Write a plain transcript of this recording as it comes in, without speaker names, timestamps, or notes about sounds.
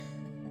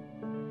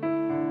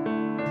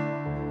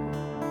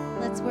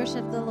Let's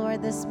worship the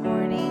Lord this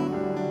morning.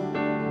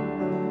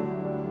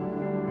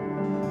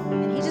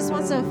 And He just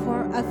wants to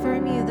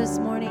affirm you this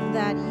morning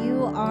that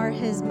you are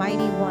His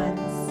mighty ones,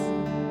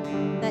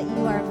 that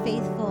you are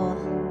faithful,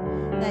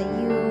 that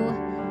you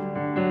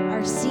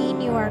are seen,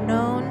 you are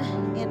known,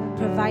 and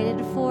provided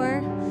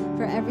for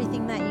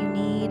everything that you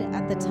need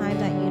at the time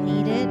that you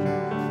need it,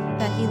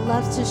 that He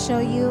loves to show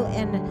you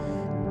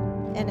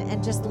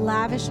and just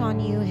lavish on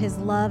you His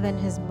love and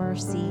His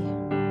mercy.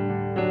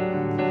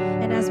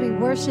 And as we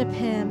worship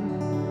Him,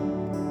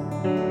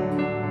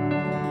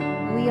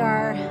 we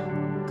are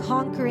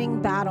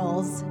conquering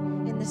battles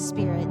in the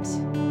Spirit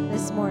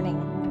this morning.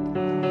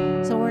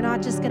 So we're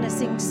not just going to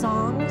sing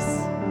songs.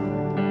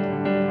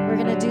 We're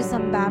going to do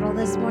some battle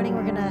this morning.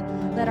 We're going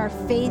to let our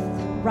faith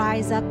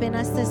rise up in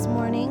us this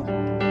morning.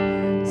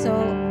 So,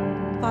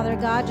 Father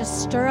God,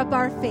 just stir up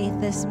our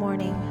faith this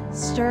morning.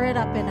 Stir it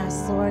up in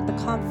us, Lord, the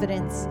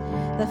confidence,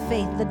 the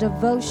faith, the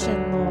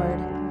devotion, Lord.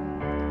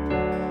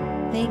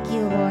 Thank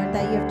you, Lord,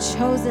 that you have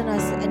chosen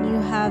us and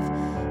you have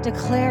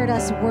declared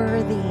us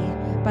worthy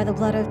by the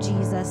blood of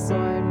Jesus,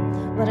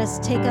 Lord. Let us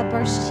take up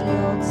our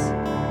shields.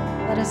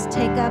 Let us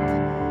take up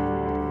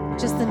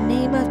just the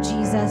name of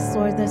Jesus,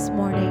 Lord, this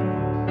morning.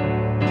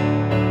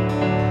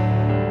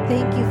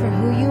 Thank you for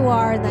who you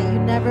are and that you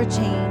never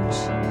change.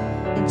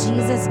 In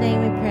Jesus'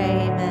 name we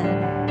pray,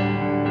 amen.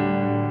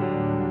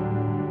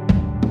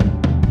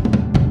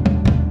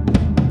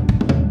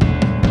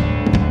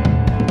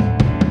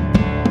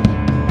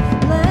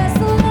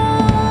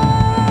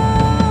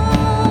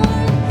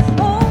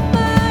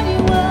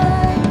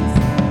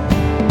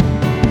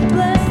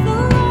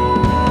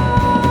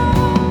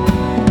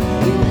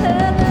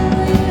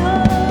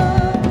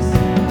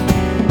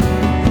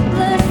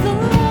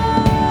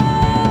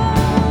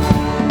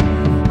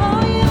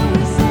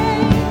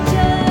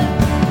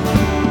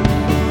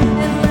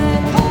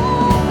 Let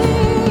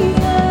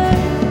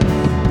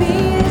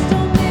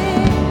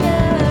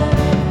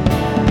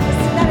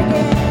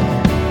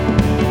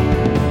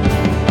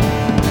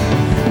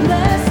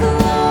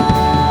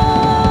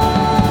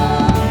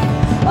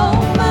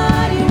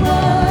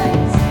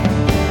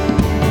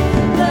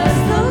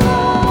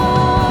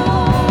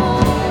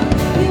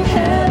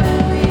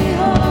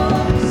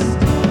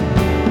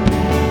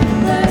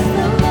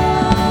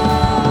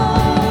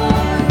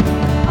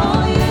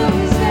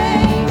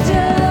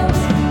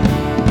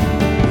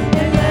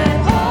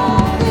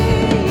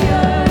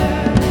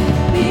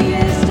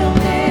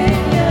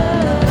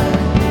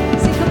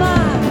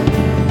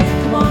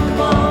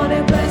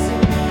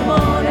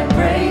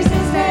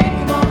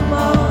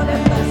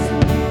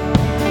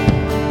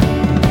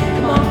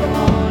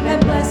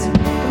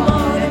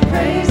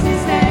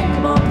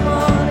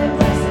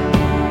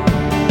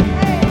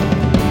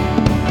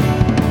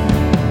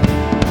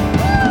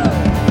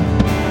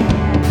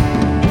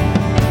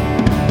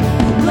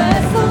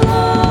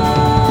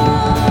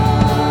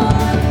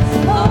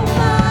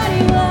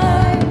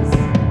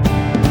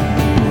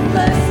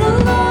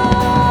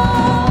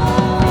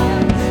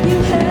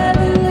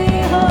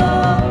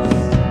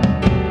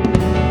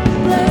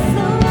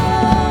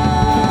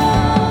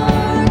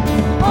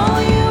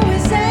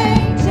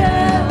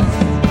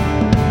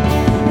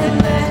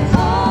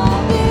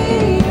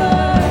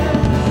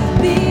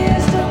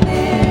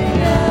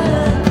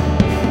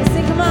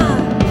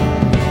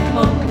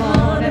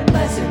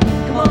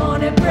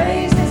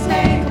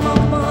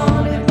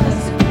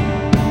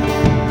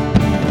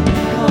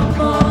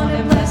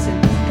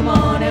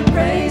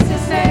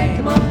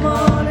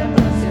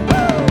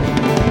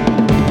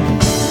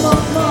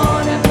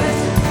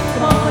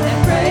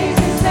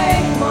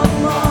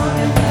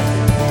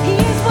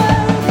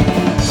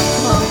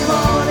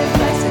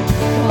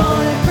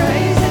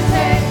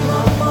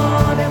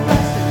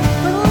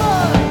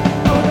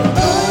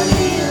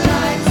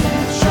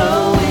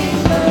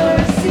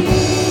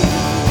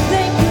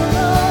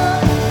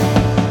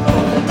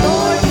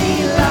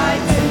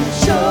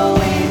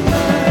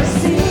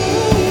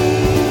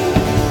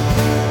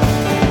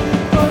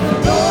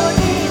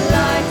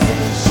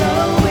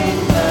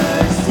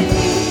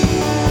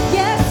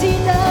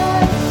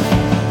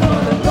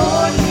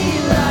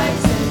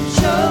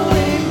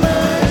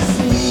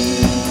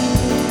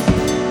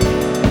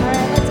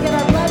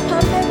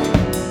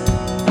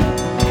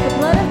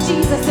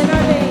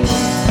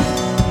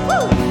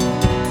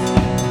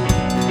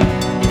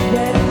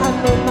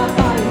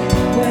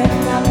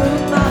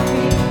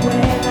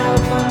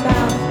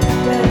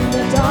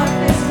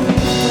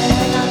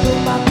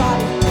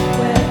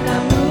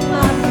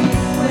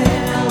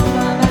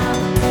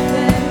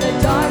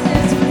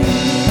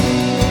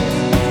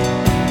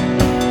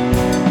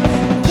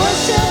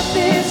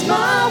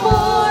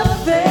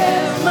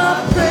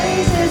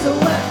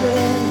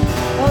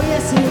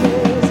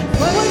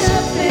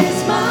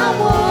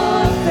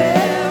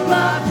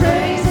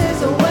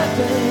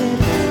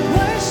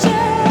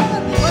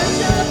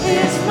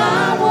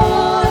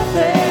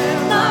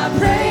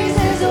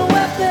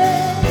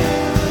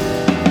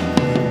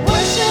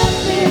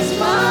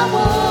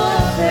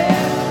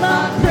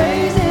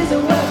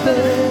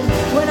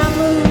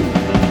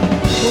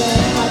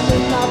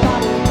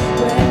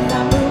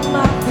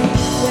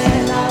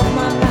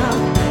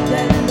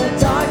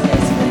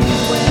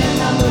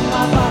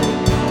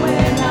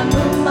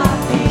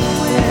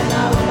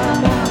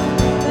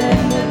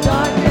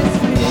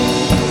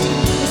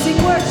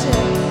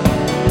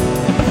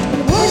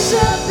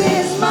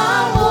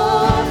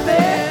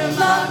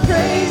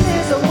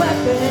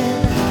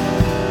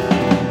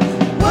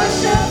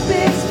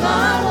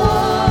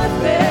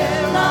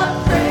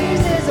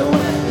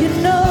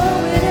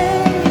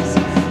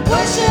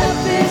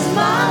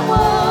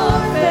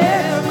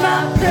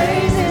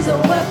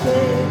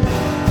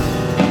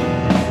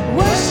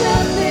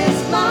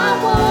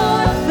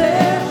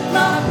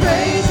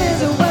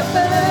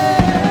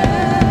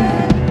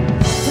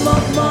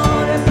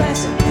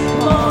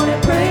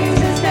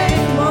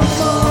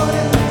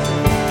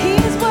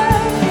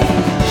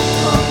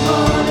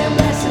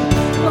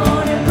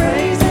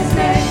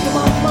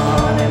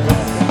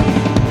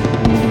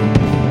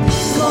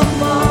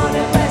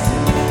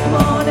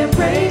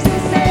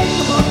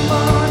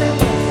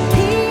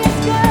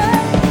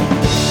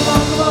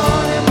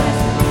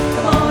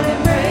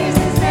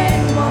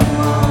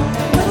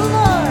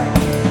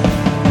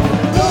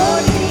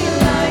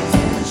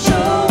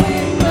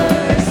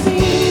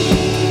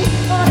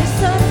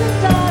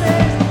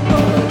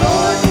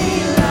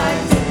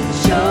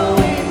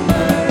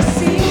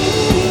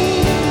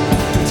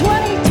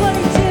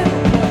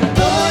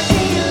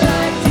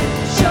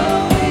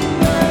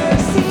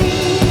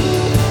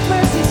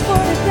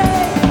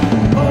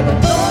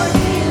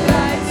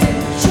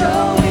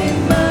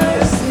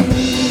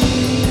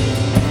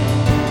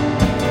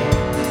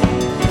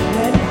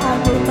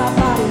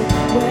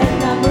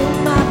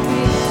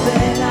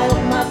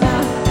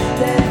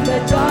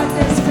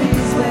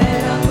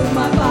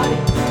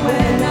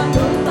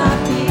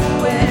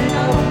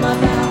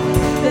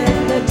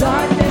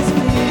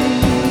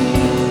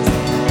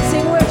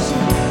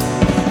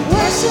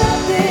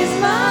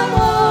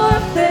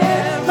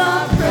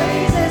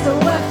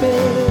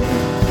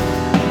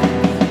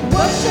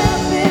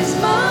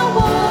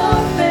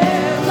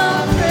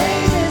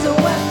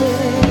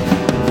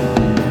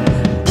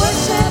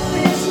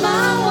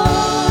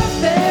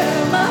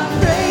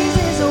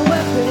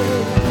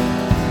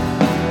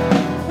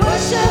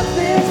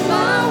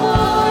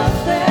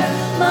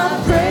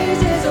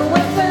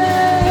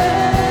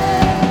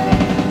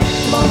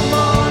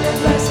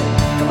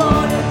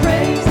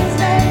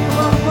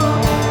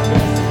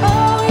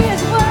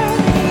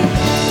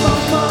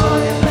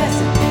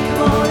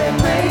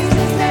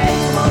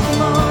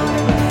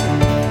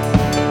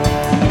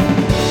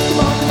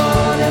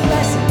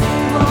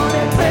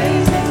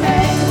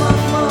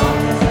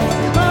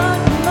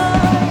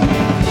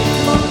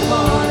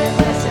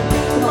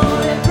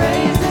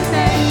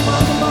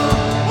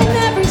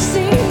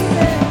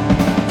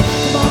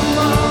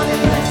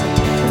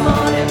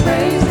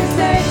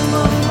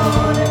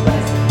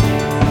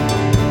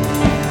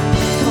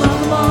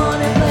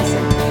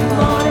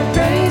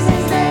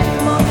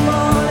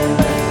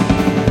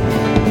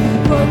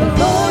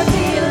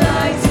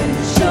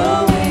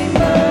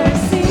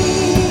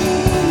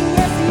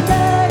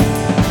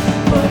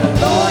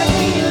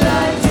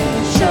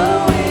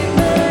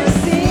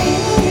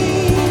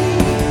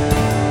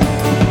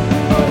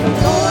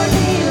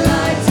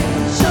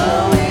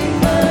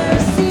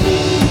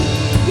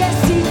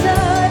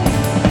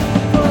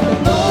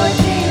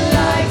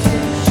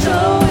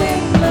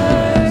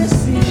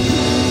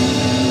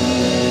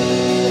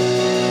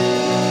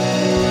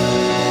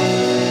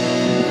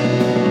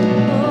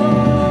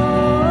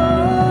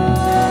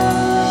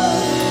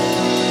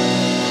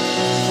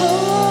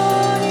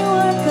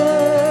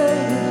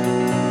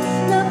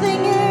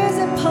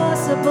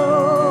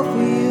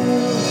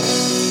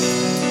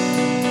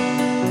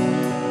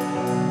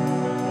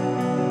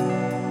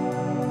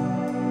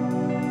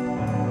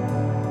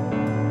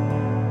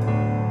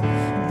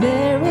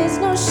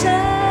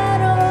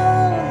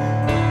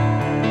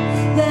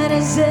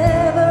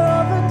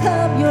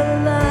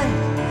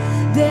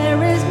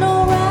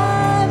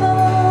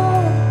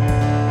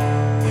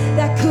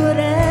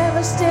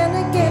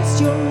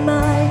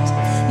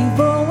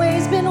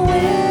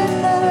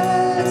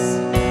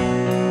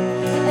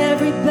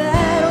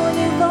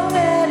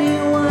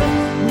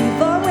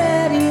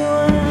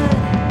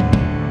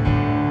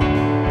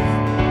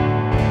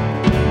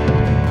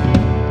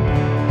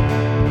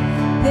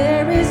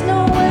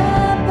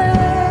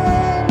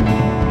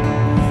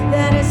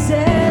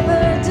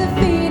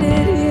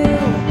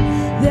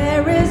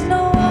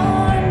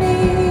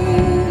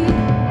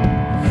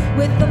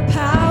with the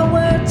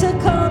power to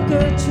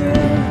conquer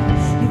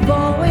truth. You've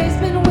always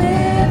been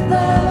with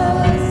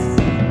us.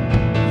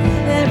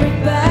 Every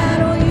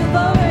battle you've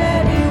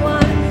already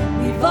won,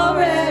 we've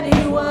already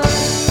won.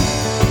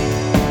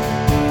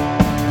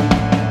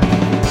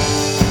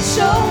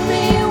 Show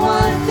me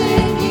one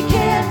thing you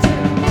can't do.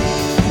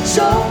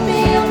 Show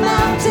me a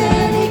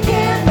mountain he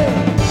can't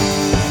move.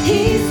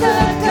 He's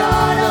the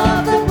God of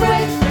the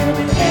breakthrough,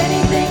 and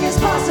anything is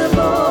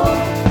possible.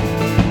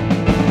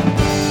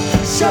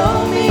 Show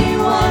me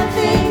one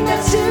thing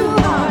that's too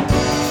hard.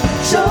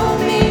 Show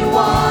me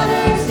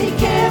waters he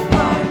can't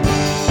part.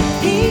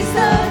 He's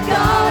the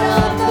God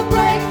of the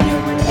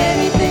breakthrough, and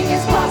anything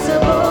is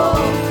possible.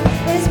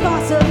 It's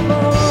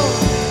possible.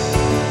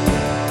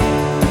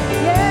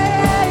 Yeah,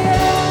 yeah,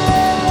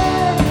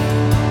 yeah.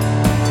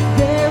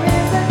 There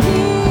is a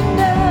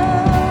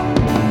kingdom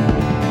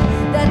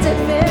that's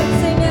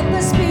advancing at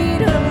the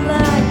speed of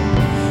light,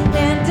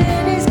 and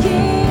in his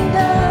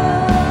kingdom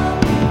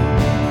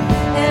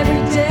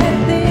every dead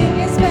thing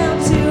is bound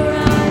to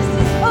rise.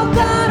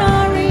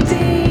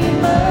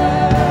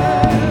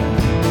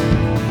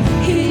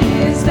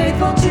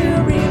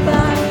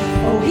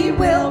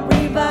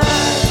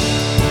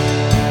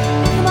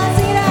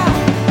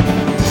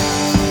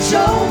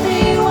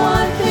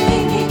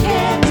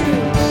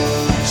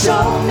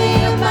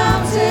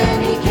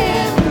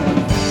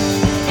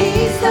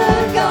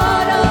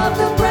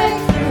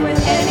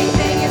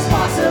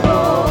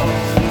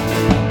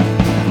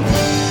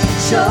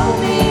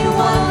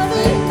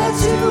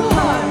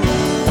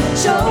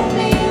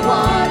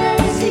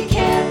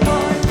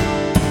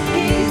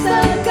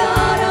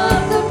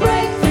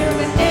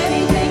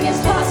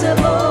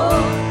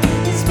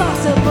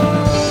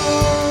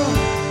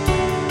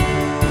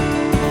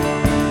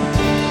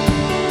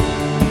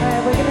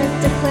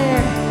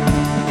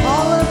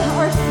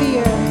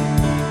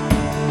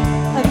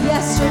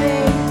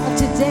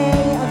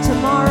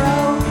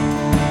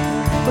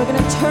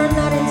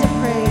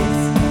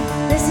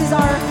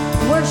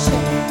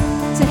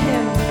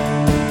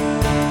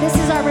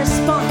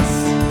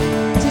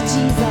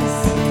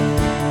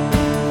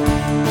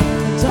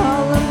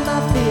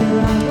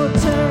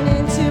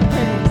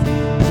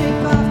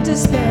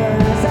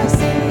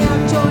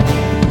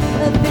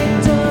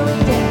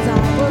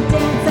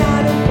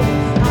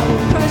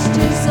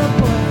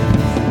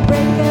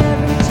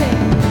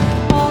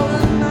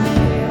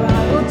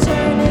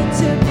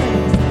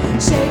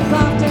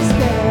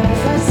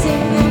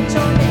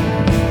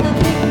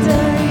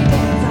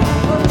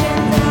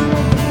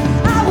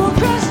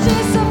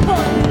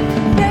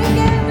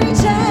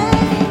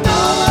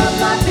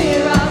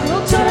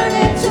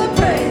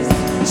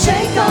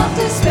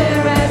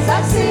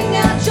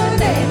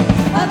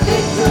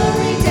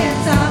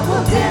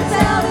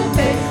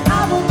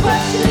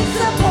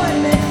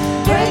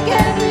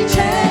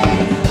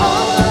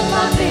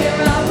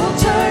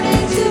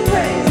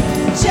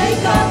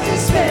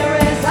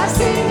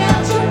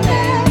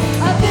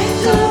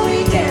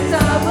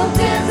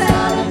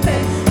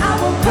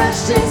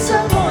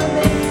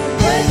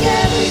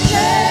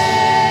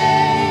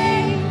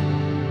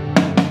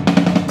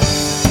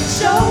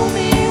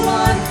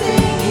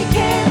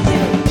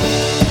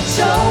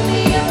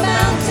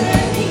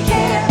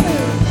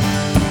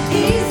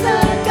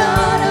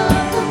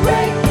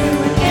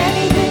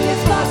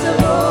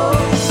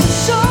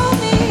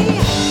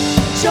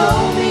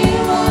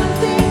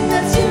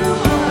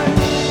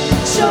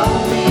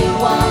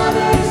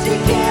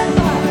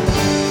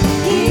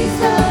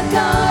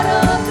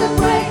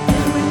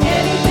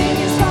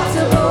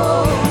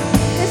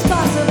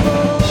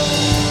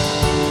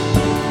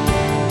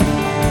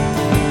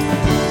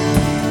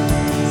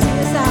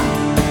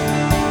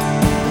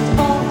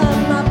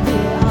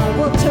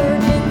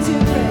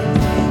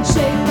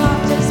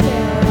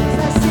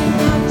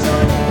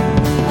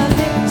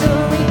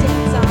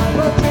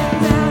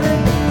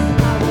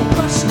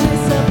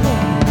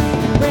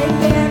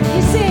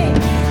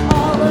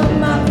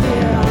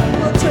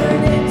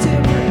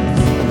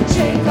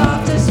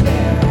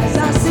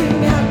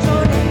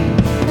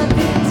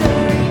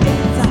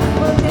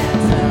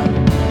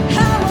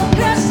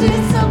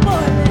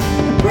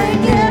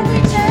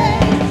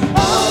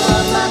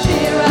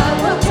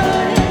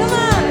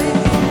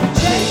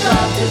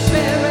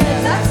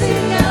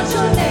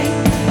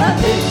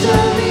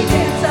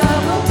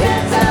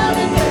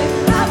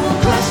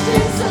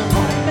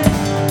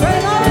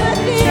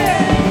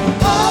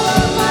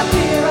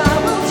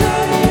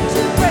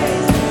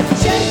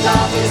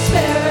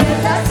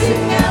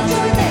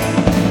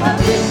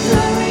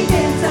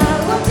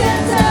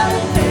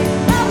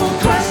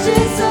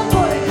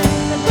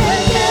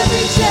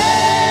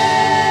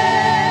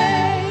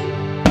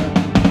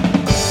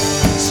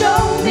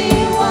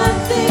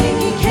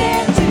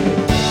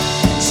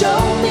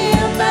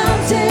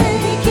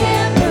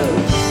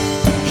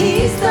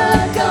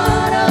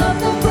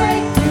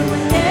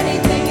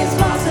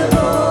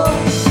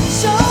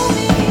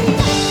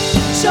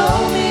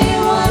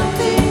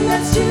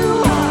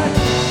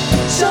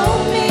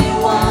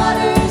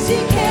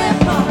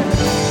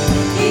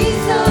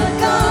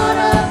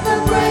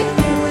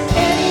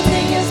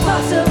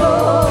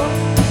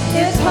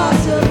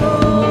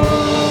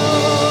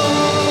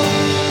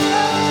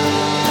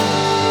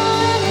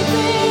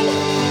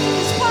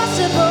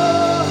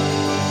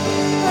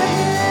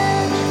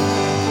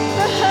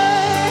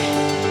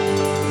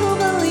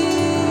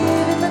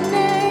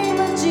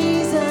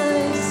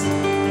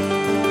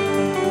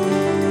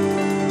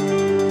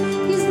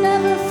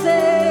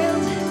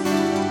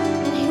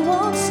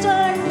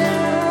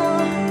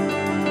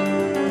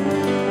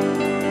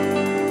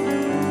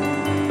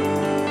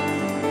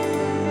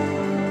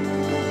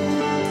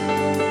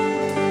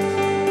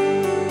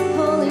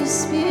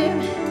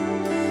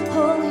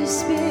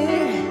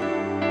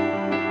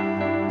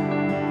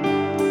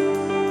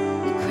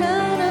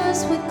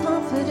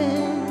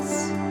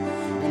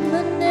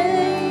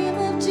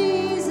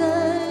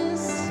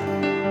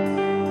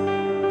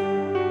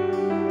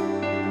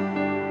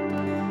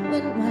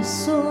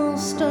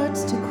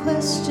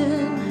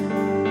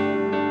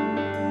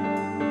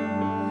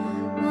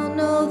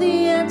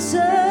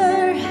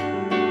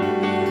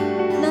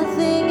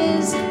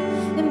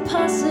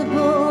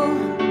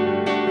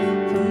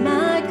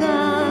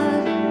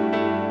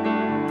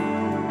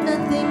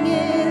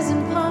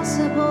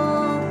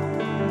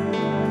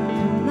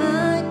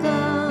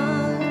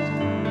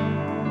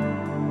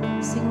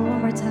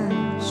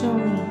 Show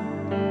me.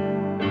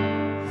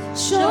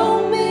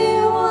 Show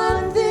me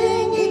one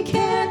thing he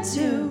can't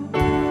do.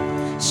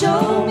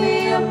 Show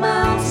me a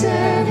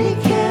mountain he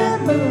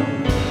can't move.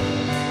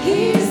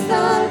 He's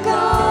the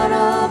God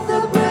of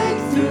the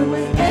breakthrough,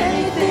 and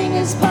anything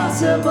is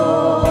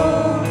possible.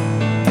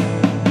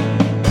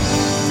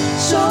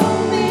 Show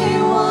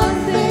me one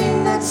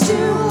thing that's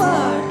too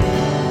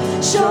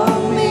hard. Show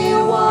me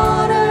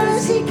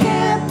waters he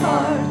can't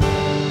part.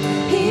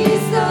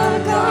 He's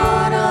the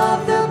God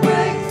of the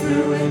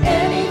breakthrough, and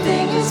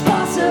anything is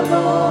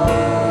possible.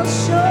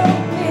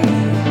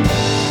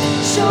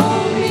 Show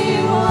me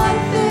one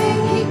thing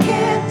he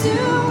can't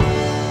do.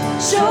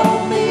 Show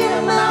me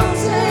a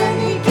mountain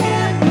he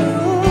can't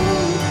move.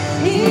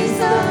 He's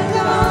the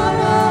God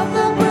of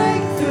the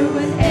breakthrough,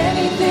 and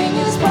anything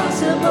is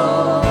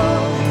possible.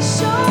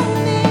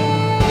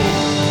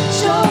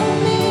 Show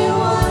me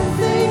one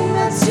thing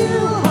that's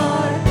too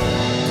hard.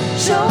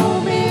 Show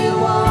me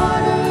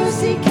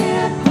waters he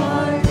can't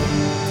part.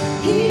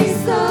 He's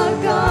the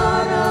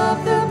God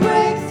of the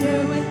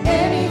breakthrough, and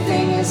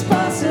anything is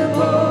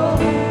possible.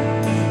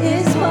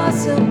 Is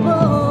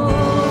possible.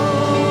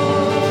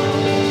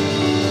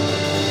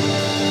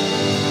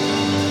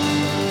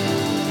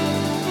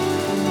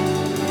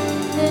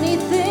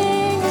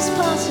 Anything is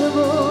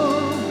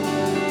possible.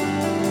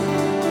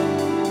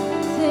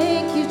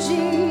 Thank you,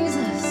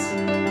 Jesus.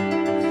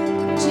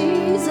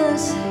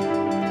 Jesus.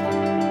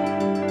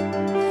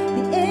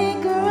 The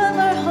anchor of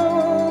our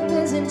hope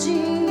is in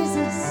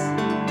Jesus.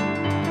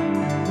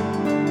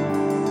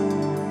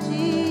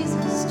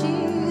 Jesus,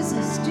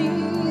 Jesus,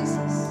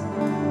 Jesus.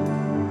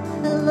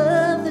 I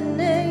love the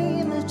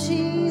name of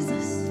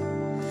Jesus,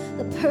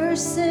 the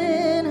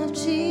person of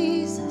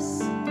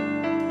Jesus.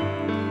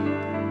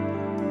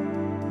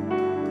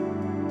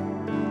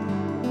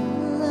 I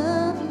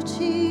love you,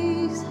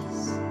 Jesus.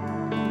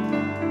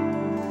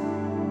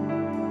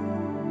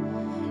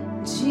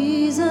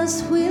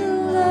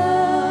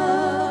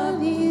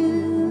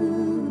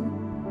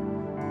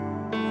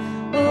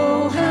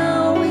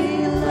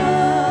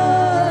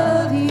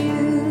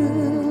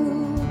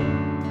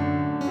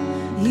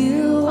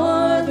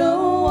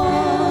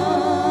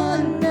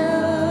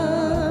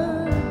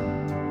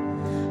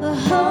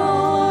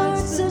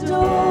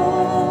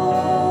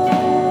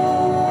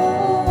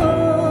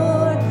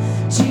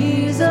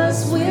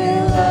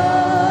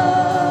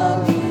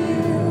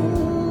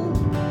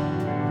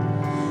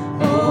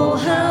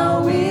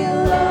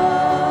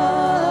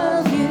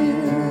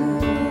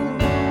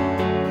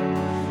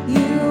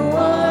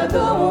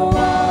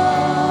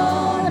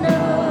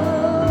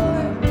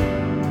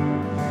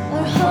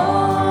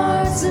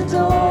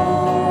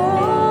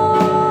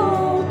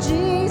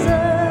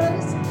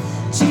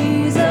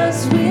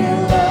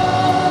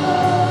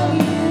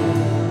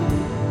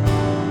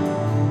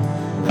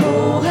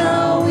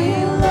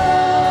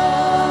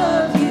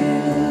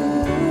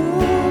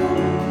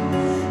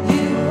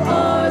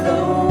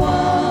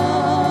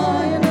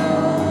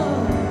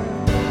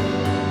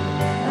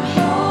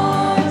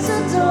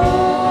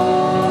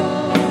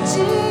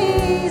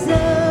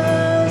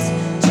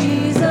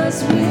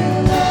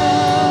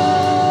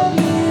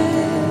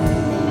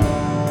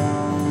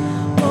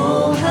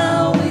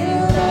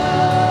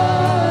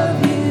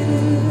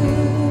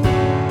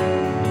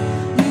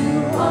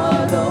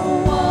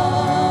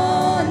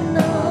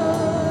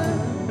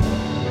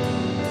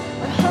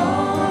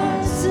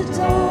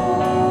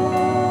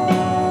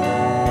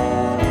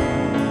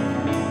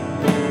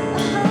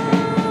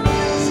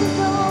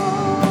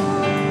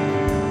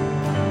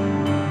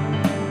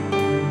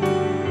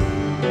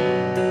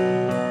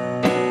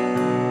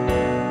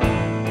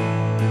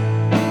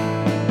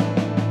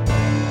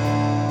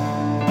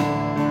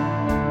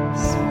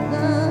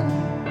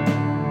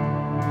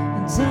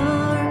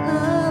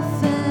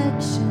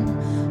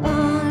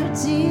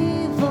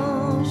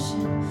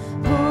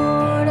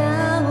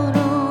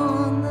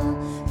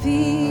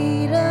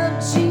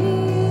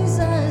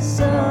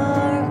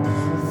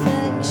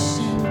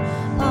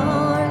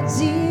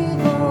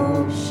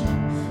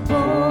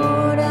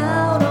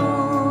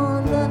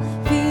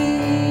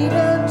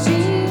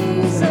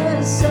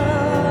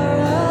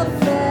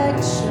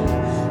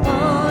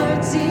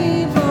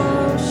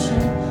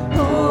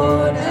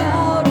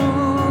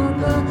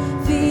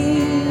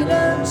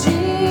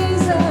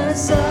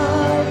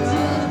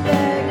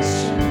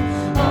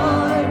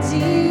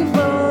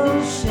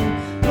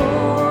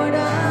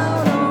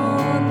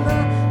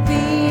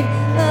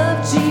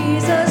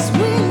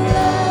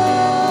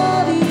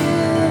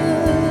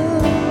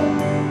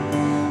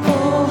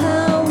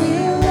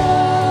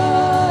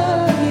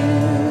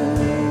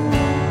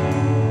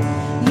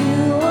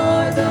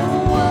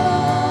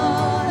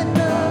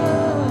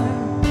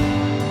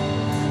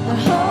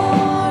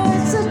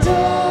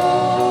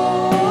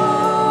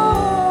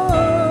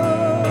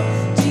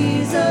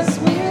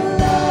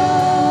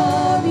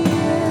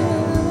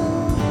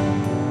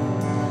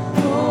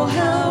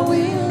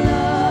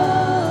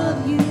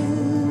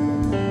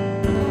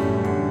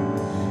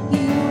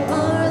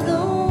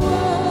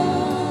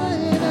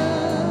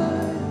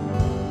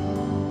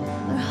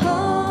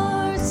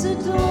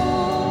 hearts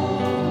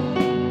adore.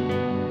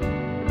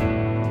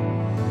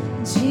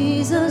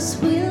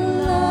 Jesus, we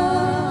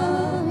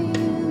love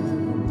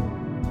you.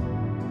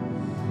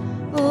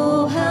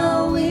 Oh,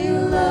 how we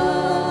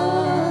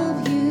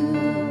love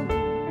you.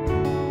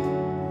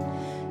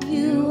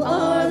 You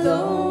are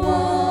the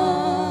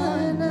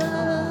one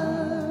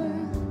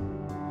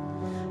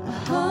our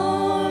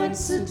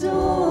hearts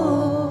adore.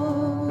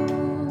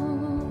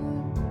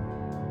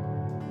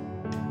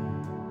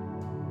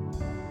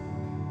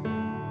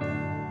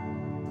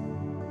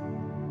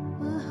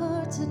 Our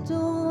hearts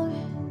adore the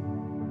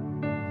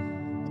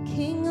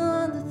King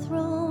on the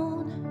throne.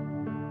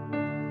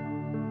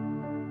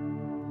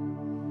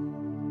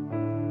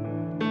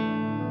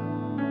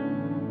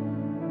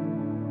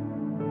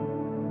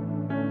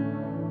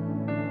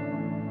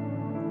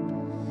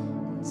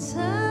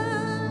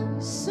 I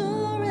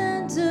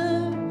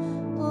surrender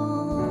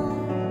all.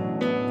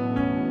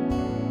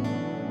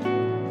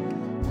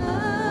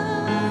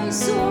 I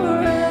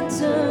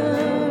surrender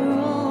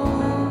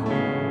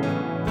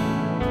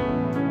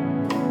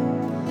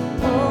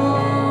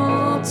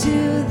all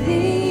to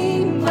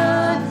Thee,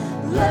 my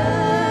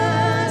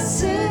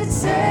blessed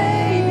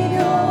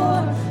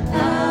Savior.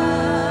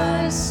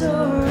 I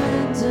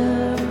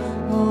surrender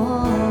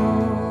all.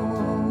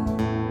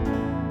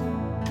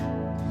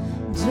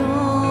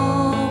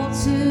 All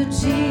to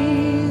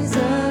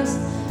Jesus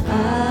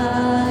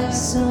I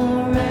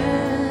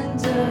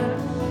surrender.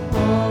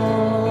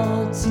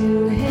 All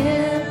to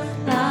Him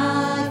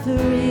I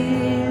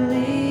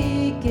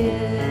freely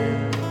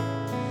give.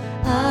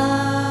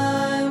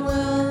 I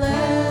will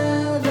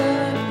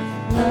ever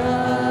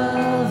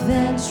love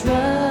and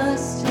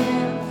trust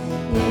Him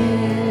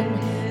in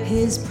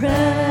His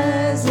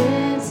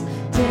presence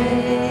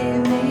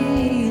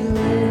daily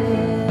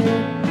live.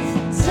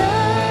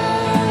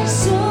 I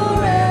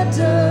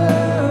surrender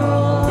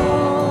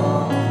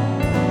all.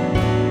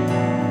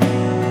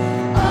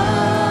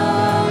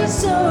 I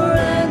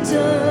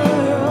surrender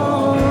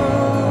all.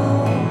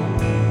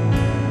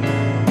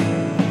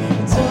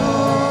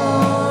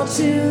 All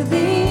to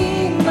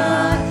Thee,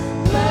 my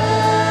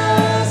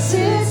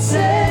blessed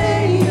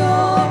Savior.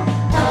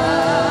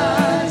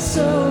 I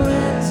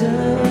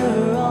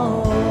surrender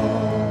all.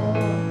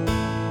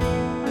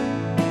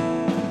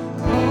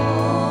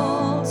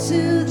 All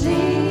to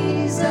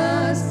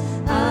Jesus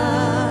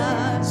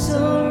I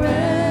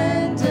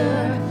surrender.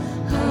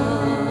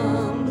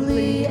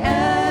 Humbly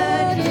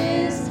at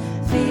His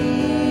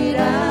feet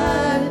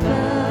I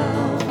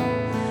bow.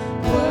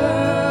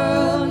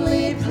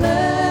 Worldly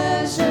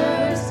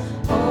pleasures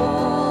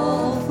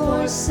all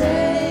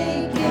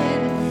forsaken.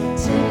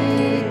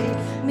 Take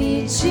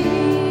me,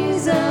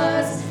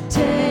 Jesus,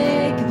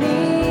 take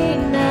me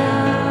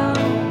now.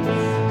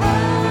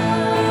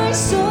 I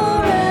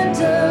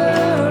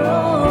surrender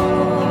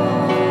all.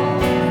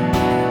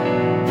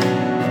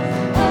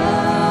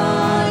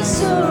 I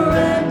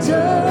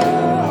surrender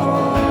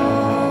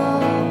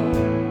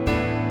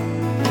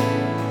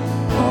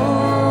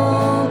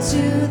all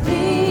to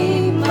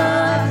Thee,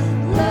 my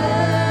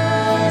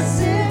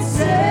blessed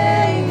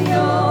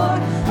Savior.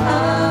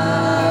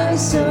 I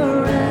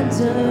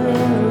surrender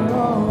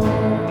all.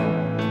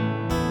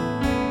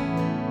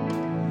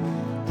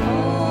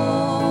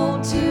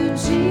 All to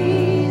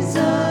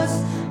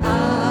Jesus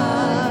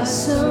I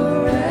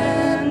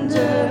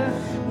surrender.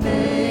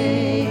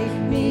 Make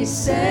me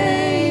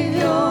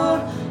Savior,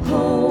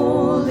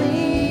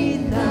 wholly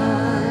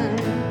Thine.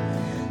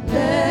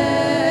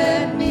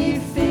 Let me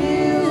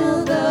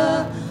feel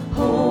the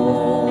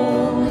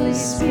Holy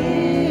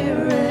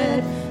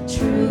Spirit.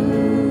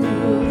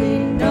 Truly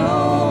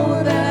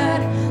know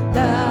that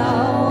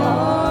Thou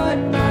art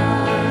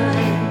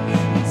mine.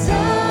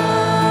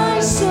 I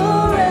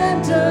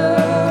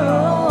surrender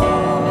all.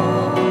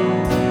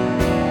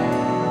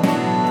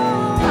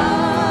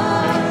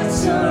 I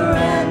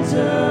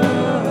surrender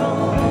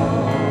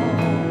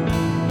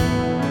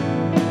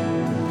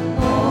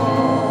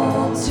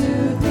all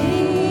to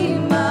Thee,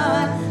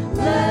 my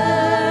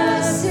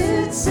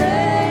blessed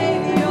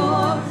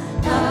Savior.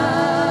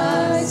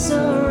 I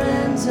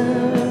surrender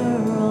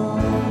all.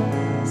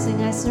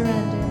 Sing, I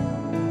surrender.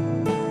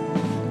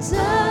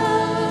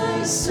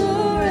 I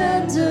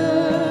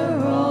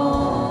surrender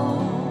all.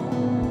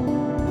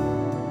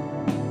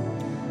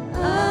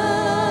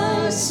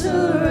 I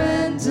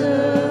surrender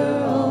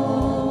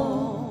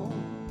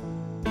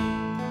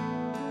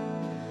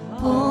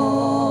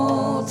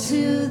all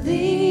to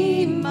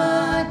Thee,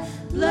 my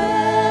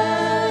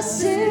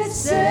blessed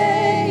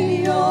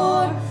Savior.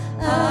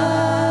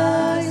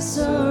 I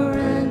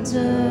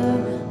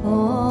surrender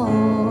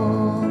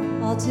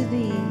all to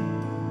Thee.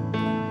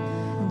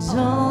 And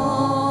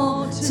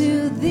all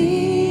to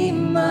Thee,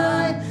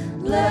 my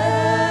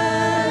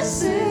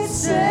blessed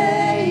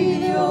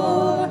Savior.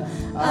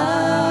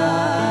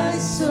 I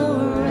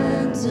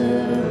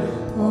surrender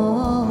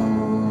all.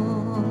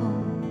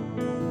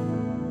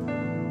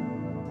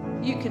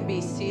 You can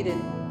be seated.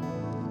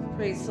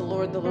 Praise the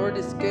Lord. The Lord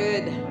is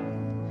good.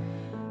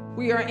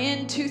 We are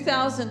in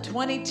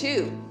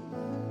 2022.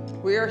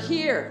 We are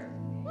here.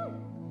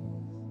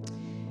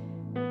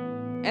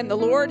 And the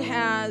Lord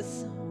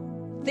has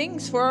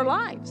things for our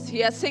lives. He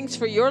has things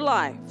for your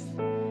life.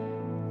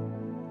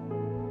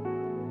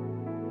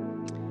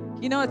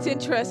 You know, it's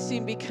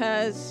interesting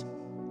because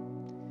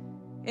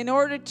in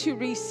order to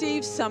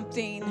receive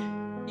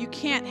something, you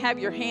can't have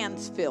your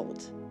hands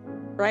filled,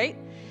 right?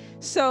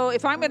 So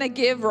if I'm going to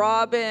give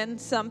Robin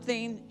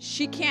something,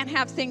 she can't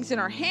have things in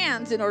her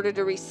hands in order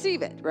to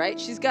receive it, right?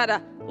 She's got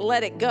to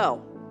let it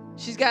go.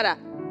 She's got to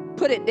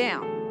put it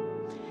down.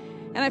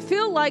 And I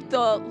feel like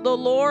the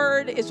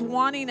Lord is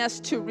wanting us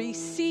to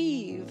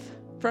receive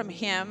from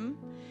Him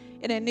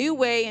in a new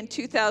way in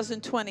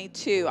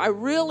 2022. I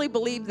really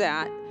believe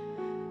that.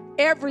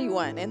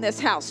 Everyone in this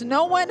house,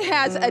 no one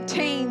has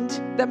attained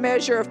the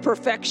measure of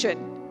perfection,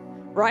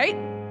 right?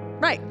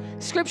 Right.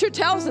 Scripture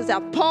tells us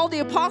that. Paul the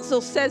Apostle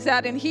says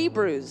that in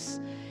Hebrews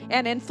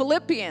and in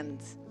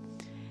Philippians.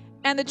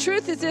 And the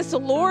truth is this, the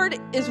Lord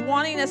is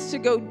wanting us to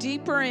go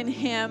deeper in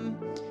Him,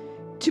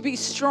 to be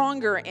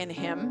stronger in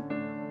Him.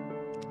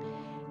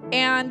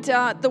 And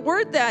the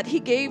word that He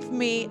gave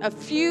me a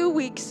few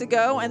weeks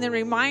ago and then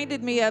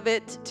reminded me of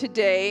it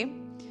today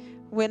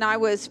when I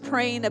was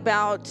praying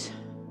about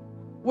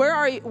where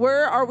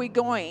are we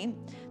going?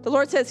 The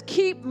Lord says,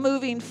 keep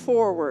moving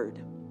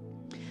forward.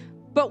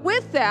 But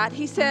with that,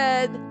 He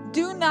said,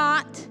 do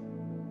not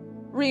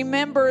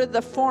remember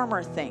the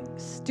former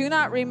things. Do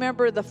not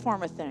remember the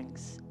former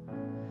things.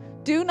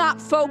 Do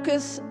not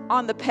focus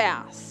on the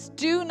past.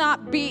 Do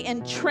not be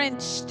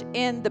entrenched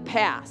in the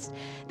past.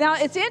 Now,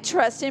 it's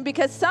interesting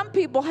because some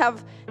people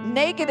have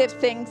negative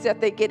things that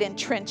they get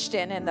entrenched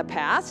in the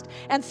past,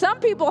 and some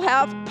people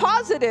have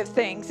positive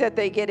things that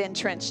they get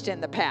entrenched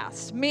in the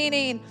past,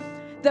 meaning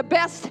the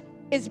best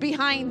is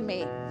behind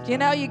me. You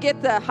know, you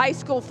get the high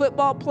school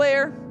football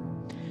player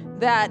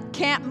that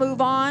can't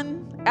move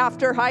on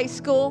after high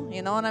school.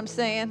 You know what I'm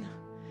saying?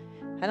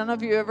 I don't know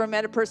if you ever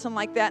met a person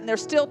like that, and they're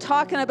still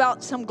talking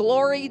about some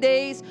glory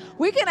days.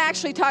 We can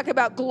actually talk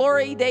about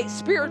glory days,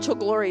 spiritual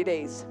glory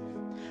days.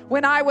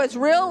 When I was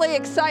really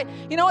excited,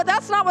 you know what?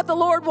 That's not what the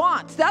Lord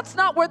wants. That's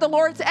not where the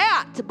Lord's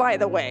at, by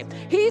the way.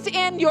 He's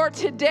in your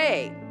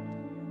today.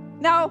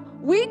 Now,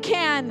 we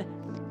can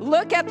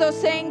look at those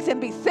things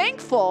and be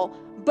thankful,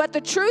 but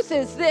the truth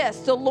is this: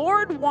 the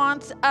Lord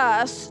wants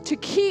us to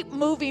keep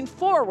moving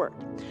forward,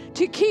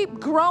 to keep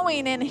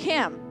growing in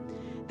Him.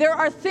 There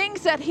are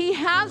things that He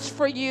has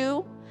for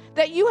you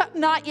that you have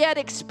not yet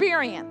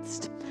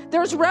experienced.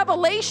 There's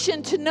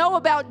revelation to know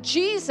about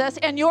Jesus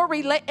and your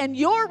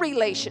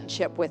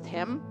relationship with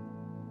Him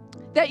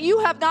that you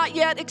have not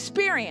yet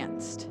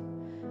experienced.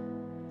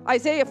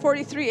 Isaiah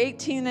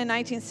 43:18 and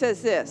 19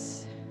 says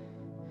this: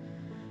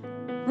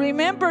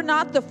 remember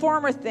not the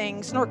former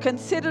things, nor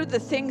consider the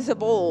things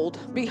of old.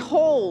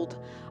 Behold,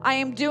 I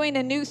am doing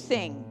a new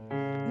thing.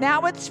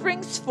 Now it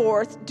springs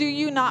forth. Do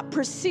you not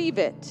perceive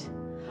it?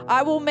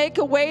 I will make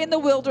a way in the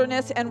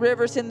wilderness and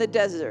rivers in the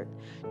desert.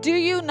 Do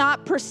you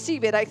not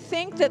perceive it? I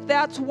think that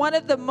that's one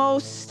of the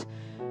most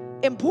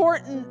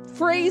important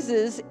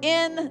phrases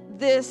in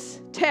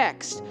this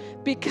text,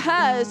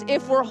 because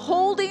if we're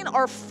holding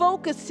or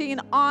focusing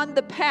on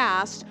the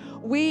past,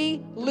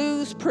 we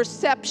lose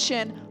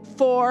perception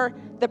for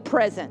the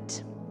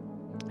present.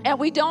 And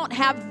we don't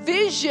have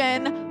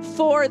vision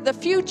for the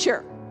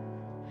future.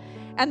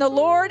 And the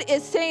Lord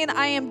is saying,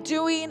 I am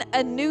doing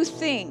a new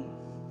thing.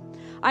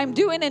 I'm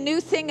doing a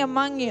new thing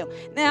among you.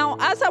 Now,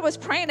 as I was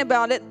praying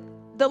about it,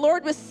 the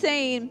Lord was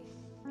saying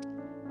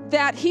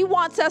that He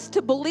wants us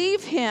to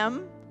believe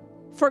Him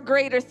for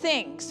greater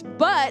things.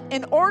 But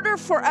in order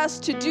for us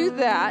to do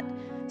that,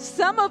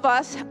 some of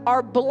us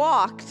are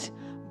blocked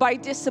by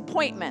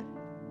disappointment.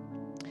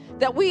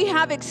 That we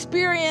have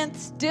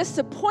experienced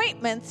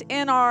disappointments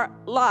in our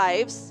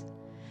lives.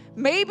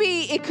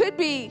 Maybe it could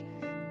be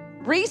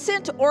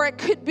recent or it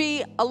could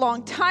be a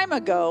long time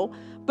ago,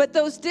 but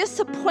those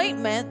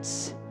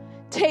disappointments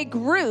take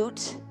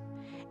root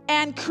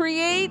and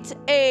create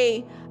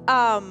a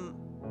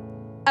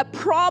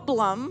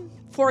problem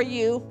for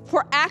you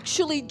for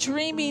actually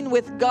dreaming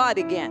with God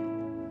again.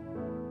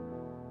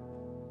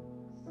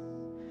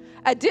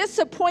 A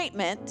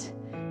disappointment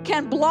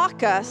can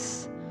block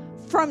us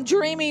from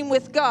dreaming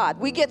with God.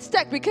 We get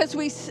stuck because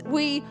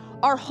we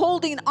are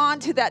holding on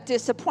to that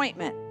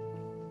disappointment.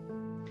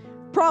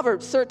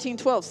 Proverbs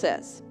 13:12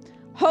 says,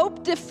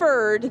 hope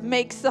deferred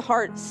makes the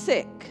heart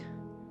sick,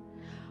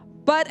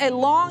 but a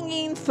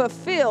longing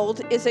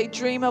fulfilled is a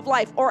dream of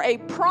life, or a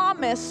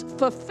promise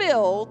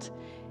fulfilled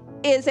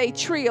is a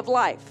tree of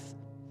life.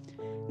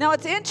 Now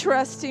it's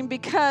interesting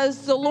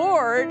because the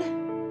Lord's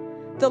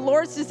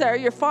desire,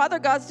 your Father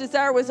God's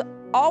desire, was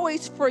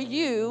always for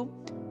you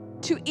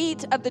to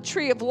eat of the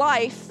tree of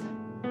life.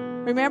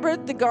 Remember,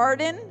 the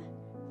garden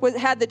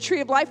had the tree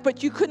of life,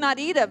 but you could not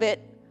eat of it.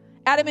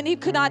 Adam and Eve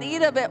could not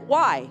eat of it.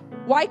 Why?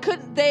 Why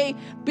couldn't they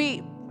be?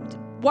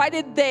 Why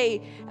did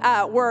they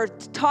were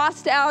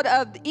tossed out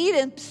of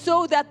Eden?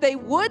 So that they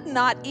would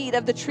not eat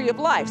of the tree of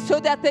life, so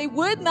that they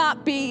would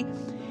not be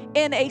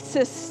in a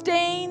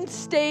sustained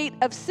state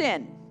of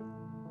sin.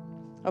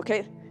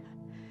 Okay?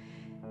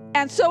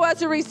 And so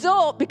as a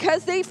result,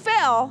 because they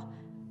fell,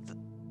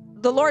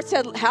 the Lord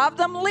said, have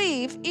them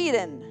leave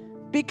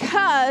Eden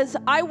because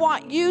I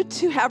want you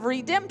to have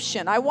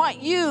redemption. I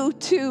want you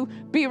to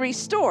be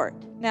restored.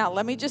 Now,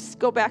 let me just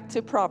go back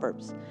to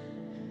Proverbs.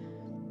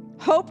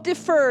 Hope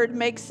deferred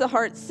makes the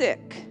heart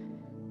sick.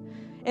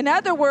 In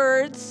other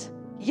words,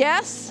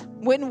 yes,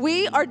 when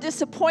we are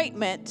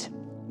disappointment,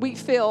 we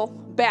feel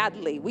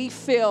badly.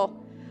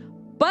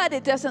 But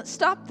it doesn't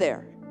stop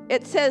there.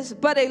 It says,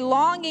 but a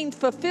longing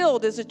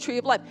fulfilled is a tree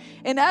of life.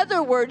 In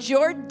other words,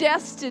 your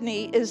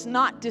destiny is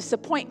not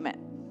disappointment.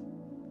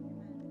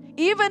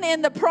 Even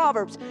in the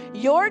Proverbs,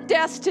 your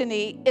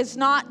destiny is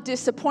not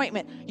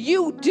disappointment.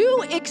 You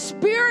do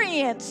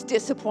experience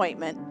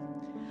disappointment,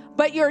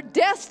 but your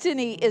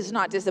destiny is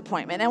not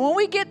disappointment. And when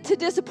we get to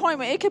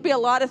disappointment, it could be a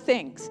lot of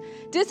things.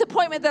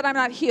 Disappointment that I'm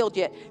not healed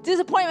yet.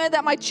 Disappointment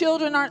that my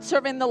children aren't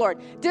serving the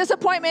Lord.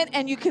 Disappointment,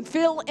 and you can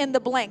fill in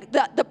the blank.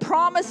 The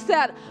promise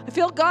that I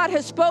feel God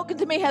has spoken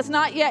to me has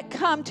not yet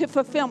come to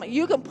fulfillment.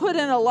 You can put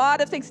in a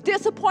lot of things.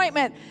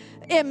 Disappointment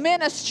in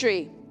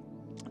ministry,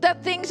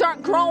 that things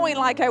aren't growing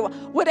like I want.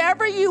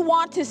 Whatever you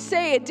want to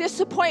say, a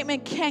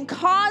disappointment can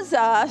cause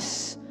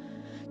us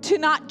to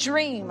not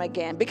dream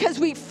again because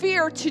we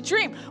fear to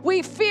dream.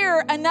 We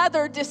fear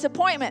another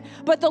disappointment.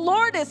 But the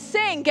Lord is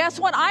saying, guess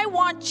what? I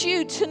want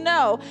you to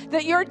know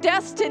that your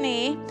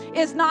destiny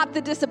is not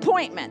the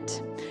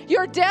disappointment.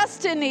 Your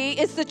destiny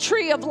is the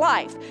tree of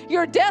life.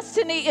 Your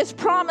destiny is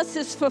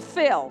promises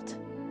fulfilled.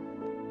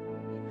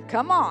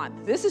 Come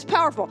on, this is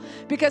powerful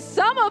because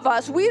some of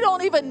us, we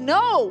don't even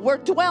know we're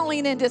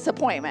dwelling in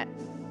disappointment.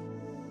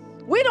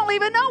 We don't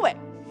even know it.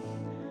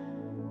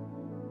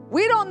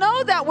 We don't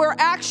know that we're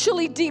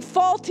actually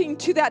defaulting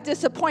to that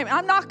disappointment.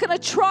 I'm not going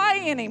to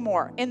try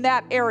anymore in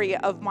that area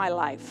of my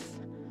life.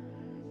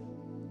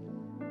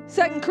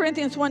 2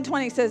 Corinthians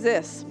 1:20 says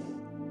this,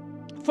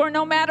 for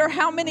no matter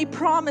how many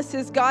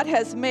promises God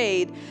has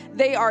made,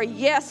 they are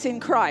yes in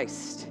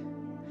Christ.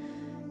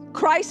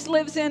 Christ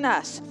lives in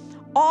us.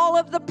 All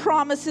of the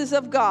promises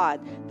of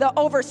God, the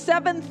over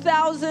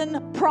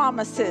 7,000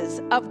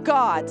 promises of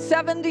God,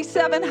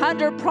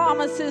 7,700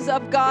 promises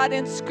of God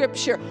in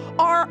Scripture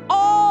are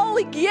all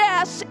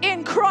yes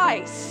in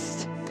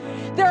Christ.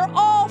 They're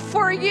all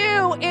for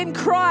you in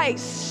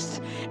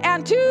Christ.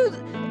 And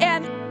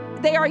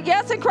they are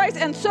yes in Christ.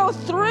 And so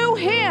through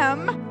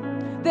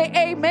Him, the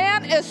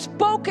amen is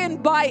spoken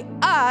by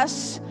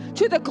us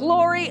to the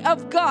glory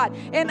of God.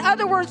 In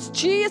other words,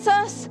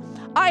 Jesus,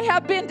 I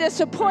have been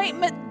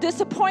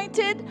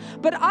disappointed,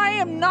 but I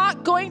am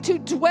not going to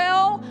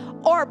dwell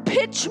or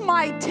pitch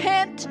my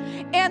tent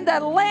in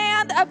the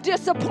land of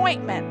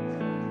disappointment.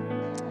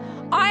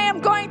 I am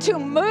going to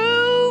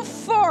move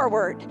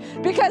forward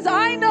because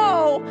I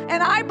know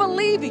and I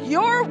believe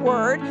your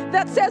word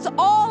that says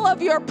all of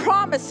your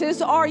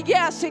promises are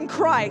yes in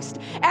Christ.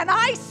 And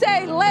I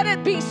say, let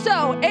it be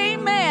so.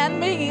 Amen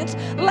means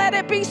let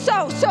it be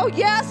so. So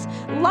yes,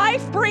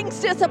 life brings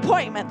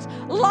disappointments.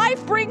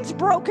 Life brings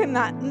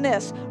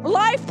brokenness.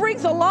 Life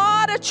brings a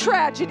lot of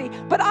tragedy,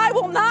 but I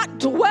will not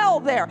dwell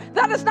there.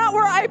 That is not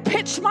where I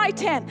pitch my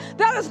tent.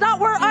 That is not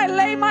where I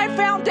lay my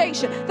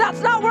foundation.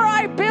 That's not where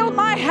I build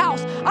my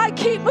house. I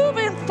keep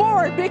moving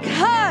forward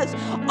because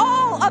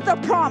all of the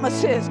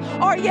promises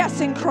are yes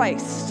in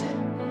Christ.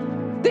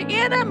 The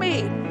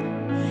enemy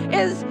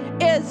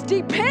is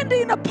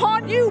depending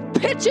upon you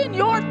pitching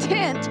your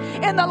tent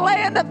in the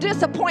land of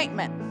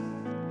disappointment.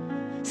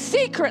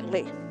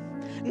 Secretly.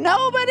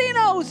 Nobody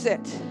knows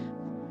it.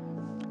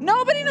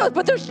 Nobody knows,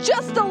 but there's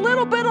just a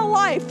little bit of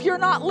life you're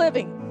not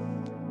living.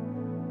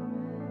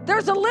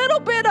 There's a little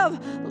bit of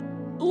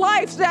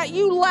life that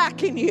you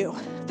lack in you.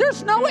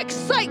 There's no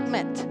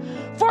excitement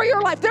for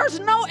your life. There's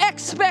no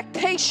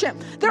expectation.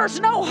 There's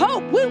no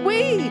hope when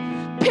we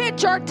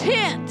pitch our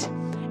tent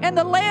in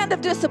the land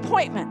of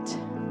disappointment.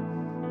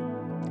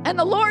 And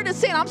the Lord is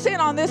saying, I'm saying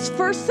on this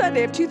first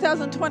Sunday of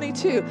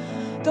 2022,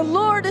 the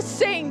Lord is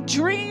saying,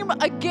 dream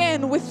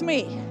again with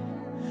me.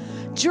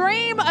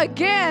 Dream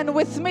again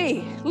with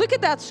me. Look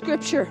at that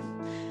scripture.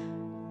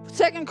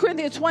 2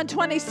 Corinthians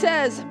 1:20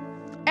 says,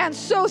 and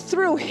so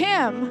through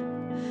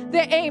Him,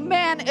 the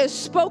amen is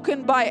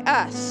spoken by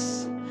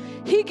us.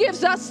 He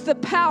gives us the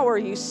power,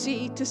 you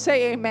see, to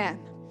say amen.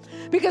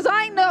 Because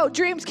I know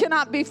dreams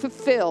cannot be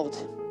fulfilled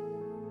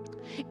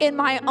in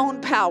my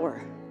own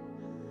power.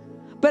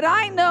 But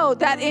I know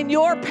that in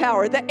your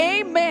power, the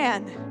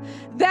amen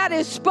that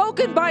is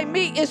spoken by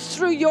me is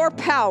through your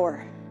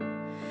power.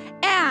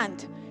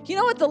 And you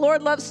know what the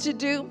Lord loves to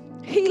do?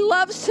 He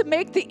loves to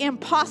make the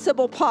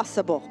impossible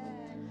possible.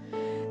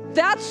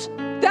 That's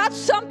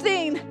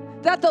something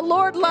that the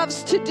Lord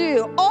loves to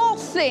do. All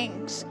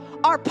things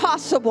are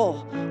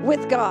possible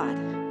with God.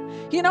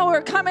 You know,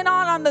 we're coming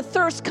on the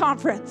Thirst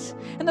Conference,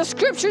 and the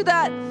scripture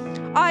that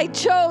I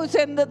chose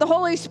and the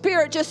Holy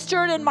Spirit just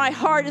stirred in my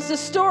heart is the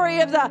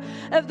story of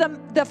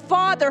the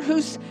father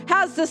who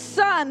has the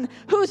son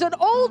who's an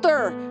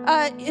older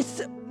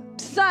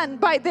son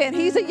by then.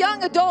 He's a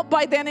young adult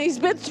by then. He's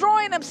been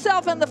throwing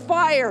himself in the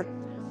fire,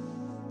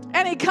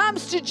 and he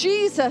comes to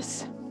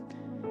Jesus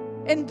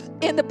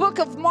in the book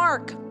of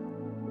Mark.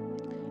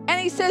 And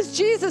he says,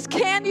 Jesus,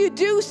 can you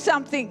do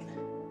something?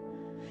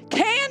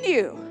 Can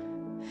you?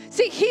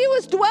 See, he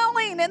was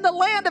dwelling in the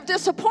land of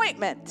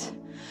disappointment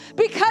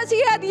because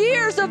he had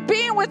years of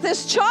being with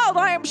this child,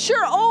 I am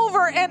sure,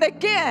 over and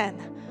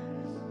again.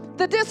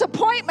 The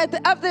disappointment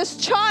of this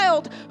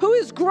child who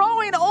is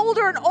growing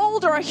older and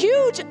older, a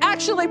huge,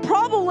 actually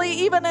probably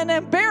even an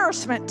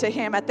embarrassment to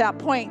him at that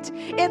point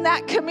in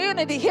that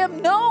community.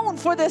 Him known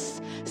for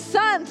this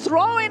son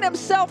throwing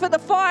himself in the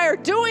fire,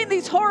 doing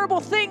these horrible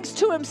things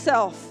to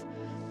himself,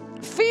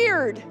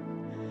 feared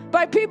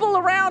by people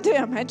around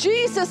him. And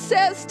Jesus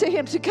says to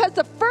him, because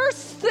the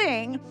first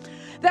thing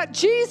that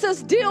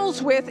Jesus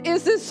deals with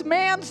is this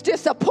man's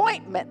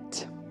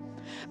disappointment.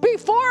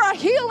 Before a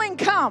healing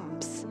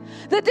comes,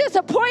 the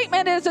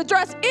disappointment is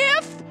addressed.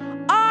 If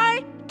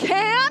I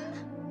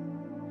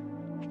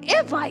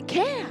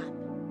can.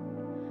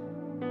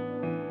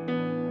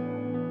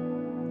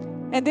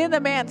 And then the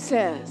man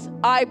says,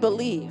 I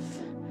believe.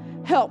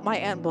 Help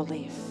my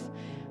unbelief.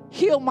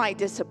 Heal my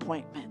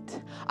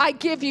disappointment. I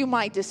give you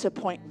my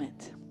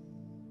disappointment.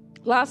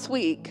 Last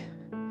week,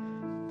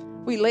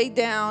 we laid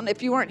down,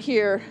 if you weren't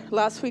here,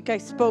 last week I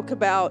spoke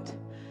about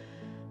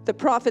the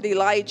prophet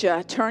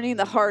Elijah turning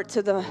the hearts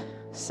of the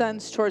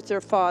sons towards their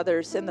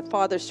fathers and the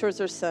fathers towards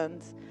their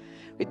sons.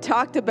 We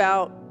talked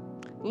about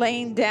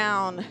laying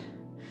down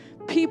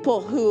people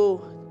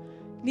who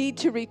need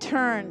to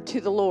return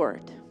to the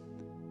Lord.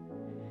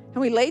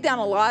 And we laid down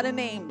a lot of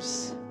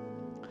names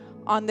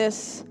on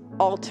this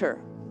altar.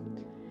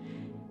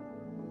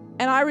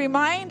 And I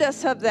remind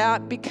us of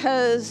that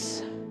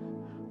because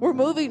we're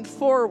moving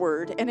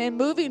forward. And in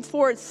moving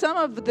forward, some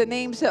of the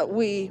names that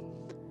we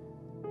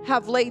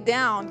have laid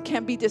down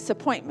can be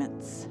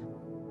disappointments.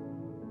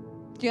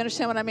 Do you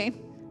understand what I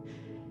mean?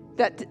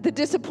 That the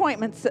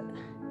disappointments.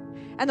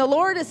 And the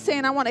Lord is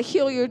saying, I want to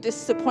heal your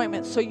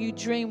disappointment so you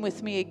dream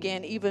with me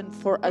again, even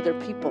for other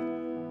people.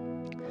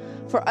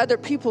 For other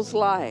people's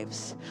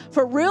lives.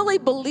 For really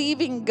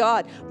believing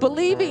God.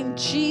 Believing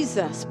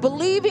Jesus.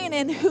 Believing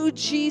in who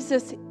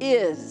Jesus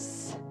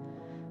is.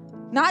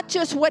 Not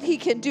just what he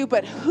can do,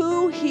 but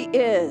who he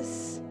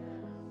is.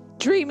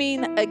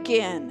 Dreaming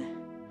again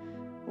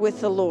with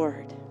the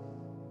Lord.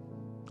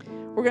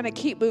 We're going to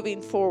keep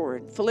moving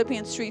forward.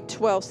 Philippians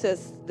 3:12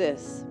 says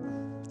this.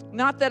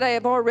 Not that I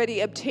have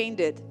already obtained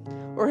it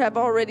or have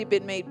already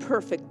been made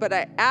perfect, but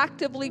I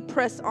actively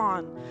press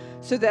on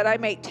so that I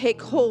may take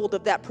hold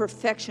of that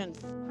perfection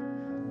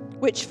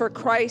which for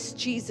Christ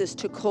Jesus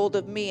took hold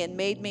of me and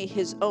made me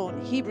his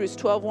own. Hebrews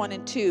 12:1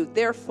 and 2.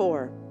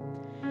 Therefore,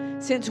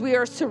 since we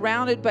are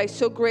surrounded by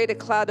so great a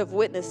cloud of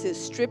witnesses,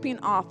 stripping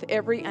off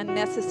every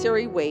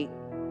unnecessary weight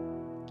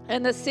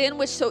and the sin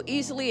which so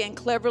easily and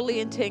cleverly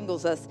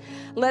entangles us,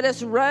 let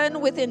us run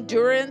with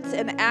endurance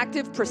and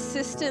active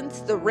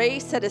persistence the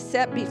race that is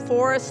set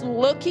before us,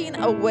 looking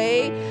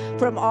away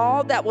from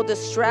all that will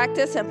distract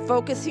us and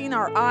focusing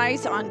our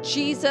eyes on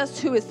Jesus,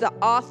 who is the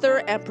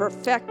author and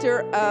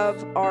perfecter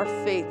of our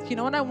faith. You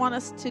know what I want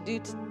us to do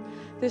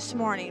this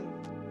morning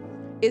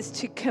is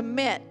to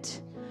commit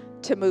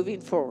to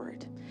moving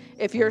forward.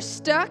 If you're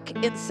stuck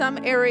in some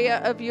area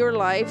of your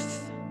life,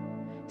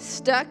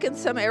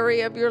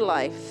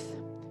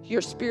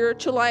 your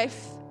spiritual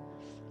life,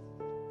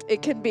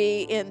 it can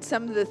be in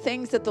some of the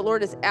things that the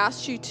Lord has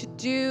asked you to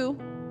do,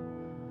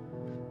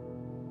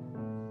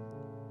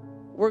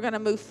 we're going to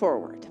move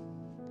forward.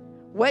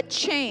 What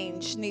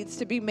change needs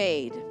to be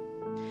made?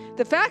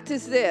 The fact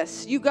is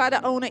this, you got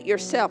to own it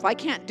yourself. I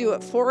can't do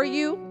it for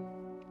you.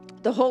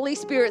 The Holy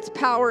Spirit's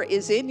power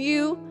is in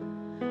you.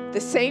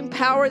 The same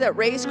power that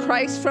raised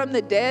Christ from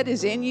the dead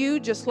is in you,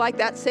 just like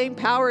that same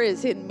power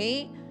is in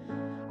me.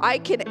 I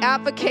can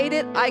advocate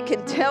it. I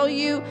can tell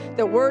you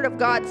the Word of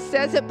God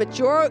says it, but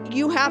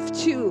you have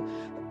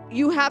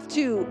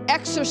to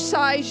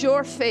exercise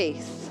your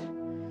faith.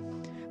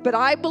 But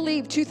I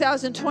believe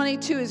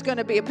 2022 is going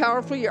to be a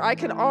powerful year. I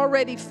can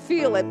already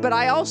feel it, but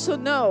I also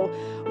know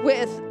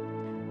with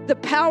the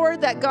power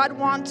that God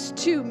wants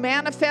to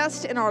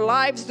manifest in our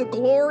lives, the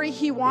glory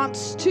he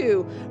wants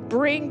to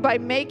bring by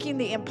making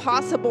the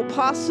impossible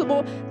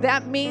possible,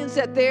 that means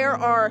that there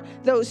are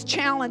those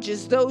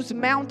challenges, those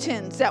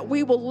mountains that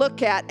we will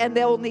look at and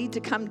they'll need to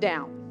come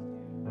down.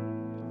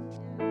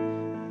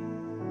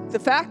 The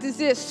fact is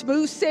this,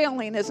 smooth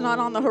sailing is not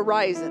on the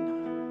horizon.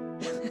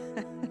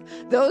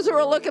 Those who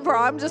are looking for,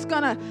 I'm just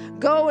going to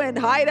go and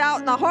hide out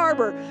in the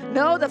harbor.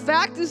 No, the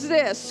fact is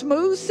this,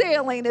 smooth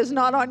sailing is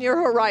not on your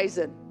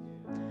horizon.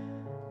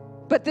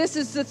 But this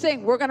is the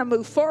thing, we're going to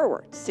move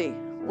forward, see.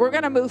 We're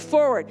going to move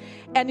forward.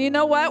 And you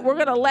know what? We're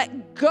going to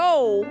let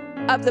go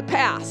of the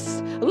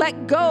past.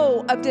 Let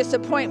go of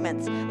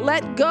disappointments.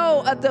 Let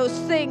go of those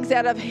things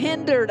that have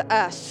hindered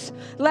us.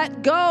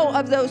 Let go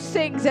of those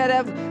things that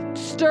have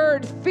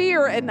stirred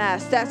fear in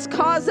us, that's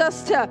caused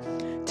us to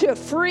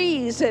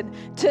freeze and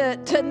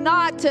to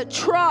not to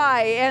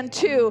try and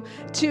to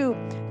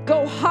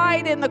go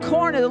hide in the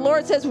corner. The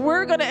Lord says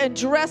we're going to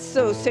address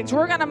those things.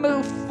 We're going to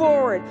move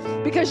forward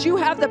because you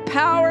have the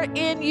power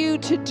in you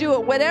to do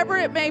it, whatever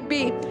it may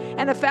be.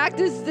 And the fact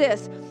is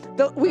this,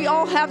 We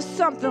all have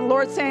something,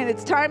 Lord, saying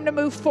it's time to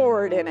move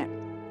forward in it.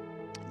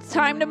 It's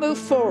time to move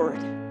forward.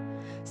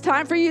 It's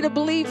time for you to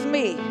believe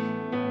me.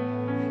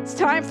 It's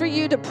time for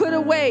you to put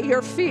away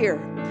your fear.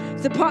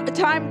 It's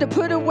time to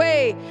put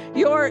away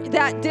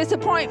that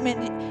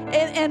disappointment.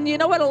 And you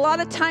know what? A lot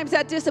of times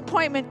that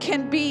disappointment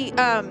can be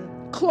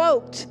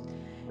cloaked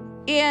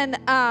in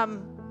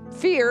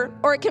fear,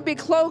 or it can be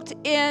cloaked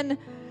in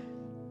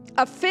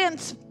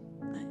offense,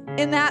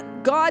 in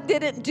that God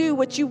didn't do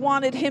what you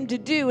wanted him to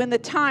do in the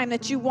time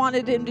that you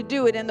wanted him to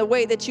do it, in the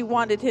way that you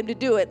wanted him to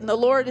do it. And the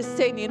Lord is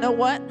saying, you know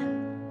what?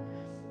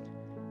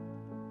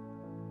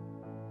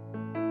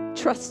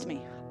 Trust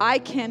me, I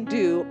can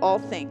do all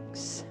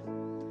things.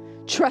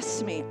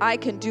 Trust me, I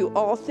can do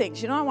all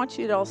things. You know, I want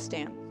you to all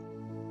stand.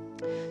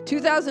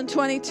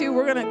 2022,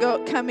 we're going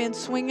to come in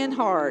swinging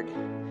hard.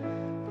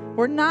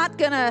 We're not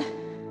going to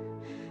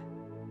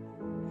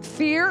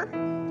fear.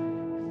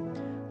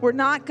 We're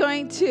not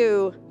going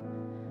to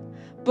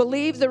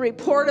believe the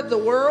report of the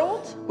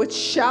world, which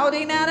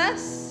shouting at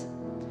us.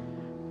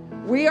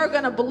 We are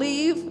going to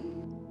believe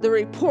the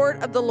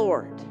report of the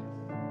Lord.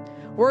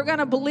 We're going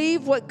to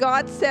believe what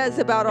God says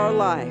about our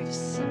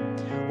lives.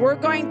 We're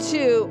going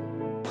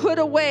to put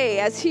away,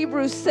 as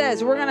Hebrews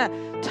says, we're going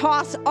to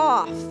toss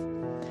off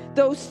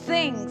those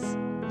things,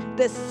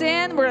 the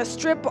sin. We're going to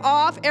strip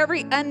off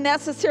every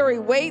unnecessary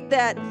weight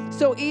that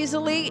so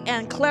easily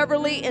and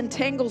cleverly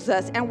entangles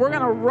us. And we're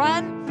going to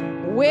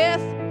run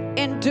with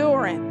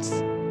endurance.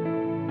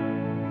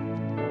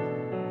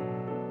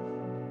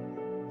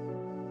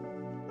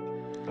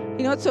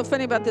 You know what's so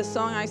funny about this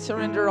song, I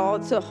Surrender All?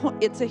 It's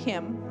a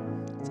hymn.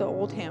 It's an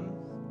old hymn.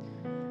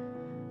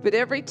 But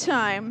every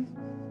time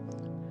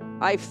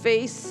I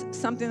face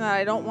something that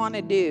I don't want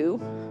to do,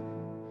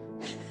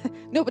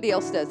 nobody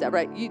else does that,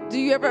 right? Do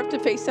you ever have to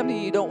face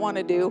something you don't want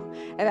to do,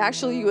 and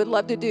actually you would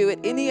love to do it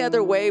any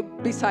other way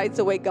besides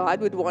the way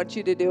God would want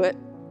you to do it?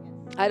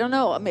 I don't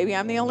know. Maybe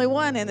I'm the only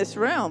one in this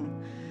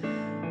room.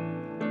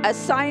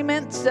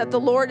 Assignments that the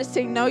Lord is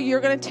saying, no, you're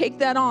going to take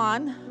that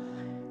on.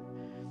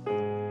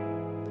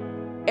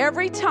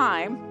 Every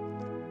time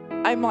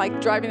I'm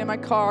like driving in my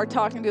car,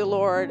 talking to the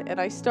Lord, and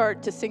I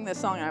start to sing this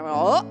song, and I go,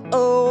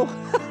 uh-oh.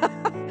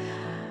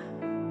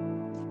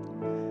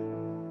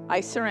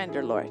 I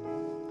surrender, Lord.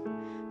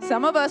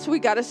 Some of us, we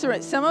got to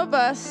surrender. Some of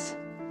us,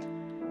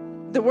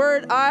 the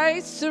word,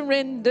 I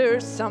surrender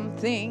some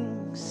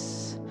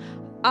things.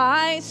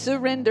 I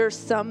surrender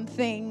some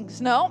things.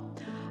 No,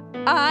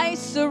 I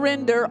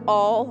surrender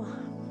all.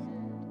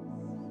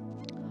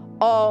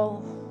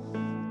 All.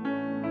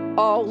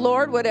 Oh,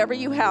 Lord, whatever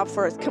you have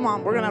for us. Come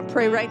on, we're going to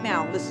pray right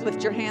now. Let's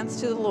lift your hands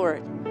to the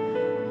Lord.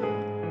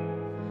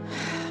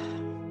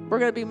 We're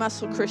going to be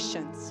muscle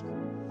Christians.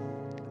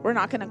 We're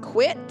not going to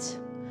quit.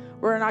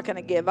 We're not going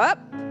to give up.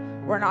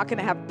 We're not going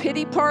to have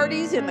pity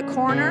parties in the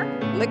corner,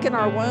 licking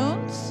our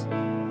wounds.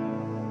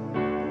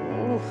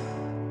 Oof.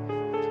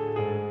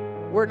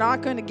 We're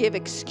not going to give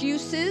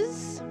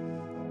excuses.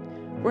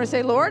 We're going to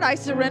say, Lord, I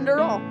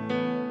surrender all.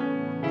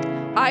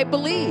 I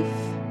believe.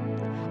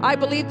 I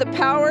believe the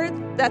power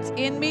that's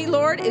in me,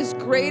 Lord, is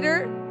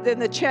greater than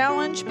the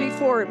challenge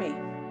before me.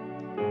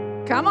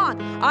 Come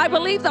on. I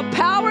believe the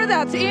power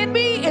that's in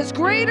me is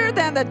greater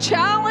than the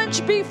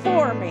challenge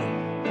before me.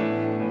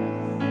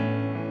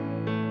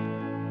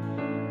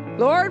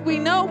 Lord, we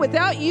know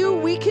without you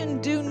we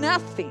can do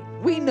nothing.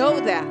 We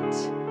know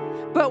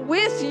that. But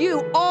with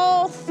you,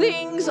 all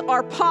things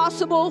are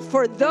possible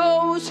for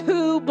those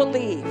who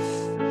believe.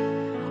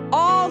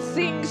 All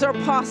things are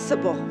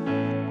possible.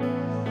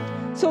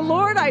 So,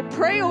 Lord, I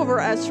pray over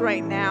us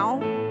right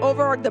now,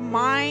 over the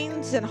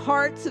minds and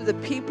hearts of the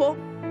people,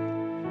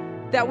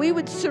 that we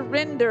would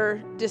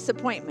surrender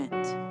disappointment,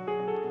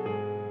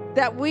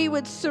 that we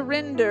would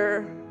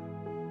surrender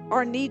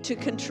our need to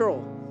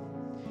control.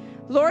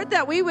 Lord,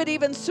 that we would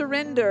even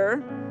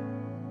surrender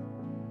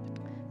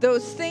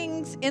those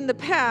things in the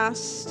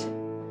past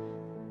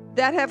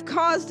that have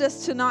caused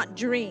us to not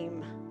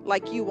dream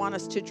like you want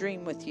us to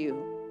dream with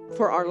you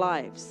for our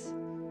lives.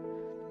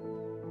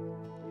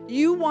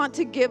 You want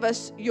to give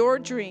us your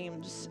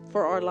dreams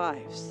for our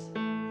lives.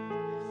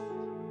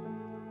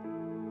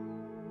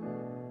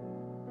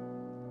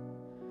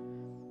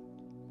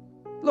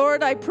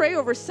 Lord, I pray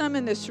over some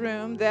in this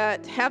room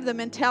that have the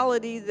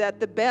mentality that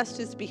the best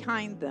is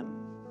behind them.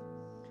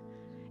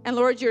 And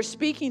Lord, you're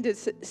speaking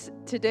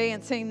today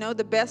and saying, no,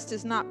 the best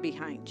is not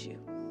behind you.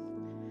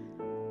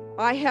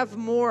 I have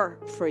more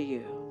for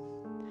you.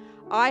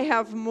 I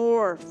have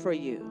more for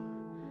you.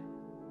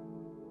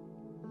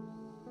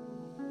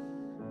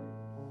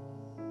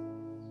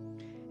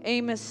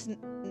 Amos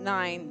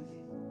 9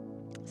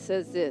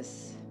 says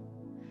this,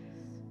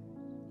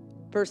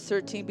 verse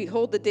 13,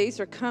 behold, the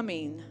days are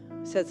coming,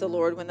 says the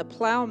Lord, when the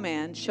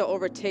plowman shall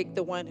overtake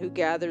the one who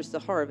gathers the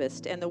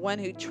harvest, and the one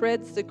who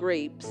treads the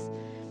grapes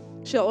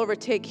shall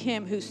overtake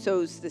him who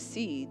sows the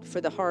seed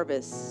for the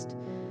harvest.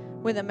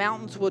 When the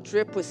mountains will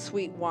drip with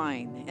sweet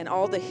wine, and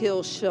all the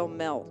hills shall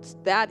melt.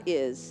 That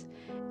is,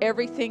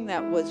 everything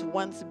that was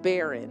once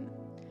barren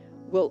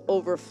will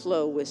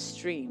overflow with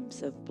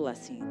streams of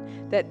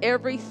blessing. That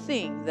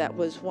everything that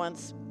was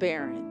once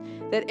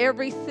barren, that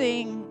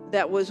everything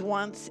that was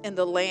once in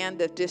the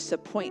land of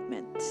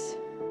disappointment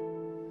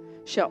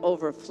shall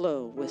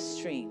overflow with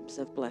streams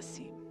of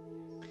blessing.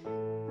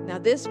 Now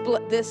this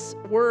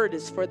word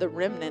is for the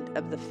remnant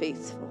of the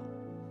faithful,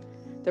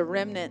 the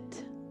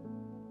remnant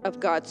of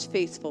God's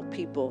faithful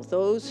people,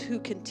 those who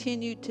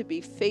continue to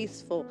be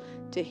faithful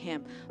to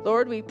Him.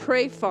 Lord, we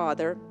pray,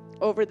 Father,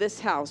 over this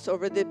house,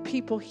 over the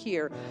people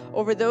here,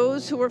 over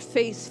those who are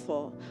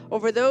faithful,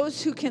 over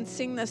those who can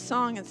sing the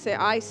song and say,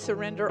 I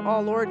surrender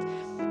all. Lord,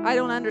 I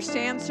don't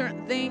understand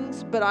certain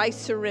things, but I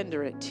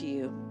surrender it to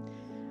you.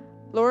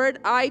 Lord,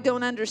 I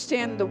don't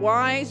understand the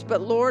whys,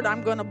 but Lord,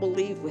 I'm going to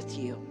believe with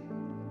you.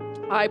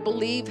 I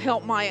believe,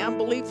 help my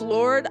unbelief.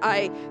 Lord,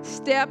 I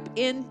step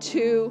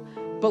into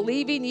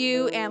believing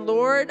you, and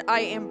Lord,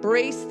 I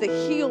embrace the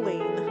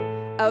healing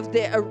of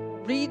the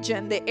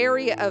region, the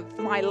area of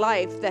my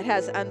life that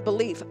has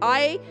unbelief.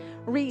 I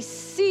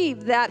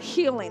receive that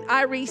healing.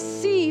 I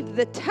receive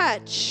the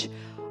touch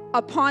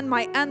upon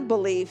my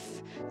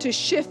unbelief to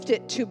shift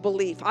it to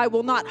belief. I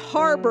will not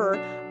harbor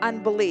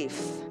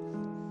unbelief.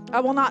 I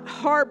will not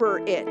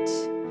harbor it.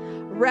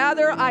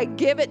 Rather, I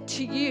give it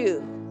to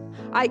you.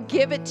 I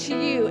give it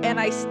to you, and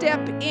I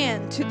step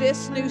into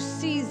this new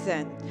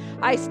season.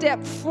 I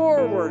step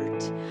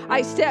forward.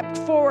 I step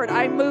forward.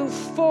 I move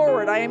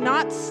forward. I am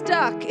not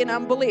stuck in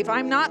unbelief.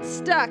 I'm not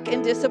stuck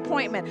in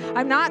disappointment.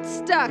 I'm not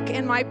stuck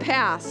in my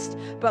past.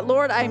 But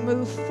Lord, I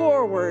move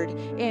forward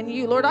in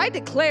you. Lord, I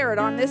declare it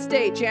on this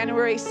day,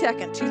 January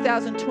 2nd,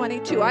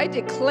 2022. I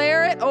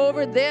declare it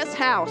over this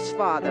house,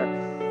 Father,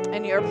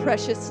 in your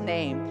precious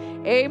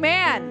name.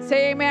 Amen.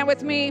 Say amen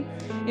with me.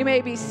 You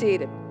may be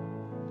seated.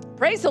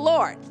 Praise the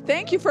Lord.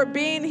 Thank you for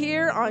being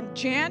here on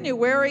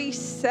January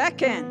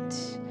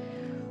 2nd.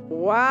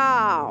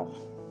 Wow.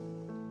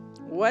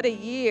 What a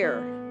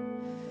year.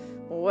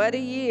 What a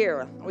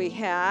year we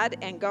had,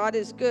 and God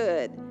is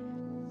good.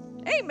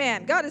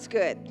 Amen. God is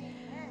good.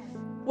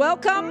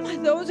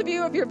 Welcome. Those of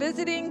you, if you're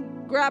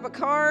visiting, grab a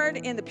card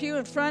in the pew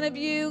in front of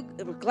you.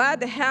 We're glad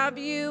to have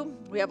you.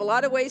 We have a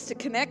lot of ways to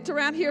connect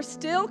around here.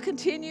 Still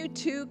continue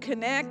to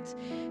connect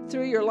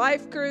through your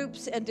life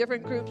groups and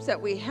different groups that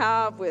we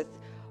have with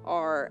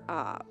our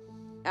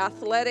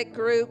athletic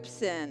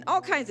groups and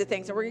all kinds of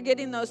things. And we're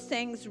getting those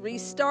things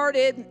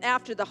restarted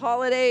after the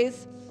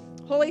holidays.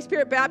 Holy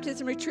Spirit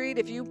Baptism Retreat,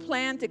 if you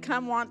plan to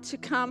come, want to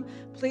come,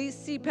 please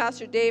see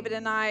Pastor David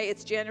and I.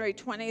 It's January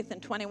 20th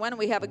and 21.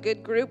 We have a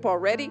good group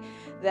already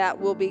that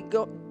will be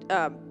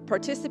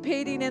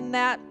participating in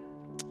that.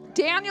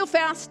 Daniel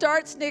Fast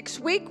starts next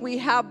week. We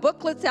have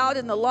booklets out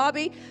in the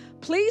lobby.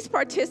 Please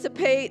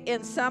participate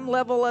in some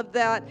level of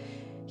that.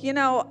 You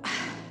know,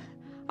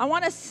 I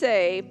want to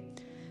say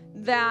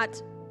that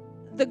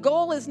the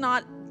goal is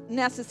not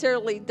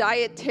necessarily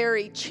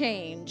dietary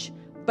change,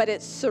 but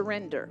it's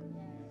surrender.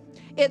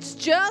 It's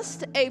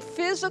just a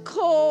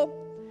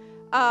physical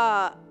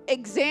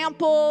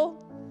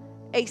example,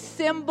 a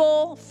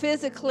symbol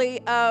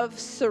physically of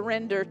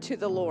surrender to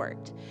the Lord.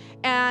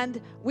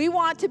 And we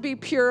want to be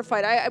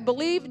purified. I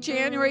believe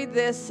January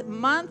this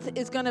month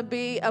is going to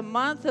be a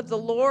month of the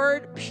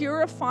Lord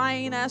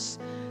purifying us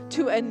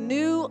to a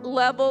new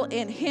level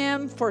in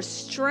Him for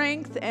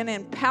strength and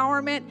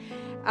empowerment.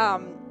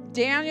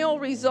 Daniel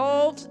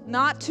resolved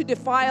not to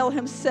defile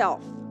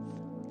himself.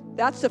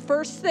 That's the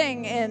first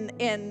thing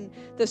in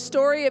the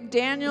story of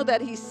Daniel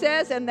that he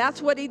says, and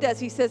that's what he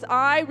does. He says,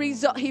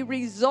 he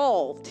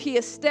resolved, he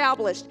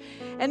established.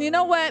 And you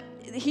know what?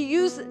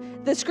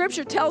 The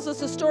scripture tells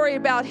us a story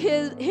about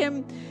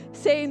him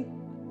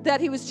saying that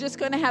he was just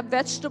going to have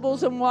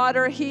vegetables and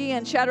water, he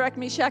and Shadrach,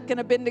 Meshach, and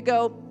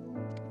Abednego.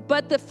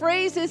 But the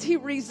phrase is he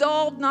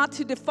resolved not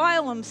to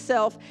defile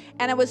himself,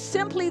 and it was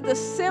simply the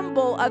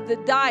symbol of the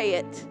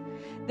diet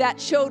that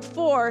showed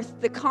forth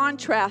the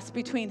contrast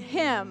between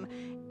him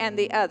and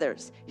the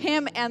others,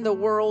 him and the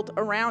world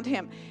around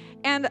him.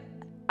 And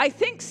I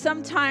think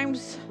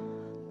sometimes,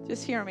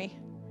 just hear me,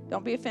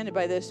 don't be offended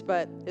by this,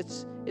 but it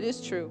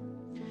is true.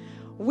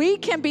 We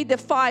can be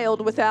defiled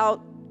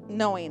without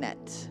knowing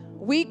it.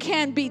 We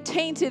can be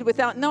tainted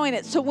without knowing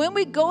it. So when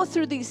we go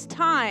through these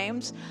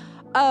times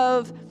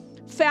of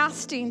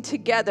fasting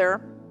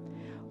together,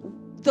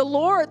 the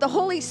Lord, the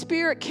Holy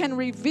Spirit can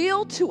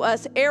reveal to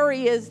us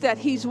areas that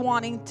He's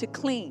wanting to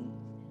clean.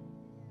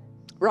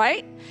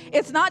 Right?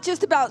 It's not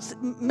just about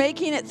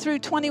making it through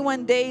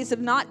 21 days of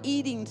not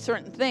eating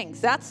certain things.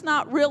 That's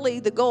not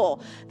really the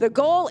goal. The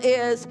goal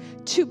is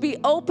to be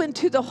open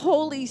to the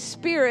Holy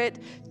Spirit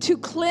to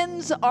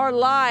cleanse our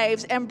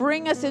lives and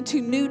bring us into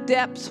new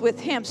depths with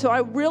Him. So I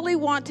really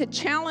want to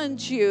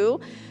challenge you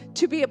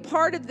to be a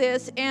part of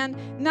this, and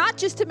not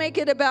just to make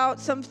it about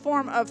some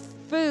form of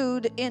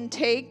food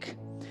intake,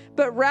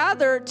 but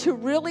rather to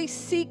really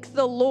seek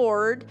the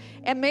Lord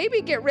and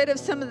maybe get rid of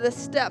some of the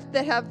stuff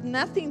that have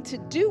nothing to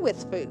do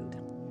with food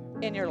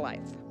in your life.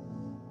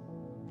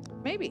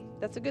 Maybe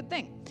that's a good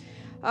thing.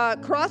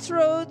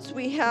 Crossroads,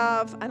 we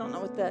have, I don't know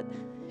what that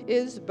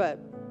is, but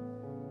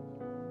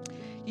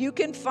You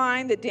can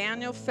find the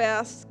Daniel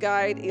Fast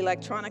Guide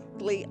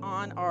electronically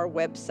on our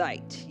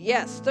website.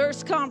 Yes,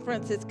 Thirst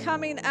Conference is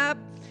coming up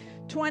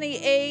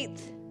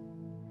 28th,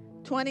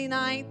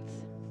 29th.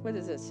 What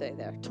does it say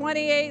there?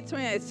 28th,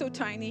 29th. It's so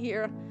tiny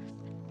here.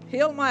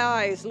 Heal my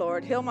eyes,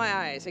 Lord. Heal my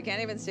eyes. I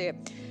can't even see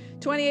it.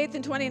 28th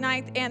and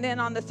 29th. And then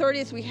on the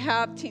 30th, we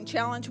have Teen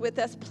Challenge with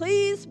us.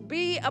 Please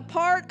be a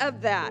part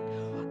of that.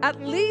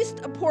 At least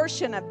a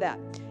portion of that.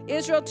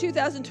 Israel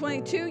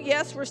 2022.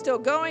 Yes, we're still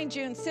going.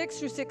 June 6th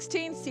through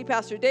 16th. See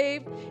Pastor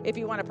Dave if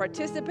you want to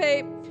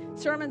participate.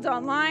 Sermons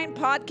online,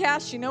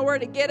 podcasts. You know where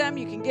to get them.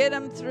 You can get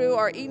them through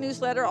our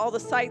e-newsletter, all the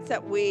sites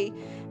that we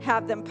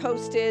have them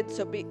posted,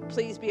 so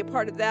please be a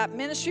part of that.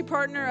 Ministry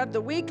Partner of the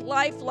Week,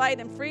 Life,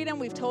 Light, and Freedom.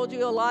 We've told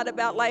you a lot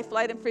about Life,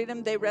 Light, and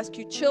Freedom. They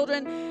rescue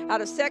children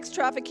out of sex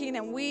trafficking,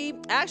 and we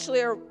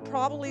actually are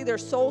probably their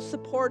sole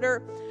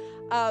supporter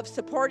of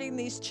supporting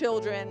these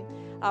children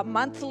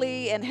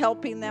monthly and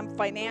helping them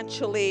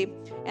financially,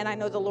 and I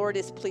know the Lord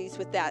is pleased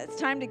with that. It's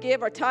time to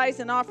give our tithes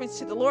and offerings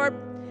to the Lord.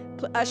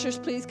 Ushers,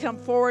 please come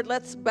forward.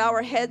 Let's bow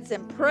our heads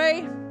and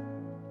pray.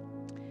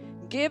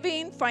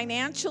 Giving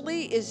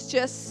financially is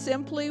just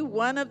simply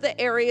one of the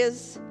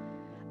areas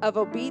of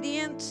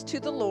obedience to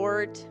the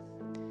Lord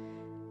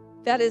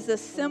that is a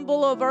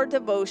symbol of our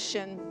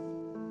devotion.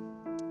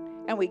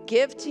 And we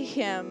give to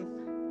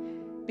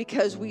Him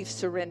because we've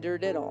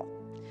surrendered it all.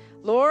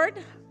 Lord,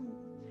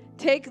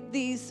 take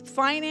these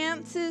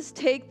finances,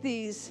 take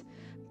these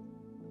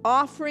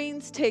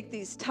offerings, take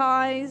these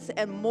tithes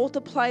and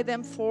multiply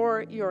them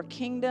for your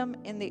kingdom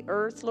in the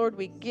earth. Lord,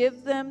 we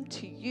give them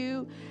to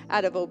you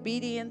out of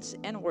obedience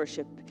and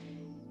worship.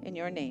 In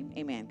your name,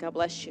 amen. God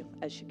bless you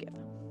as you give.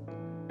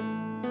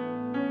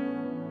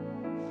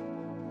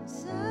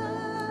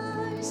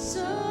 I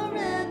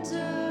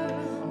surrender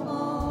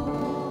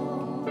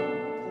all.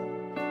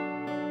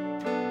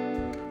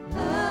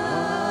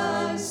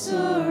 I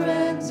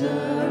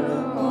surrender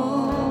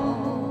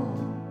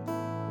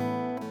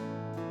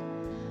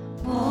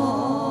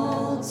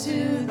all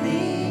to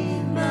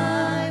thee,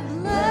 my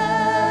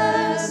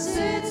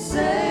blessed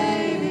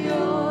Savior.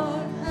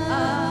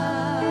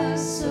 I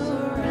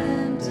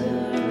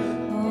surrender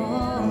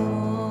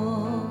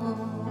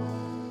all.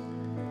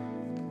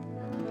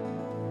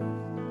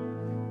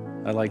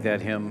 I like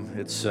that hymn.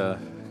 It's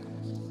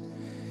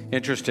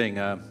interesting.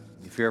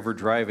 If you're ever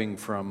driving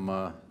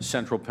from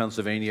central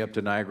Pennsylvania up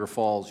to Niagara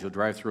Falls, you'll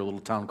drive through a little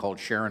town called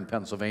Sharon,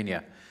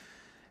 Pennsylvania.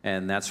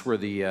 And that's where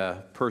the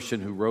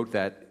person who wrote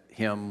that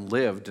hymn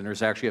lived. And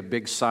there's actually a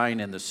big sign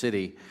in the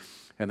city.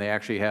 And they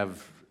actually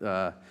have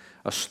a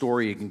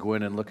story. You can go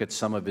in and look at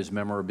some of his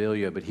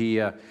memorabilia. But he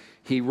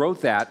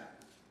wrote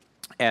that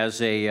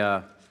as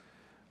a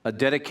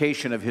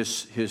dedication of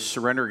his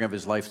surrendering of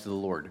his life to the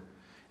Lord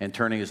and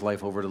turning his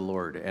life over to the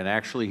Lord. And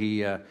actually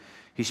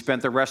he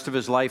spent the rest of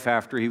his life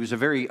after. He was a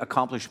very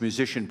accomplished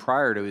musician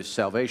prior to his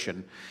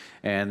salvation.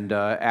 And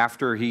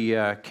after he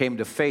came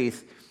to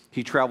faith,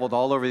 he traveled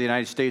all over the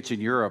United States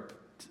and Europe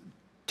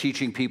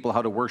teaching people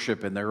how to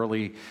worship in the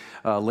early,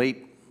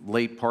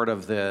 late part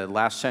of the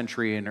last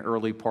century and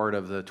early part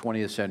of the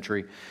 20th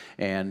century,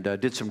 and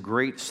did some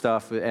great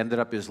stuff. Ended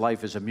up his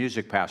life as a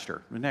music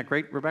pastor. Isn't that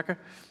great, Rebecca?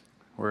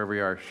 Wherever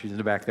you are, she's in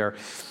the back there.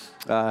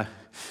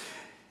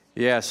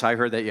 Yes, I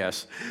heard that,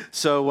 yes.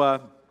 So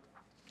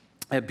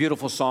a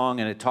beautiful song,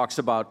 and it talks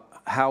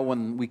about how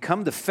when we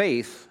come to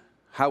faith,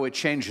 how it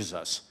changes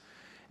us.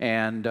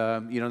 And,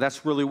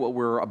 that's really what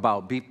we're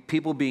about.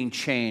 People being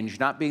changed,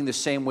 not being the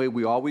same way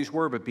we always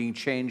were, but being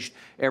changed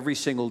every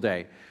single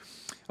day.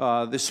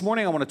 This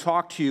morning I want to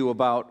talk to you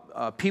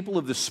about people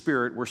of the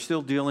Spirit. We're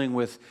still dealing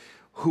with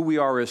who we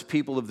are as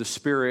people of the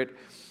Spirit.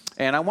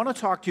 And I want to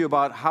talk to you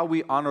about how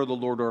we honor the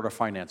Lord with our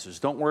finances.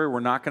 Don't worry,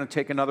 we're not going to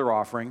take another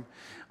offering.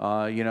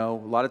 A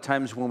lot of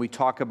times when we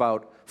talk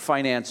about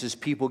finances,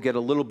 people get a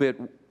little bit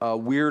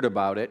weird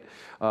about it.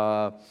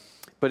 But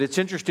it's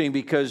interesting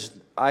because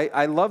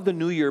I love the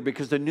new year,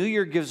 because the new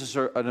year gives us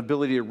an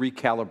ability to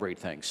recalibrate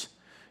things.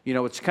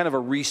 It's kind of a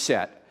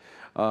reset.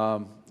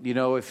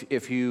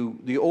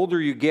 The older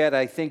you get,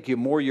 I think the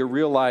more you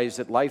realize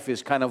that life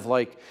is kind of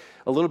like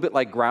a little bit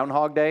like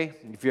Groundhog Day.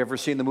 If you've ever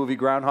seen the movie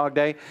Groundhog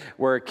Day,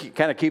 where it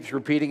kind of keeps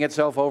repeating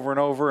itself over and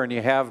over, and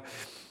you have,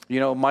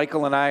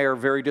 Michael and I are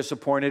very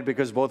disappointed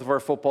because both of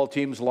our football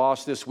teams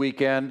lost this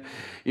weekend,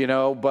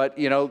 but,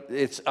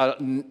 it's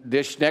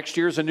this next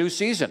year's a new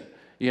season,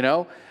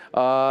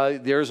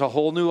 there's a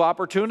whole new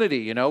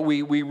opportunity,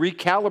 we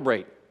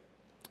recalibrate.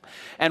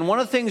 And one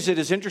of the things that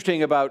is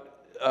interesting about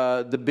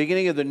the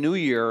beginning of the new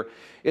year,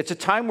 it's a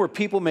time where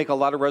people make a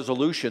lot of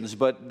resolutions,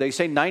 but they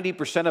say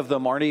 90% of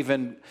them aren't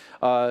even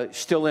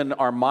still in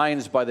our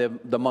minds by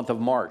the month of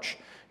March.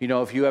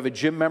 If you have a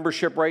gym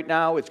membership right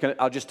now,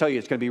 I'll just tell you,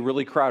 it's going to be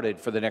really crowded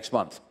for the next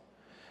month,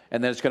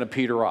 and then it's going to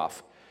peter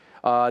off.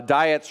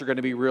 Diets are going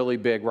to be really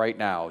big right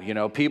now.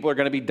 People are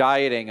going to be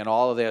dieting and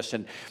all of this,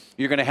 and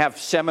you're going to have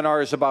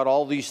seminars about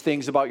all these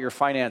things about your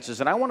finances.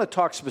 And I want to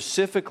talk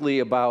specifically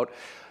about,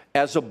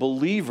 as a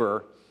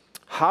believer,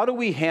 how do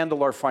we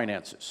handle our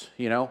finances?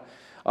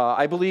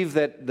 I believe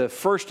that the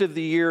first of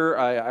the year,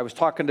 I was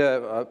talking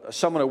to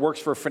someone who works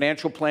for a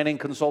financial planning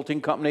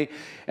consulting company,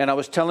 and I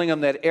was telling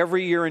them that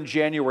every year in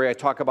January I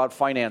talk about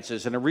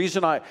finances. And the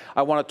reason I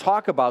want to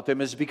talk about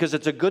them is because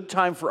it's a good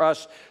time for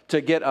us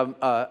to get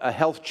a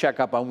health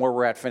checkup on where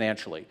we're at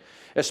financially,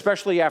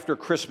 especially after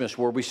Christmas,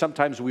 where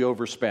sometimes we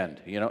overspend.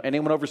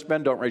 Anyone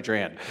overspend? Don't raise your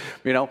hand.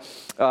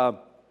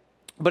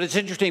 But it's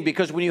interesting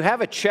because when you have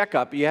a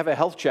checkup, you have a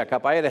health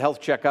checkup. I had a health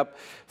checkup.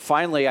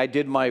 Finally, I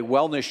did my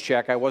wellness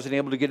check. I wasn't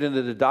able to get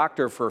into the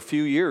doctor for a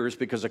few years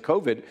because of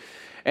COVID.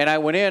 And I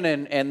went in,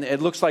 and it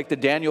looks like the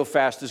Daniel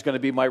fast is going to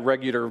be my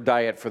regular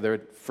diet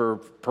for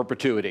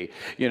perpetuity.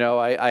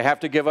 I have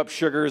to give up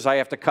sugars. I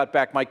have to cut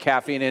back my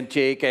caffeine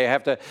intake. I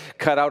have to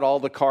cut out all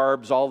the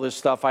carbs, all this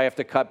stuff I have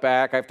to cut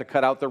back. I have to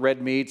cut out the red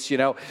meats,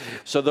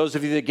 So those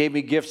of you that gave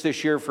me gifts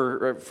this year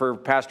for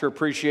Pastor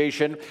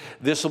Appreciation,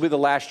 this will be the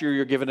last year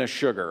you're giving us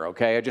sugar,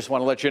 okay? I just want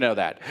to let you know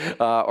that.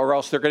 Or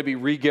else they're going to be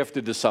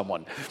re-gifted to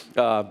someone.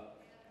 But,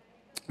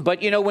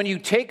 when you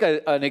take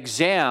an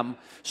exam,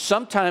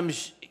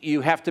 sometimes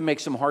you have to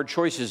make some hard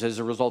choices as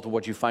a result of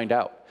what you find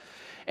out.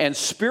 And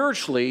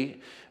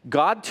spiritually,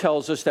 God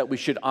tells us that we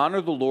should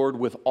honor the Lord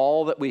with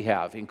all that we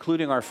have,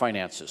 including our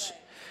finances.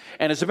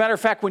 And as a matter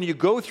of fact, when you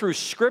go through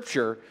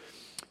Scripture,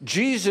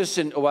 Jesus,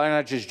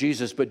 not just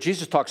Jesus, but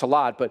Jesus talks a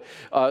lot,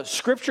 but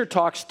Scripture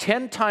talks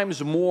 10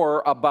 times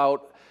more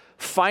about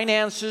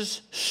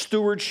finances,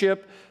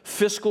 stewardship,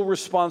 fiscal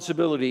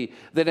responsibility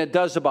than it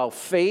does about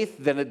faith,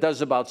 than it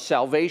does about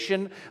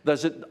salvation,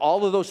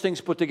 all of those things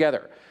put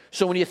together.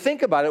 So when you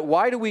think about it,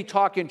 why do we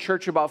talk in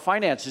church about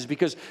finances?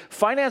 Because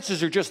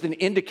finances are just an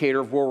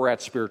indicator of where we're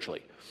at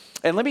spiritually.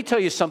 And let me tell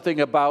you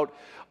something about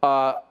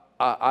why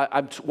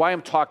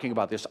I'm talking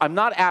about this. I'm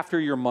not after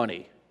your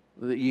money.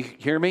 You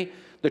hear me?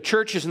 The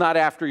church is not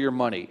after your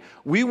money.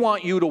 We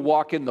want you to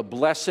walk in the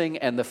blessing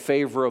and the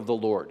favor of the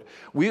Lord.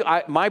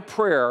 My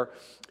prayer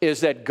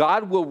is that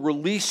God will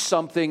release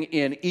something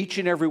in each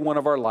and every one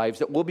of our lives,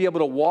 that we'll be able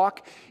to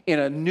walk in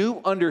a new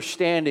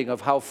understanding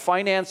of how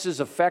finances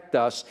affect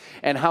us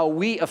and how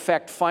we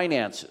affect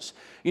finances.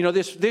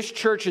 This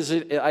church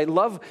I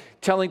love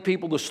telling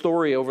people the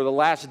story over the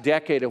last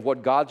decade of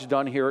what God's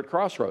done here at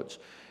Crossroads.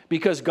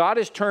 Because God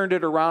has turned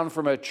it around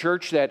from a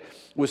church that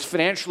was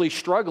financially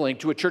struggling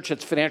to a church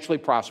that's financially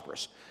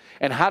prosperous.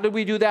 And how did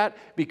we do that?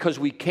 Because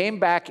we came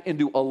back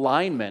into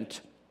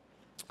alignment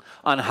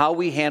on how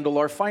we handle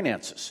our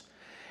finances.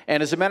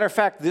 And as a matter of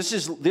fact,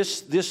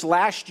 this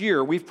last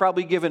year, we've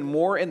probably given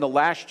more in the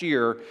last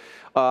year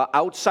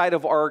outside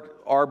of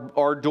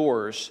our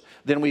doors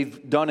than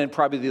we've done in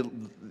probably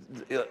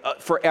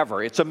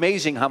forever. It's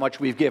amazing how much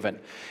we've given.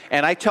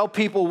 And I tell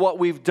people what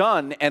we've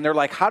done, and they're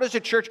like, how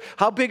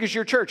big is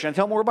your church? And I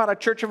tell them we're about a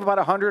church of about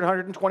 100,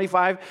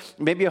 125,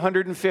 maybe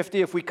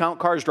 150 if we count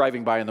cars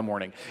driving by in the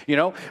morning,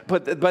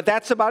 But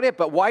that's about it.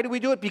 But why do we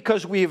do it?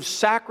 Because we have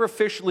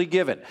sacrificially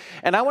given.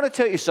 And I want to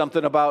tell you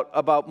something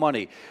about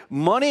money.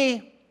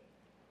 Money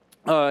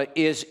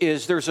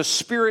there's a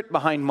spirit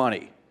behind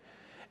money.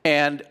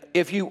 And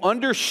if you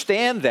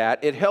understand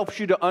that, it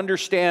helps you to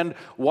understand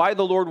why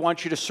the Lord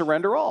wants you to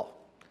surrender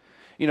all.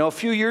 A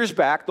few years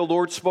back, the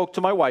Lord spoke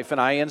to my wife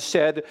and I and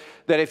said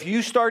that if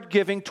you start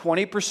giving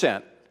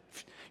 20%,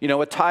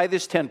 a tithe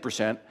is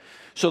 10%.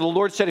 So the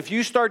Lord said, if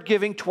you start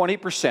giving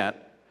 20%,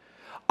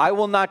 I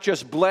will not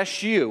just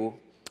bless you,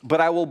 but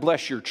I will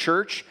bless your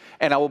church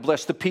and I will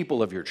bless the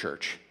people of your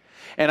church.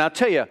 And I'll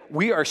tell you,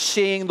 we are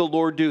seeing the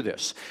Lord do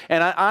this.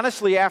 And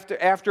honestly,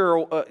 after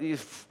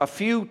a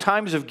few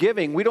times of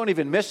giving, we don't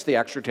even miss the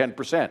extra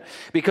 10%.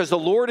 Because the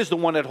Lord is the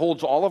one that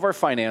holds all of our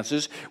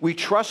finances. We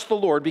trust the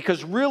Lord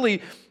because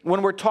really,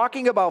 when we're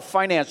talking about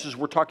finances,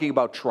 we're talking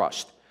about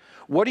trust.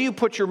 What do you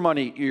put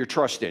your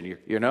trust in?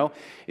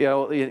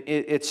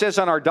 It says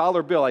on our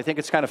dollar bill, I think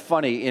it's kind of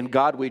funny, in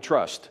God we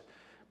trust.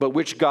 But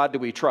which God do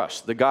we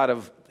trust? The God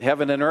of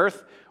heaven and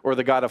earth or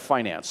the God of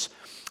finance?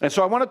 And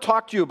so I want to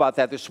talk to you about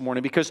that this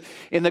morning because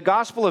in the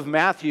Gospel of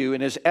Matthew, in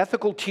his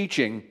ethical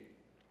teaching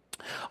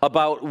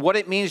about what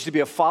it means to be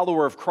a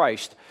follower of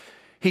Christ,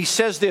 he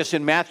says this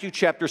in Matthew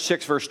chapter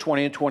 6, verse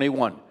 20 and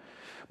 21.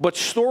 But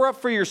store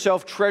up for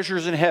yourself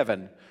treasures in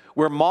heaven,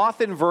 where moth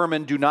and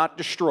vermin do not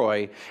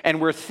destroy, and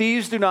where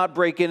thieves do not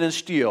break in and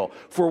steal.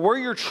 For where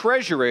your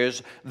treasure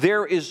is,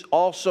 there is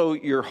also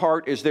your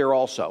heart is there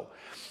also.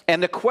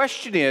 And the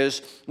question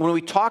is, when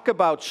we talk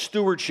about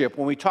stewardship,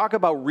 when we talk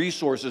about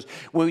resources,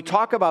 when we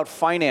talk about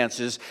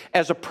finances,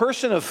 as a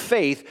person of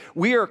faith,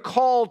 we are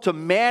called to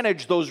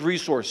manage those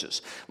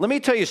resources. Let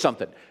me tell you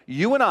something.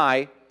 You and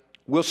I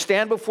will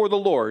stand before the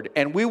Lord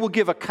and we will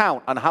give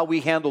account on how we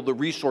handle the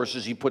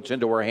resources He puts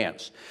into our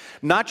hands.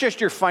 Not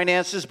just your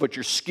finances, but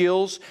your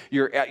skills,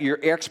 your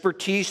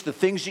expertise, the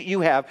things that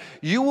you have.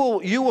 You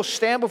will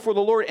stand before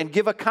the Lord and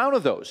give account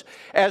of those.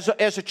 As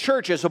a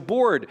church, as a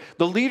board,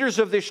 the leaders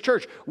of this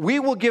church, we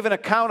will give an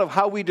account of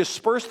how we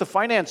disperse the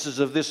finances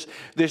of this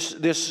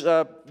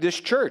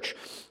church.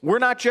 We're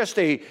not just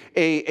a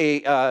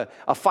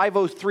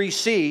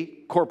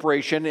 503c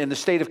Corporation in the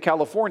state of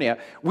California,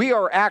 we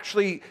are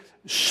actually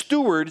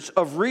stewards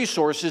of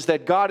resources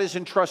that God has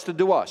entrusted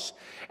to us.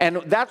 And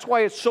that's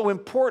why it's so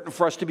important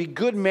for us to be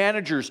good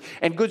managers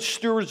and good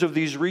stewards of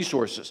these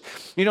resources.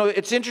 You know,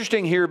 it's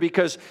interesting here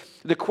because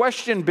the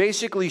question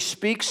basically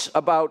speaks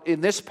about, in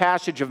this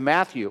passage of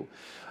Matthew,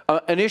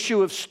 an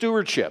issue of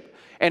stewardship.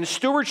 And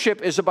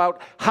stewardship is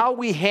about how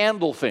we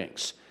handle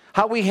things,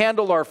 how we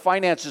handle our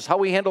finances, how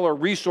we handle our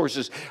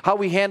resources, how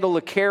we handle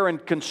the care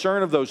and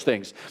concern of those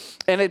things.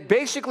 And it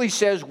basically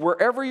says,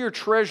 wherever your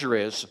treasure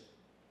is,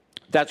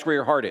 that's where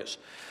your heart is.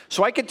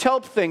 So I could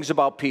tell things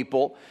about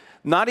people,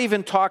 not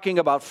even talking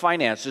about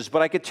finances,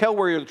 but I could tell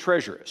where your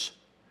treasure is.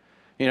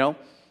 You know,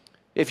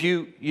 if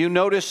you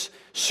notice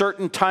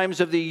certain times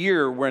of the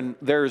year when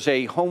there's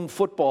a home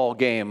football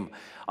game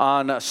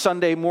on a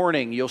Sunday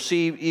morning, you'll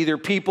see either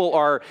people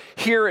are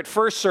here at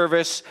first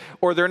service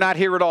or they're not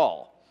here at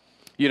all.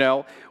 You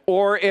know,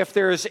 or if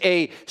there's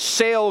a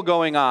sale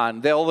going on,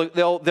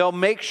 they'll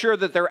make sure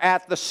that they're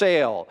at the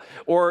sale.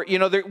 Or, you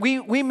know,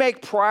 we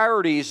make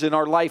priorities in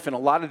our life in a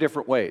lot of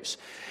different ways.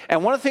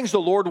 And one of the things the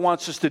Lord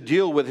wants us to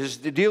deal with is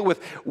to deal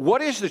with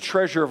what is the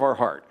treasure of our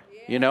heart,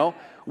 you know?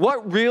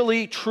 What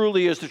really,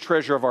 truly is the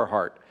treasure of our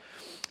heart?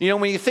 You know,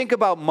 when you think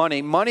about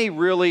money, money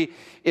really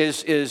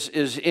is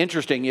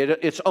interesting.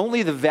 It's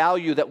only the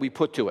value that we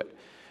put to it.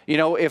 You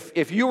know,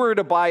 if you were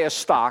to buy a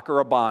stock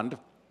or a bond,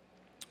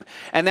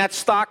 and that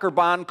stock or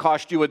bond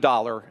cost you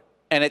 $1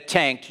 and it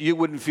tanked, you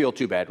wouldn't feel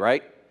too bad,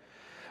 right?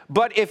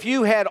 But if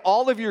you had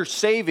all of your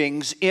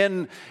savings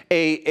in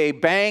a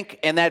bank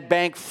and that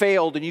bank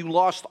failed and you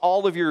lost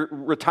all of your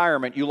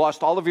retirement, you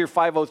lost all of your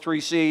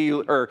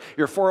 503c or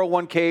your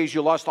 401ks,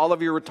 you lost all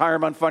of your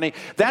retirement money,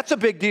 that's a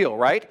big deal,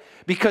 right?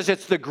 Because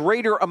it's the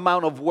greater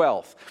amount of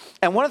wealth.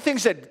 And one of the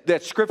things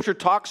that Scripture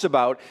talks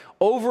about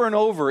over and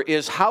over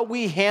is how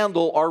we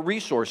handle our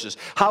resources,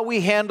 how we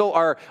handle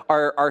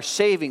our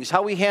savings,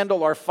 how we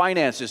handle our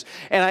finances.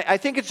 And I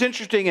think it's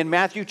interesting in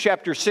Matthew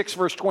chapter 6,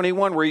 verse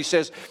 21, where he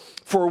says,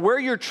 "For where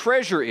your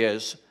treasure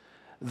is,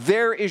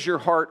 there is your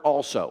heart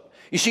also."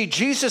 You see,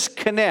 Jesus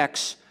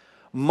connects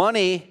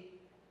money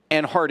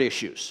and heart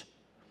issues.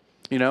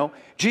 You know,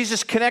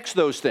 Jesus connects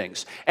those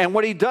things. And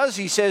what he does,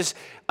 he says,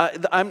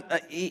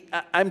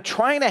 I'm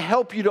trying to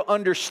help you to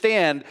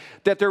understand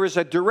that there is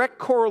a direct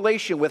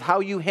correlation with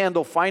how you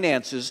handle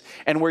finances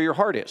and where your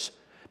heart is.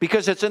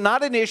 Because it's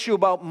not an issue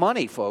about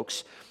money,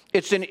 folks.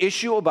 It's an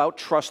issue about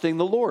trusting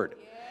the Lord.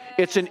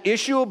 It's an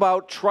issue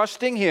about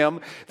trusting Him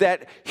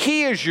that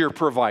He is your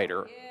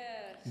provider.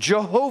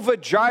 Jehovah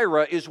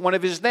Jireh is one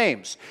of His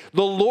names,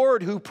 the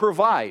Lord who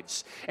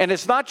provides. And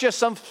it's not just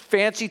some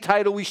fancy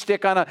title we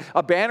stick on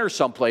a banner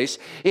someplace.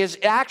 It's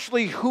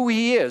actually who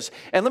He is.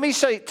 And let me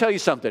tell you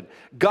something.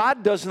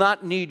 God does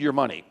not need your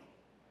money.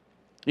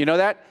 You know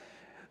that?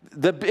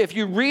 If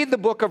you read the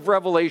book of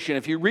Revelation,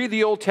 if you read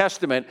the Old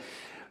Testament,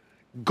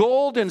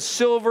 gold and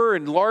silver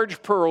and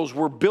large pearls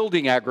were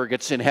building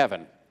aggregates in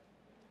heaven.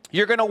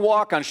 You're going to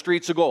walk on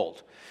streets of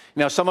gold.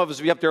 Now, some of us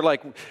will be up there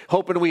like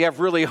hoping we have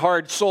really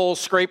hard souls,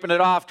 scraping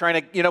it off,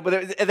 trying to, you know, but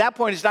at that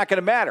point it's not going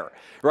to matter,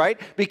 right?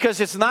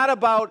 Because it's not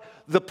about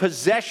the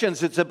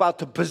possessions, it's about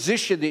the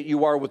position that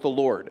you are with the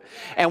Lord.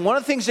 And one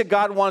of the things that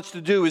God wants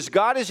to do is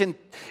God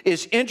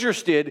is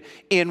interested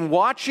in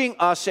watching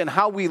us and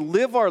how we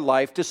live our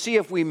life to see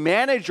if we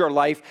manage our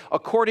life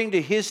according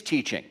to His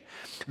teaching.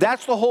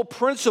 That's the whole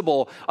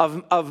principle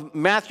of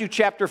Matthew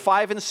chapter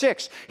 5 and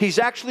 6. He's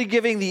actually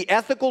giving the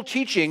ethical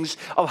teachings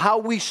of how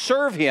we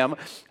serve Him.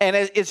 And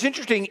it's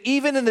interesting,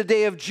 even in the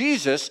day of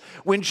Jesus,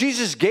 when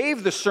Jesus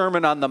gave the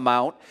Sermon on the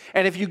Mount,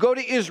 and if you go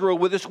to Israel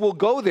with us, we'll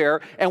go there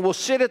and we'll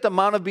sit at the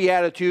Mount of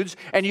Beatitudes,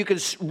 and you can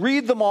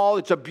read them all.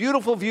 It's a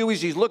beautiful view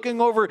as He's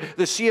looking over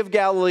the Sea of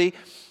Galilee.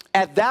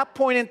 At that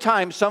point in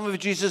time, some of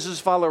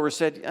Jesus' followers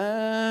said,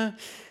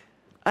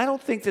 I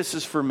don't think this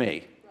is for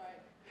me.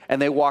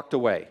 And they walked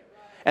away.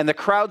 And the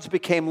crowds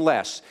became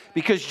less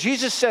because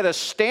Jesus set a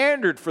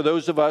standard for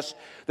those of us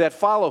that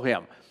follow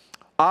Him.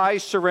 I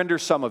surrender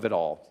some of it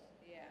all.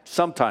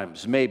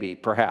 Sometimes, maybe,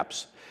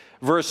 perhaps.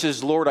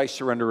 Versus, Lord, I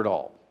surrender it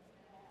all.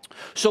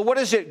 So what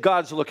is it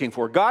God's looking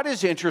for? God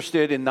is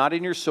interested in not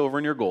in your silver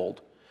and your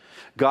gold.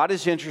 God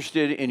is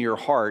interested in your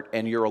heart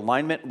and your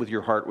alignment with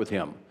your heart with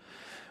Him.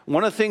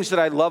 One of the things that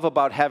I love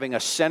about having a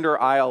center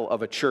aisle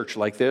of a church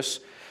like this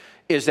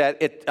is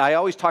that I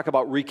always talk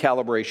about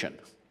recalibration.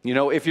 You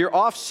know, if you're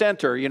off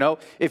center, you know,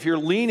 if you're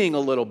leaning a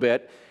little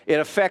bit, it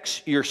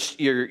affects your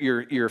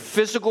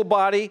physical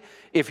body.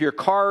 If your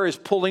car is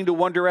pulling to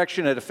one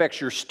direction, it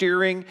affects your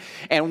steering.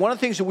 And one of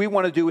the things that we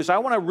want to do is I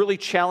want to really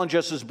challenge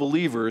us as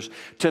believers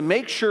to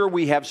make sure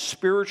we have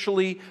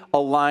spiritually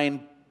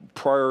aligned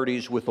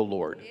priorities with the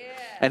Lord. Yeah.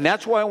 And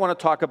that's why I want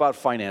to talk about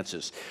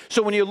finances.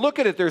 So when you look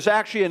at it, there's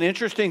actually an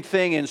interesting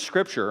thing in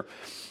Scripture.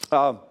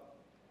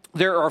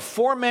 There are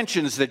 4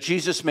 mentions that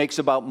Jesus makes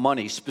about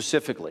money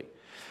specifically.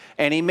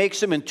 And he makes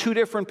them in two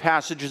different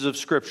passages of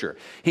Scripture.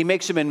 He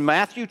makes them in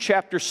Matthew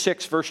chapter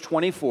 6, verse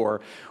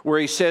 24, where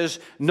he says,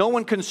 no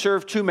one can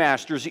serve two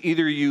masters.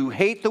 Either you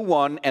hate the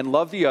one and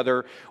love the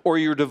other, or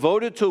you're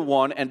devoted to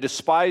one and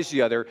despise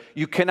the other.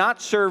 You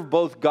cannot serve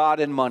both God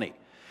and money.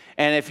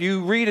 And if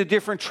you read a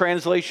different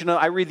translation,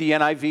 I read the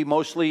NIV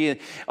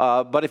mostly,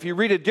 but if you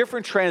read a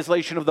different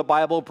translation of the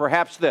Bible,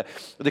 perhaps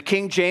the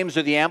King James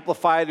or the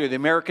Amplified or the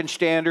American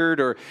Standard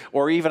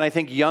or even I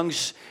think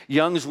Young's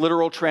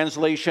literal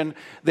translation,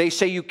 they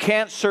say you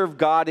can't serve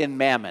God in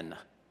mammon,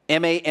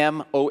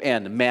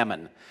 M-A-M-O-N,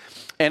 mammon.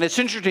 And it's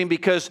interesting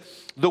because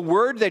the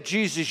word that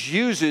Jesus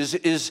uses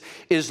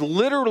is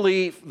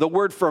literally, the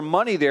word for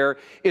money there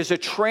is a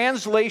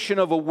translation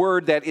of a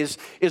word that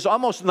is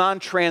almost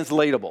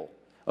non-translatable.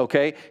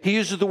 Okay? He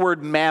uses the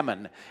word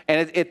mammon,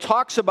 and it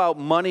talks about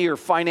money or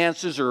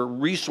finances or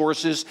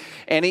resources,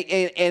 and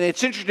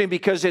it's interesting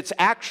because it's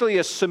actually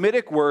a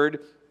Semitic word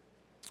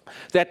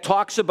that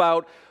talks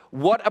about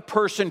what a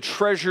person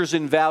treasures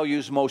and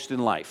values most in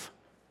life.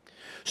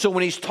 So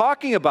when he's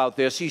talking about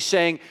this, he's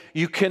saying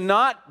you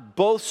cannot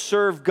both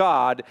serve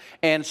God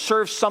and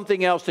serve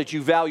something else that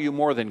you value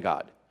more than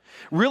God.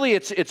 Really,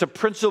 it's a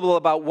principle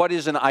about what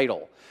is an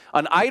idol.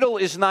 An idol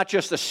is not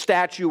just a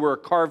statue or a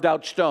carved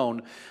out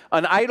stone.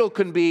 An idol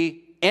can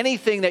be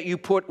anything that you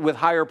put with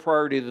higher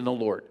priority than the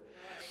Lord.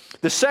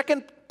 The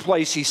second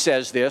place he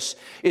says this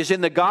is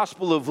in the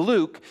Gospel of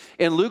Luke.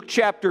 In Luke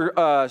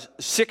chapter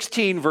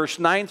 16, verse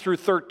 9 through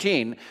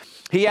 13,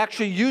 he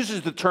actually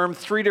uses the term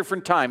 3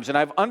 different times. And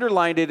I've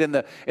underlined it in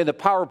the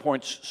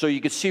PowerPoints so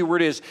you can see where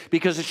it is,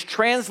 because it's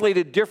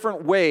translated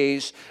different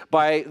ways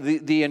by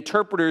the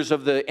interpreters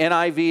of the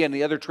NIV and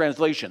the other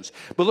translations.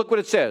 But look what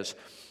it says.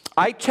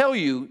 I tell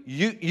you,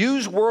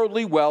 use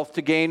worldly wealth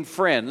to gain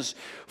friends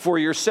for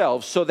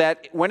yourselves, so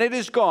that when it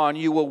is gone,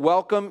 you will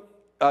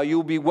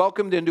be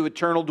welcomed into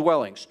eternal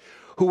dwellings.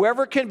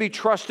 Whoever can be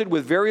trusted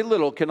with very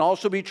little can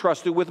also be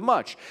trusted with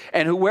much.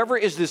 And whoever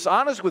is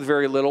dishonest with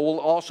very little will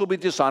also be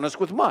dishonest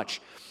with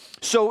much.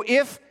 So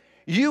if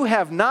you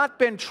have not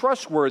been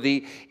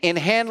trustworthy in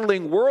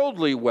handling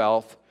worldly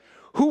wealth,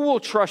 who will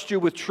trust you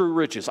with true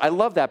riches? I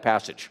love that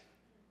passage,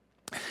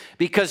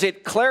 because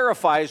it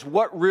clarifies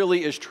what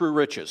really is true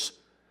riches.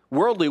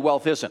 Worldly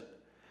wealth isn't.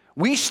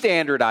 We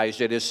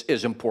standardize it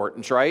as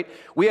importance, right?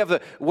 We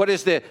have what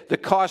is the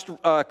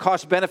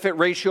cost-benefit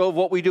ratio of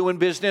what we do in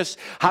business?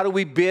 How do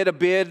we bid a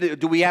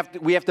bid? Do we have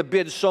to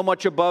bid so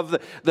much above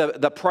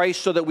the price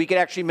so that we can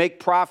actually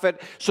make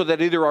profit, so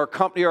that either our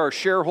company or our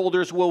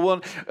shareholders will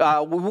win?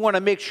 We want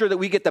to make sure that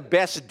we get the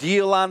best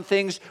deal on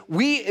things.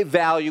 We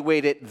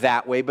evaluate it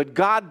that way, but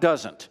God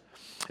doesn't.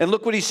 And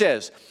look what he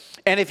says.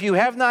 And if you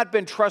have not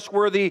been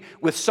trustworthy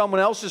with someone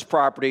else's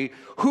property,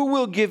 who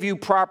will give you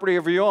property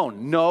of your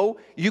own? No,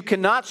 you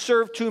cannot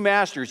serve two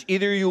masters.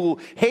 Either you will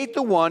hate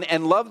the one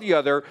and love the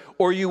other,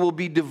 or you will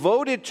be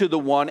devoted to the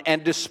one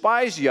and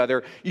despise the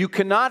other. You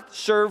cannot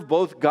serve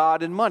both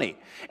God and money.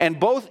 And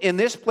both in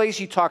this place,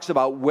 he talks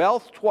about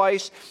wealth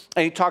twice,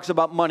 and he talks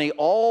about money,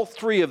 all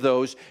three of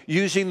those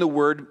using the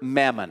word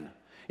mammon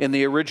in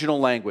the original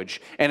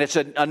language. And it's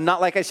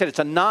not, like I said, it's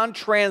a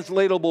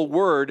non-translatable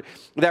word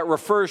that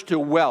refers to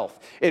wealth.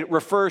 It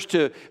refers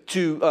to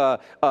the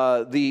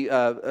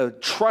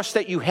trust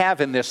that you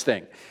have in this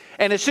thing.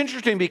 And it's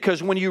interesting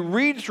because when you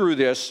read through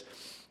this,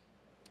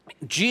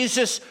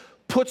 Jesus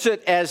puts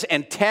it as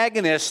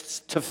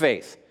antagonists to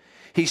faith.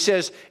 He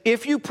says,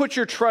 if you put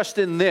your trust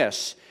in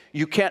this,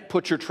 you can't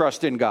put your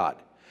trust in God.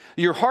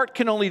 Your heart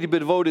can only be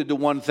devoted to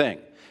one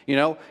thing. You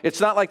know,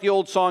 it's not like the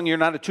old song, you're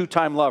not a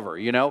two-time lover,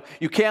 you know.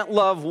 You can't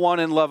love one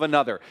and love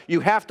another. You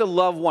have to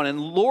love one. And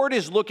the Lord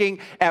is looking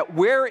at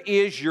where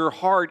is your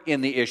heart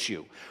in the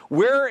issue.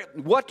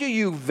 What do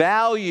you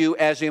value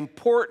as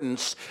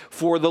importance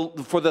for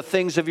the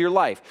things of your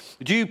life?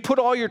 Do you put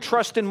all your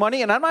trust in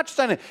money? And I'm not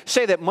trying to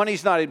say that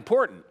money's not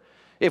important.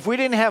 If we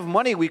didn't have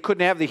money, we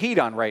couldn't have the heat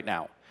on right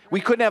now. We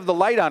couldn't have the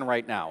light on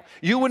right now.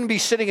 You wouldn't be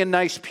sitting in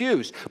nice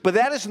pews. But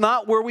that is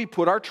not where we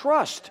put our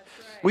trust.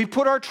 We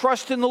put our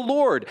trust in the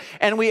Lord.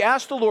 And we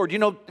ask the Lord, you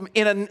know,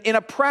 in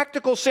a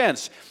practical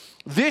sense,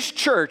 this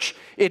church,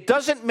 it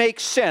doesn't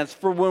make sense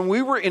for when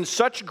we were in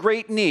such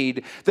great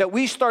need that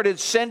we started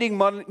sending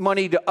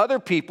money to other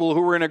people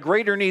who were in a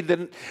greater need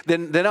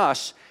than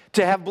us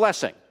to have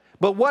blessing.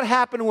 But what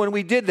happened when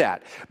we did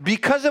that?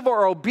 Because of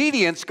our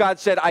obedience,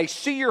 God said, I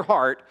see your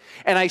heart,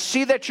 and I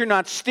see that you're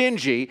not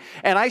stingy,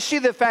 and I see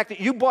the fact that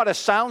you bought a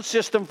sound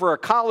system for a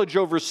college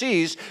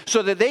overseas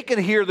so that they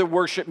can hear the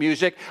worship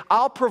music.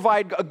 I'll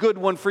provide a good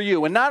one for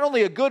you. And not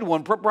only a good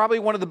one, probably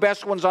one of the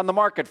best ones on the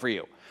market for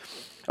you.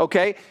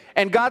 Okay?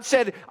 And God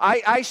said,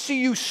 I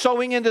see you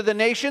sowing into the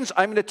nations.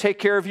 I'm going to take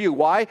care of you.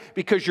 Why?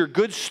 Because you're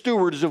good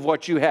stewards of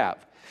what you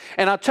have.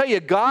 And I'll tell you,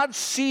 God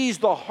sees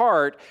the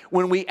heart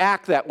when we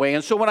act that way.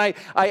 And so when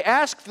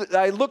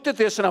I looked at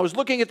this and I was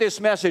looking at this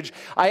message,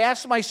 I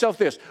asked myself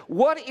this: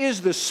 what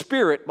is the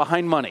spirit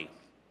behind money?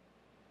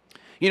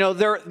 You know,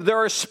 there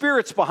are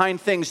spirits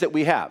behind things that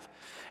we have.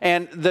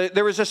 And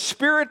there is a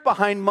spirit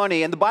behind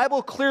money. And the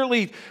Bible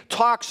clearly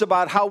talks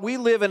about how we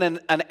live in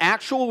an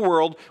actual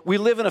world. We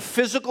live in a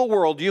physical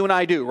world, you and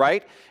I do,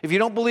 right? If you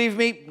don't believe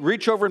me,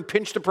 reach over and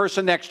pinch the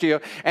person next to you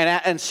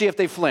and see if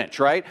they flinch,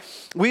 right?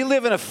 We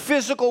live in a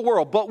physical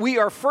world, but we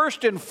are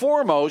first and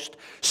foremost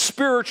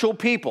spiritual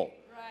people.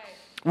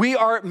 We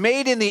are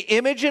made in the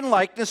image and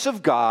likeness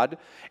of God,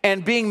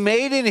 and being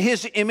made in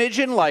His image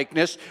and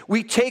likeness,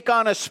 we take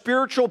on a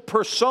spiritual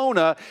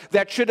persona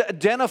that should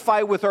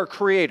identify with our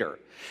Creator.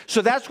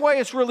 So that's why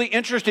it's really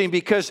interesting,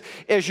 because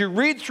as you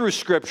read through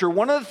Scripture,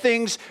 one of the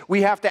things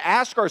we have to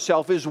ask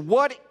ourselves is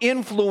what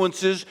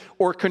influences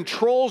or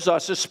controls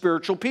us as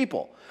spiritual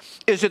people?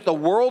 Is it the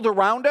world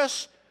around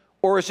us,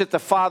 or is it the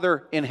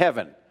Father in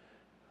heaven?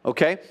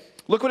 Okay?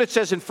 Look what it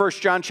says in 1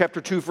 John chapter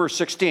 2, verse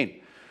 16.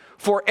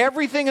 For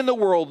everything in the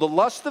world, the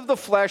lust of the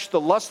flesh, the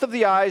lust of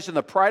the eyes, and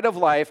the pride of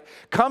life,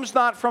 comes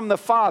not from the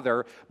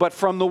Father, but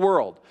from the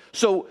world.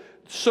 So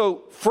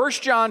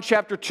 1 John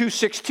chapter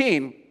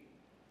 2:16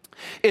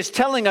 is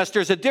telling us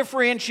there's a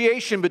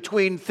differentiation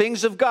between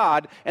things of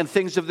God and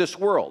things of this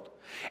world.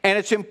 And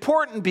it's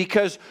important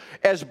because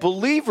as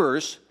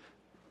believers,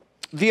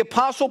 the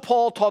Apostle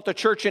Paul taught the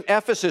church in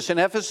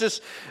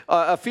Ephesus,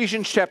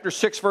 Ephesians chapter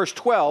 6, verse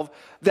 12,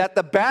 that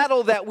the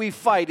battle that we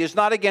fight is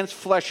not against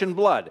flesh and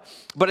blood,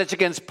 but it's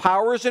against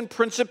powers and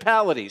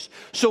principalities.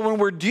 So when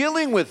we're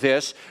dealing with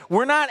this,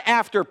 we're not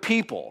after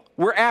people.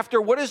 We're after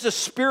what is the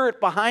spirit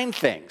behind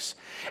things.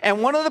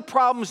 And one of the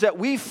problems that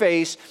we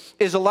face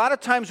is a lot of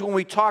times when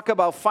we talk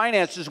about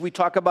finances, we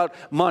talk about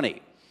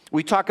money.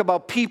 We talk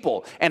about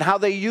people and how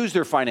they use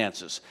their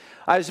finances.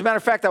 As a matter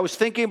of fact, I was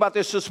thinking about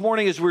this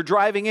morning as we were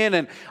driving in,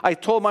 and I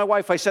told my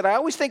wife, I said, I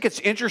always think it's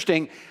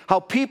interesting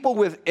how people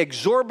with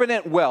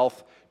exorbitant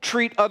wealth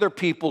treat other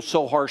people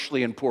so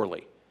harshly and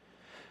poorly.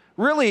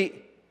 Really,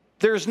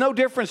 there's no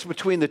difference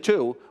between the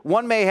two.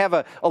 One may have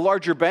a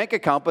larger bank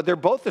account, but they're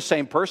both the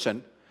same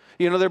person.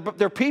 You know,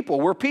 they're people.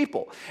 We're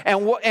people.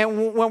 And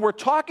when we're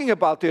talking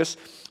about this,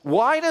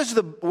 why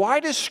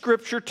does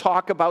Scripture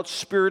talk about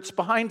spirits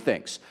behind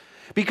things?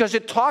 Because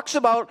it talks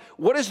about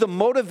what is the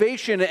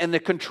motivation and the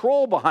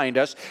control behind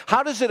us.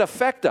 How does it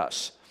affect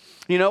us?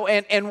 You know,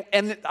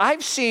 and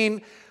I've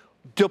seen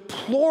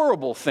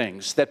deplorable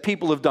things that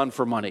people have done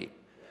for money.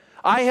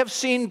 I have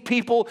seen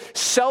people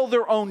sell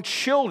their own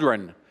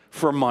children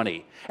for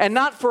money. And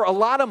not for a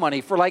lot of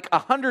money, for like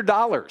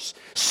 $100,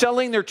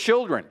 selling their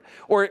children.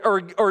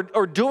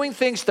 Or doing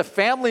things to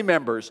family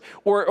members.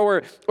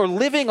 Or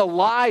living a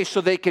lie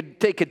so they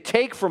could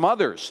take from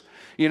others.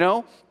 You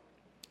know?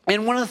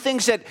 And one of the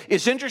things that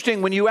is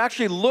interesting, when you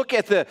actually look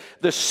at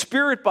the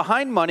spirit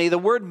behind money, the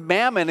word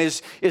mammon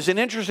is an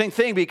interesting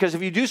thing, because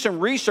if you do some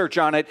research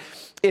on it,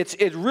 it's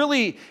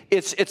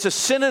a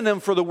synonym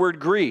for the word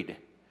greed.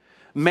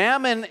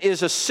 Mammon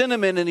is a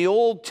synonym in the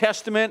Old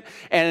Testament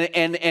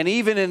and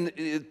even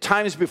in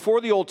times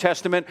before the Old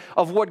Testament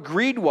of what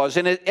greed was.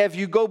 And if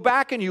you go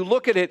back and you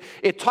look at it,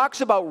 it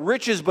talks about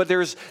riches, but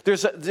there's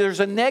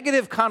a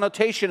negative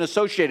connotation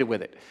associated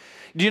with it.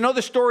 Do you know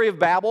the story of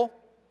Babel?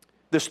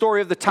 The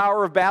story of the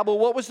Tower of Babel.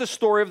 What was the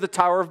story of the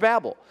Tower of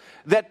Babel?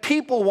 That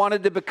people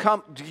wanted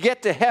to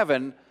get to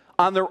heaven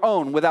on their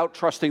own without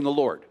trusting the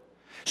Lord.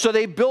 So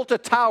they built a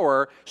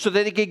tower so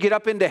that they could get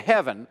up into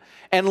heaven.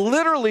 And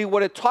literally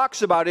what it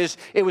talks about is,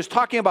 it was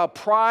talking about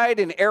pride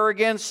and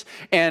arrogance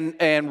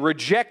and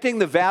rejecting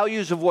the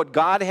values of what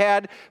God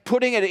had,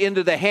 putting it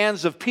into the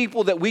hands of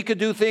people that we could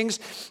do things.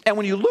 And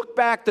when you look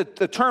back, the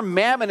term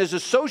mammon is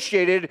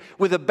associated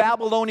with a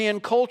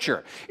Babylonian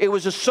culture. It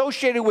was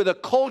associated with a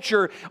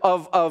culture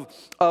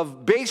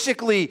of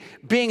basically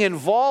being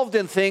involved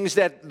in things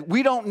that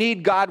we don't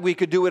need God, we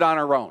could do it on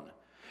our own.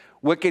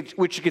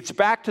 Which gets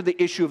back to the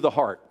issue of the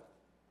heart.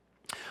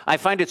 I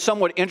find it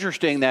somewhat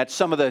interesting that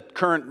some of the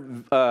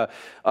current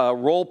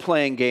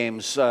role-playing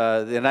games,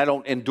 and I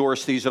don't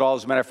endorse these at all.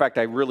 As a matter of fact,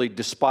 I really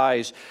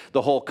despise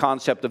the whole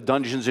concept of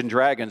Dungeons and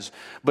Dragons.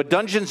 But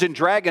Dungeons and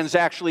Dragons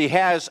actually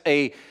has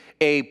a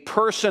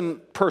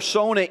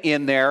persona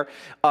in there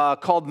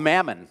called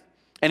Mammon.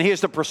 And he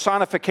is the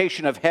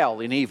personification of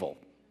hell and evil.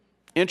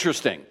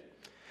 Interesting.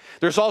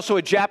 There's also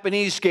a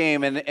Japanese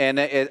game, and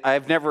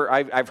I've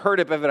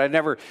heard of it. I've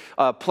never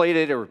played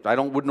it, or I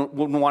wouldn't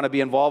want to be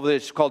involved with it.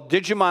 It's called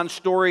Digimon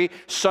Story: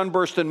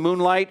 Sunburst and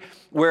Moonlight,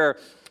 where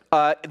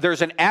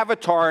there's an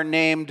avatar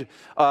named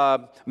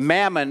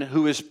Mammon,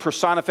 who is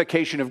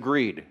personification of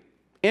greed.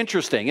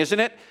 Interesting,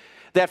 isn't it?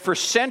 That for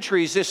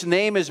centuries this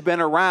name has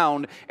been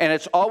around, and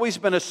it's always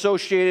been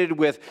associated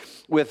with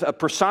a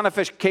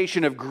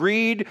personification of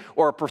greed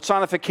or a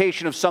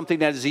personification of something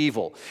that is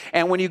evil.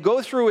 And when you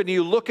go through it and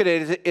you look at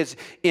it, it's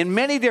in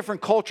many different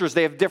cultures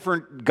they have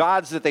different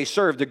gods that they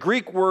serve. The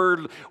Greek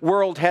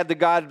world had the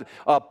god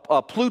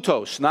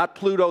Plutos, not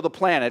Pluto the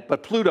planet,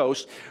 but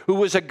Plutos, who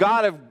was a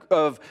god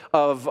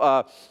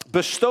of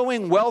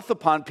bestowing wealth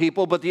upon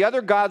people, but the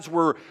other gods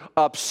were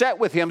upset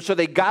with him, so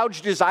they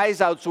gouged his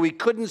eyes out so he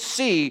couldn't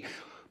see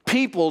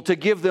people to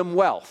give them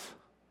wealth.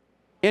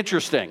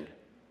 Interesting.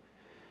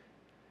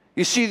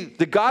 You see,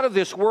 the God of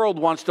this world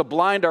wants to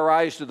blind our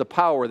eyes to the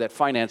power that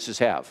finances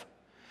have.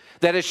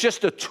 That it's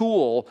just a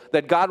tool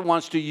that God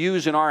wants to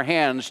use in our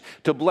hands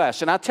to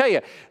bless. And I'll tell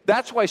you,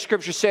 that's why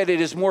Scripture said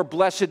it is more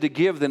blessed to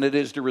give than it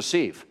is to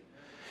receive.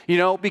 You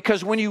know,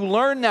 because when you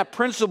learn that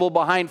principle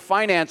behind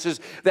finances,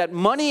 that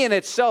money in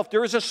itself,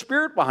 there is a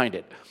spirit behind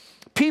it.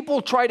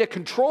 People try to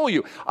control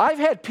you. I've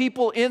had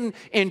people in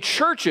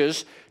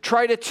churches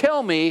try to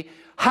tell me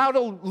how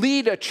to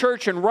lead a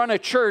church and run a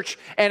church,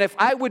 and if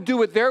I would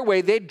do it their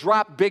way, they'd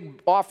drop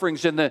big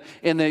offerings in the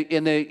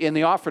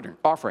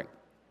offering.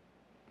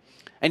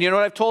 And you know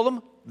what I've told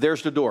them?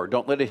 There's the door.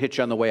 Don't let it hit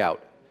you on the way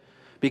out.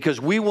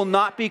 Because we will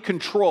not be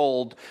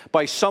controlled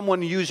by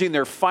someone using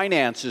their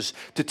finances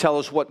to tell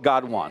us what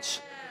God wants.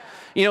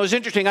 You know, it's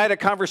interesting. I had a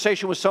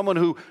conversation with someone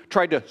who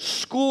tried to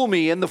school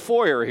me in the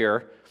foyer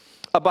here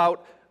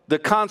about the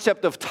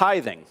concept of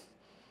tithing.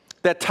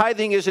 That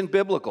tithing isn't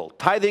biblical.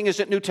 Tithing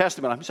isn't New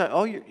Testament. I'm saying,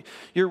 oh,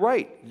 you're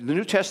right. The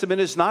New Testament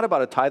is not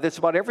about a tithe. It's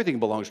about everything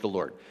belongs to the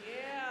Lord.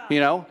 Yeah, you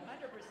know,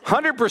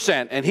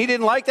 100%. And he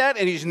didn't like that,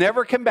 and he's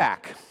never come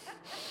back.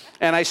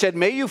 And I said,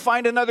 may you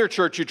find another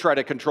church you try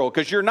to control,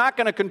 because you're not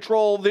going to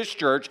control this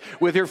church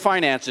with your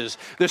finances.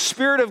 The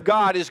Spirit of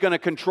God is going to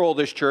control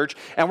this church,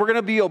 and we're going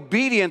to be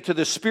obedient to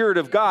the Spirit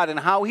of God and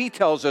how He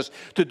tells us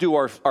to do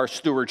our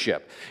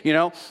stewardship, you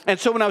know? And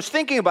so when I was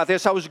thinking about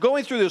this, I was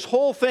going through this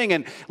whole thing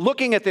and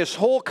looking at this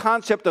whole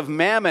concept of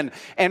mammon,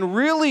 and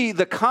really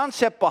the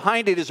concept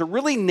behind it is a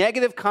really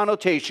negative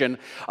connotation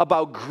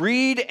about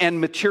greed and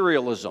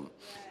materialism.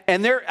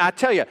 And I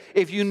tell you,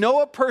 if you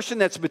know a person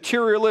that's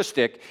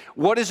materialistic,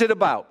 what is it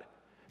about?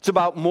 It's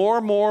about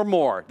more, more,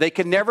 more. They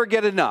can never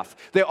get enough.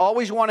 They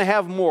always want to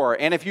have more.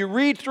 And if you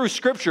read through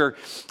Scripture,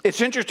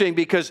 it's interesting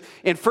because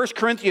in 1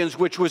 Corinthians,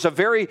 which was a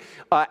very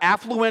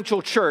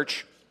affluential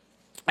church,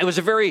 it was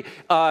a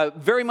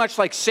very much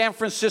like San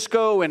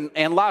Francisco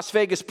and Las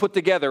Vegas put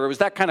together. It was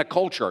that kind of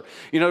culture.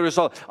 You know, there's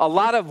a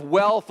lot of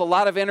wealth, a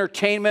lot of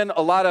entertainment,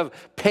 a lot of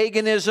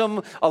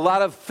paganism, a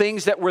lot of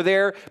things that were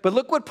there. But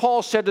look what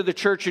Paul said to the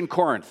church in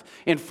Corinth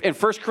in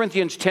 1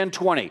 Corinthians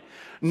 10:20.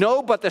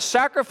 No, but the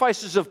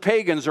sacrifices of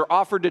pagans are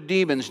offered to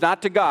demons,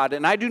 not to God,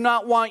 and I do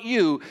not want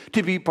you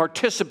to be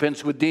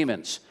participants with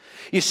demons.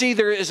 You see,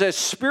 there is a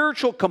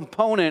spiritual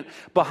component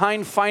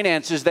behind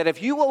finances that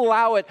if you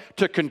allow it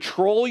to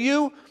control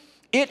you,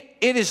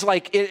 it's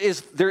like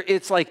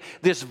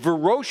this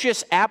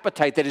ferocious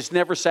appetite that is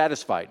never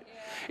satisfied.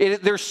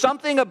 There's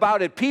something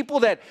about it.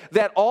 People that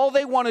all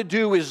they want to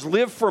do is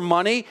live for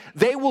money,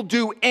 they will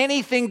do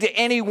anything to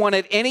anyone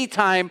at any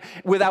time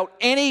without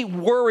any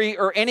worry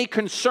or any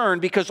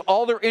concern because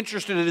all they're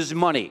interested in is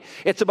money.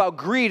 It's about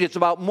greed. It's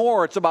about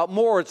more. It's about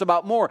more. It's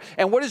about more.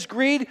 And what is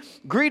greed?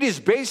 Greed is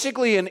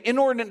basically an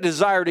inordinate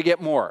desire to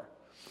get more.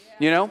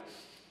 You know?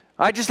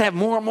 I just have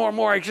more and more and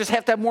more. I just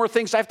have to have more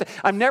things.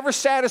 I'm never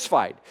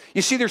satisfied.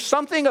 You see, there's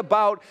something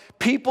about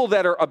people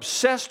that are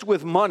obsessed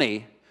with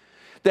money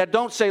that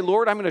don't say,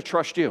 Lord, I'm going to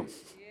trust you.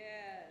 Yeah.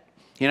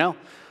 You know?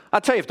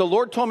 I'll tell you, if the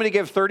Lord told me to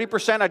give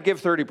 30%, I'd give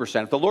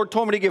 30%. If the Lord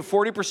told me to give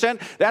 40%,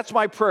 that's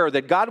my prayer,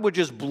 that God would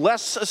just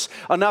bless us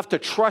enough to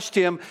trust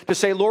Him, to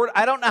say, Lord,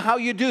 I don't know how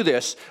you do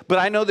this, but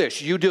I know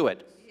this, you do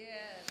it.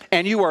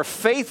 And you are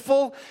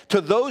faithful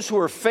to those who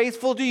are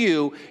faithful to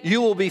you,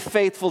 you will be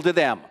faithful to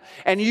them.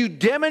 And you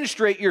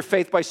demonstrate your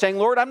faith by saying,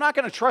 Lord, I'm not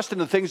going to trust in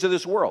the things of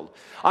this world.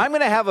 I'm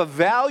going to have a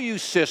value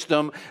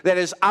system that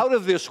is out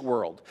of this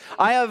world.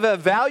 I have a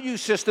value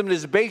system that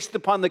is based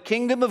upon the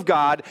kingdom of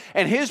God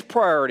and His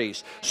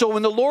priorities. So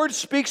when the Lord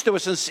speaks to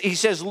us and He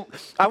says,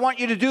 I want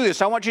you to do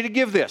this, I want you to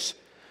give this,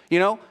 you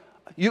know,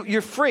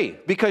 you're free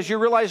because you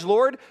realize,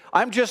 Lord,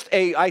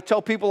 I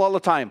tell people all the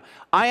time,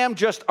 I am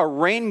just a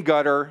rain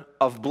gutter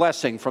of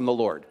blessing from the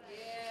Lord.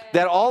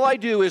 That all I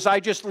do is I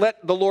just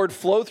let the Lord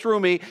flow through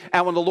me,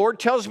 and when the Lord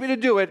tells me to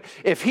do it,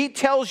 if He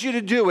tells you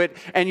to do it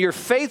and you're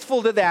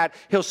faithful to that,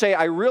 He'll say,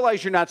 I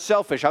realize you're not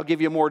selfish, I'll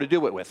give you more to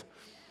do it with.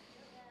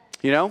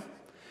 You know?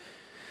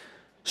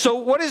 So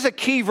what is a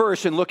key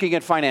verse in looking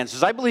at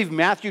finances? I believe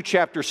Matthew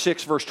chapter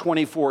 6, verse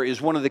 24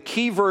 is one of the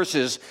key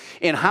verses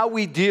in how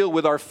we deal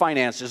with our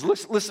finances.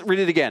 Let's read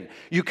it again.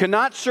 You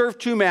cannot serve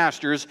two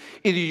masters.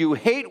 Either you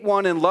hate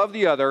one and love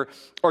the other,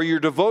 or you're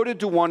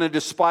devoted to one and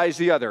despise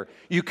the other.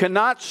 You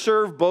cannot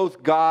serve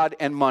both God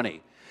and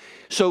money.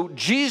 So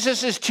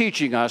Jesus is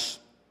teaching us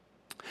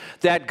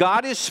that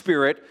God is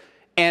spirit,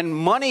 and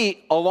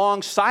money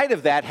alongside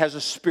of that has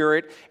a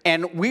spirit,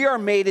 and we are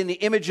made in the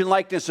image and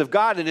likeness of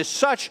God, and as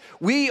such,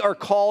 we are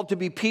called to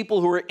be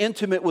people who are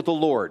intimate with the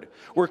Lord.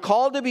 We're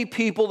called to be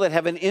people that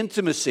have an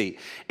intimacy.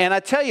 And I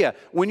tell you,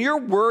 when you're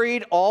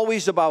worried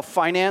always about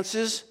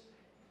finances,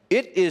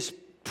 it is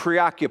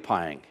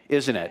preoccupying,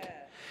 isn't it?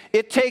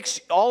 It takes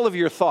all of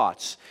your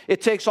thoughts.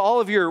 It takes all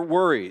of your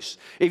worries.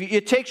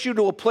 It takes you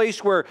to a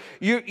place where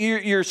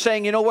you're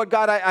saying, you know what,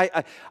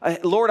 God,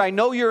 Lord, I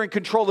know you're in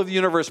control of the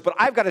universe, but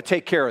I've got to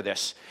take care of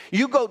this.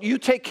 You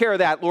take care of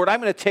that, Lord.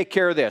 I'm going to take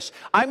care of this.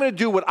 I'm going to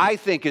do what I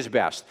think is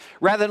best.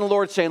 Rather than the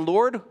Lord saying,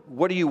 Lord,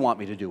 what do you want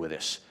me to do with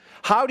this?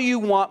 How do you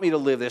want me to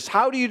live this?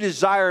 How do you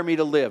desire me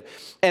to live?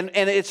 And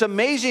it's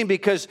amazing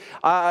because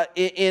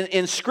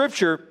in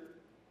Scripture,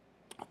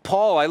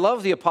 Paul, I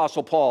love the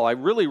Apostle Paul. I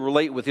really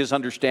relate with his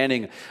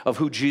understanding of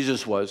who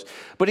Jesus was.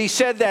 But he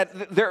said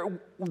that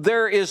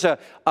there is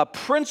a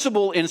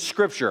principle in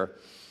Scripture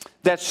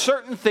that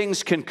certain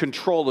things can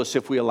control us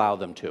if we allow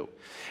them to.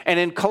 And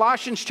in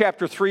Colossians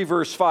chapter 3,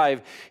 verse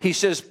 5, he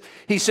says,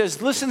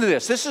 listen to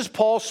this. This is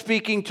Paul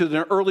speaking to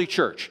the early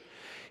church.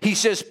 He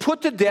says,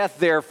 put to death,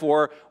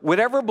 therefore,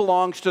 whatever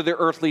belongs to their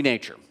earthly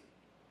nature.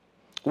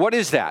 What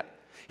is that?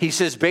 He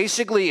says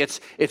basically it's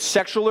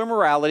sexual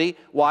immorality.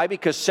 Why?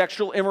 Because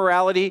sexual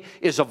immorality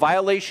is a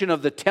violation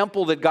of the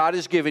temple that God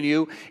has given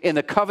you in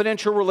the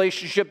covenantal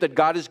relationship that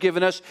God has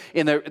given us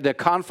in the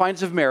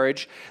confines of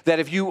marriage, that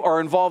if you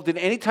are involved in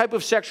any type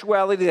of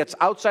sexuality that's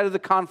outside of the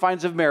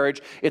confines of marriage,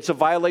 it's a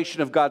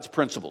violation of God's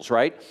principles,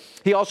 right?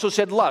 He also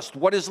said lust.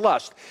 What is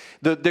lust?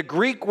 The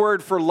Greek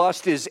word for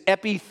lust is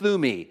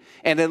epithumi,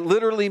 and it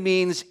literally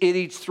means it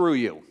eats through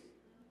you.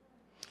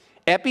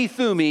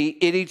 Epithumi,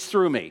 it eats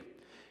through me,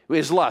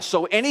 is lust.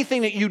 So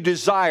anything that you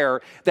desire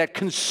that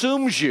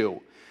consumes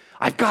you,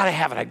 I've got to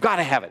have it, I've got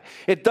to have it.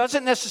 It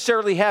doesn't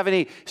necessarily have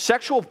any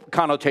sexual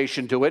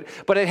connotation to it,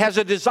 but it has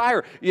a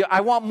desire.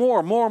 I want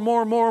more.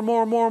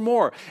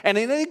 And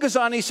then he goes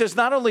on, he says,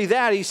 not only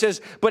that, he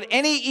says, but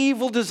any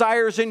evil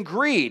desires and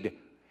greed.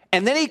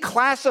 And then he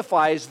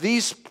classifies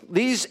these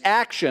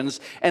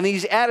actions and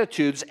these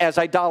attitudes as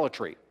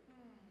idolatry.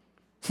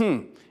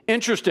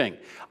 Interesting.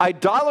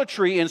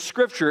 Idolatry in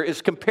Scripture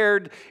is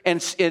compared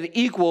and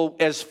equal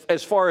as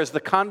far as the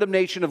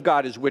condemnation of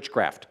God is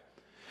witchcraft.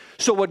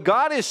 So what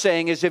God is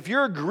saying is if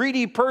you're a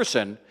greedy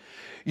person,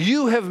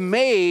 you have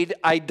made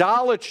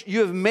idolatry, you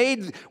have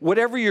made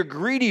whatever you're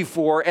greedy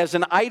for as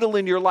an idol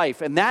in your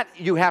life, and that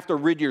you have to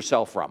rid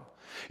yourself from.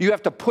 You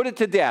have to put it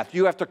to death.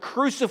 You have to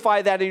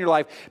crucify that in your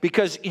life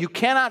because you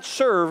cannot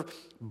serve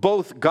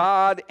both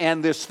God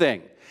and this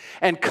thing.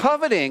 And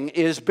coveting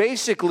is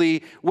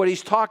basically what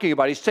he's talking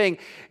about. He's saying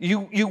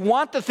you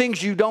want the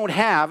things you don't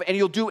have, and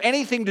you'll do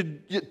anything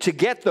to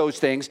get those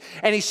things.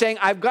 And he's saying,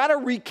 I've got to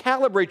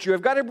recalibrate you.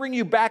 I've got to bring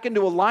you back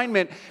into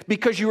alignment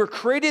because you were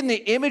created in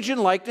the image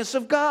and likeness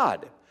of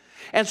God.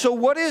 And so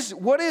what is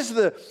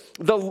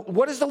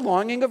the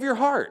longing of your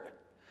heart?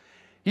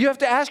 You have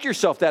to ask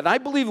yourself that. And I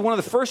believe one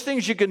of the first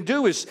things you can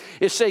do is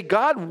say,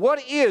 God,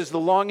 what is the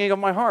longing of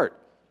my heart?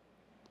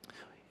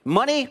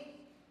 Money?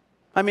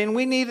 I mean,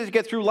 we need it to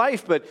get through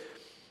life, but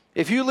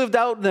if you lived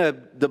out in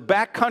the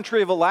back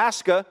country of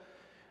Alaska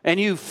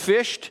and you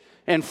fished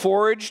and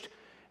foraged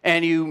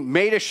and you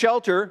made a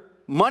shelter,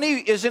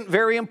 money isn't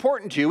very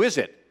important to you, is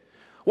it?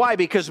 Why?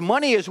 Because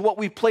money is what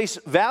we place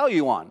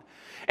value on.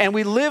 And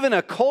we live in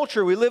a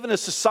culture, we live in a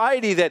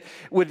society that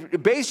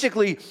would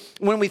basically,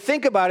 when we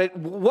think about it,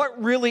 what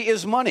really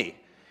is money?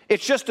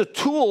 It's just a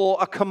tool,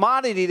 a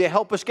commodity to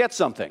help us get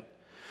something.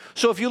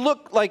 So if you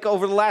look like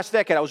over the last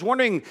decade, I was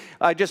wondering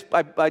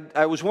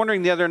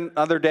the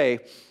other day,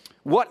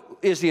 what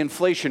is the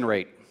inflation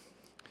rate?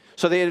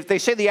 So they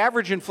say the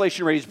average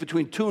inflation rate is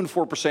between 2% and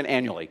 4%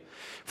 annually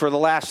for the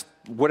last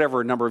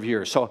whatever number of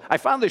years. So I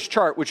found this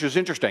chart, which is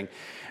interesting.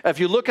 If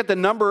you look at the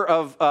number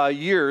of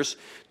years,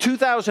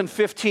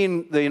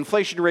 2015, the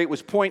inflation rate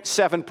was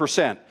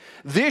 0.7%.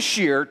 This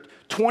year,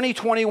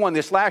 2021,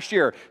 this last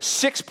year,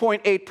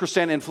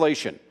 6.8%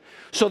 inflation.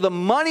 So the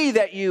money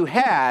that you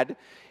had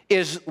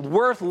is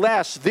worth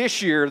less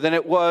this year than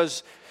it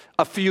was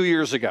a few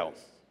years ago,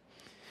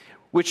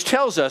 which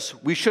tells us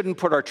we shouldn't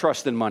put our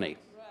trust in money.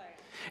 Right.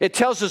 It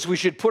tells us we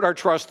should put our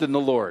trust in the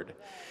Lord.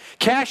 Right.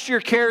 Cast your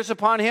cares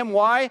upon him.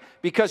 Why?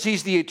 Because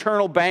he's the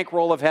eternal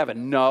bankroll of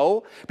heaven.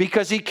 No,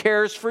 because he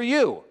cares for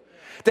you.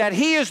 That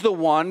he is the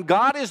one,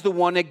 God is the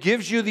one that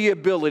gives you the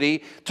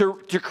ability to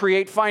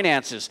create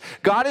finances.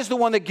 God is the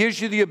one that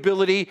gives you the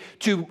ability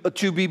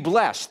to be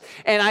blessed.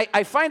 And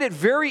I find it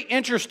very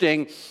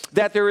interesting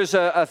that there is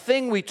a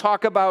thing we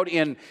talk about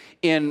in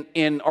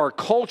our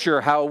culture,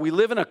 how we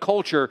live in a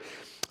culture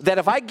that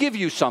if I give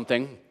you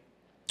something,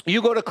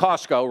 you go to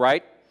Costco,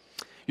 right?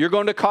 You're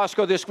going to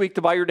Costco this week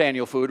to buy your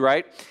Daniel food,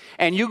 right?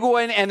 And you go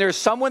in and there's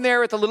someone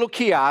there at the little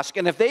kiosk,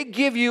 and if they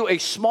give you a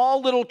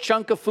small little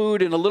chunk of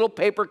food in a little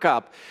paper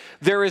cup,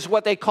 there is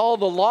what they call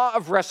the law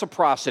of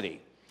reciprocity.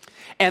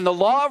 And the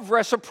law of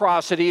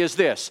reciprocity is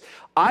this: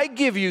 I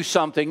give you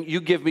something,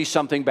 you give me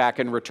something back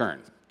in return.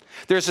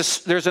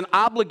 There's an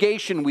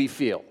obligation we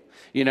feel,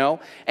 you know?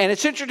 And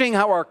it's interesting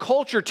how our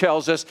culture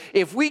tells us,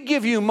 if we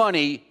give you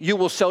money, you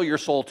will sell your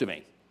soul to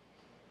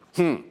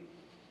me.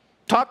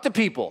 Talk to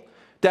people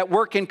that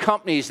work in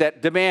companies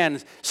that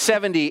demand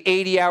 70,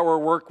 80-hour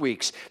work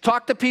weeks.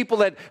 Talk to people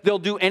that they'll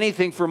do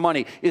anything for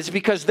money. It's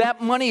because that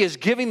money is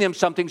giving them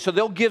something, so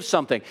they'll give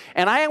something.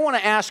 And I want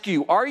to ask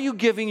you, are you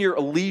giving your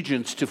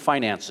allegiance to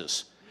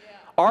finances? Yeah.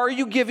 Are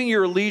you giving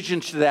your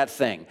allegiance to that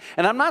thing?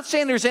 And I'm not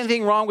saying there's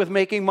anything wrong with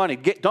making money.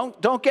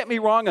 Don't get me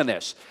wrong on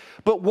this.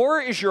 But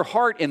where is your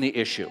heart in the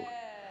issue? Yeah.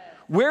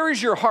 Where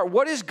is your heart?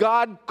 What is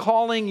God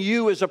calling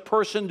you as a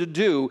person to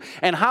do?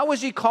 And how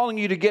is he calling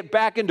you to get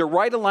back into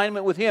right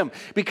alignment with him?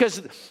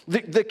 Because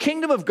the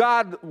kingdom of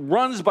God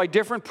runs by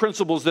different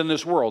principles than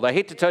this world. I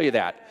hate to tell you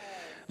that.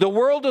 The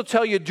world will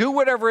tell you, do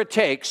whatever it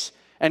takes.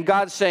 And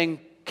God's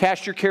saying,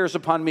 Cast your cares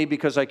upon me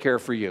because I care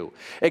for you.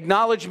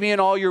 Acknowledge me in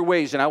all your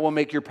ways, and I will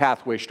make your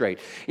pathway straight.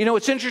 You know,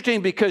 it's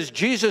interesting because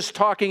Jesus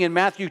talking in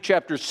Matthew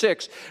chapter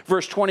 6,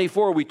 verse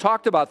 24, we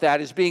talked about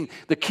that as being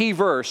the key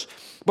verse.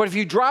 But if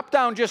you drop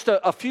down just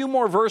a few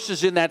more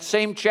verses in that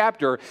same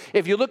chapter,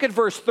 if you look at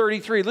verse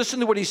 33, listen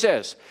to what he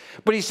says.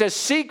 But he says,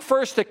 seek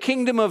first the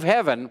kingdom of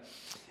heaven,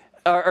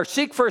 or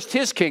seek first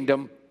his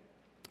kingdom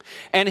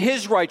and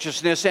his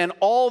righteousness, and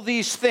all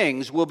these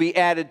things will be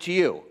added to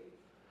you.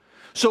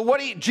 So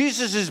what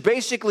Jesus is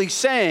basically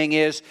saying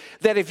is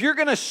that if you're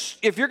going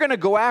to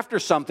go after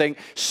something,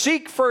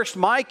 seek first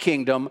my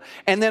kingdom,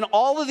 and then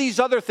all of these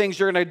other things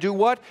are going to do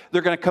what?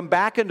 They're going to come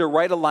back into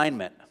right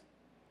alignment.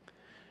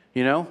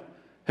 You know?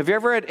 Have you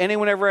ever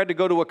anyone ever had to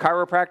go to a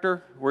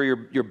chiropractor where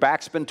your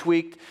back's been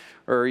tweaked?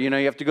 Or, you know,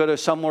 you have to go to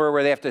somewhere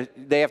where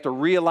they have to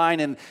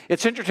realign. And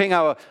it's interesting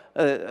how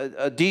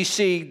a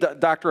DC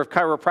doctor of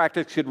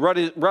chiropractic could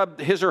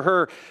rub his or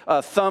her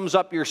thumbs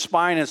up your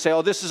spine and say,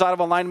 oh, this is out of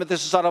alignment,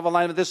 this is out of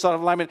alignment, this is out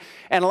of alignment.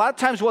 And a lot of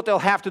times what they'll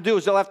have to do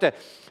is they'll have to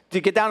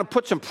get down and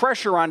put some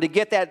pressure on to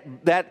get that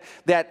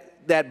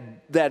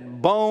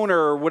bone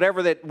or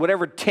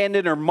whatever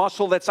tendon or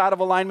muscle that's out of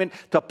alignment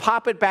to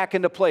pop it back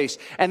into place.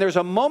 And there's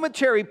a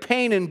momentary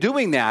pain in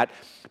doing that,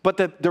 but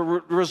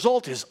the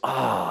result is,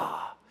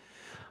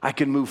 I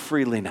can move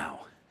freely now.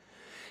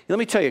 Let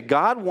me tell you,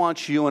 God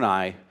wants you and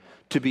I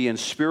to be in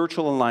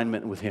spiritual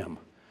alignment with him.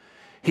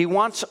 He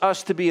wants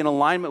us to be in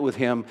alignment with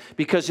him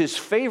because his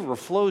favor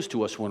flows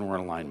to us when we're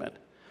in alignment.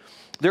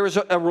 There is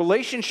a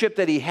relationship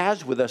that he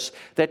has with us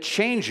that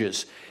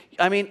changes.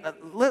 I mean,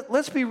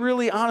 let's be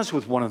really honest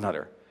with one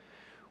another.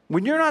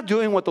 When you're not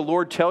doing what the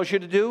Lord tells you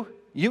to do,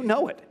 you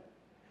know it.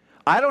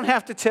 I don't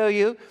have to tell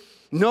you.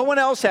 No one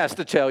else has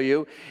to tell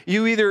you.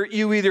 You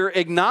either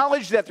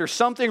acknowledge that there's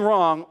something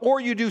wrong or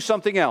you do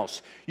something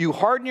else. You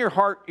harden your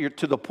heart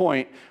to the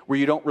point where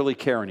you don't really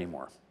care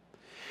anymore.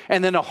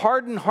 And then a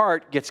hardened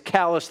heart gets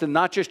calloused in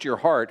not just your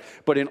heart,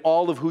 but in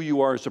all of who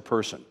you are as a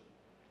person.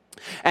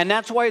 And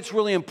that's why it's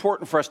really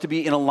important for us to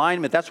be in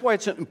alignment. That's why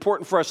it's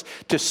important for us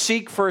to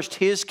seek first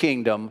his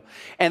kingdom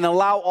and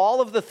allow all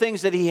of the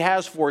things that he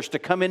has for us to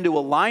come into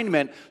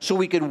alignment so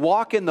we can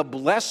walk in the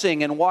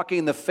blessing and walk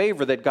in the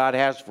favor that God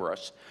has for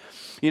us.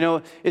 You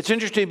know, it's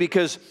interesting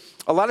because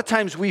a lot of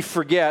times we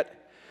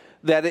forget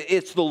that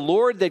it's the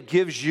Lord that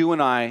gives you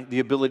and I the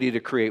ability to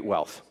create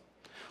wealth.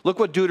 Look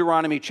what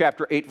Deuteronomy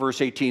chapter 8, verse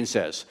 18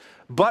 says.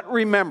 But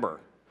remember,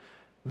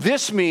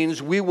 this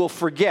means we will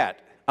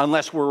forget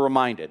unless we're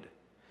reminded.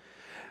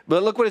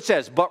 But look what it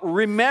says. But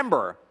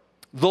remember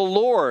the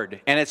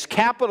Lord, and it's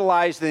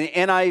capitalized in the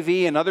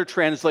NIV and other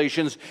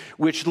translations,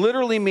 which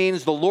literally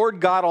means the Lord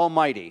God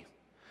Almighty.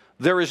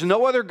 There is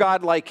no other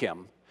God like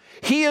him.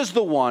 He is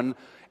the one.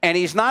 And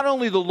he's not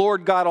only the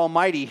Lord God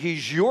Almighty,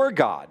 he's your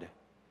God.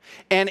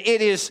 And it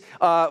is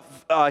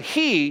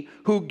he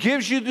who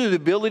gives you the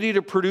ability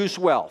to produce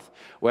wealth.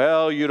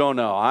 Well, you don't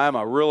know. I'm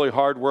a really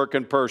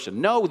hard-working person.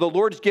 No, the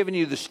Lord's given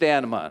you the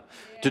stamina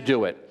to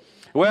do it.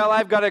 Well,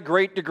 I've got a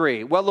great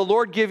degree. Well, the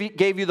Lord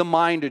gave you the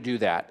mind to do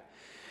that.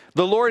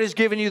 The Lord has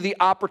given you the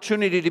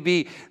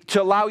opportunity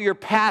to allow your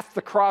path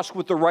to cross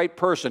with the right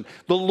person.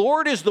 The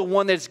Lord is the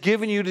one that's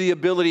given you the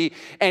ability,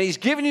 and he's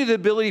given you the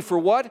ability for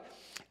what?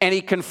 And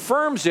he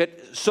confirms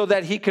it so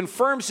that he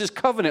confirms his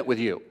covenant with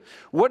you.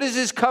 What is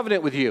his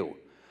covenant with you?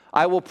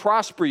 I will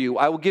prosper you.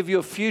 I will give you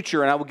a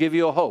future, and I will give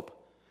you a hope.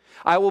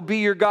 I will be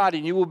your God,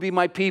 and you will be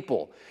my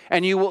people.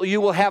 And you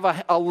will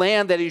have a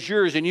land that is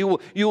yours, and you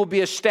will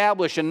be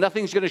established, and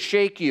nothing's going to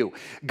shake you.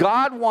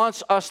 God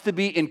wants us to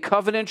be in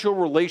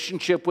covenantal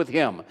relationship with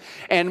him.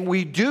 And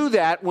we do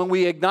that when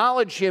we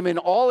acknowledge him in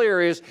all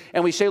areas,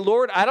 and we say,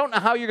 Lord, I don't know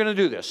how you're going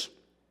to do this,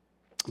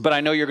 but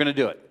I know you're going to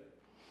do it.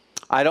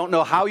 I don't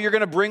know how you're going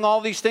to bring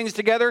all these things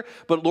together,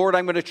 but Lord,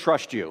 I'm going to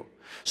trust you.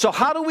 So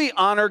how do we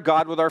honor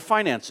God with our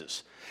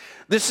finances?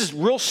 This is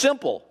real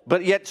simple,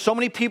 but yet so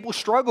many people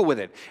struggle with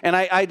it. And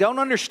I don't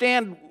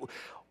understand,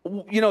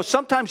 you know,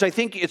 sometimes I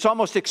think it's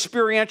almost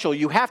experiential.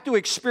 You have to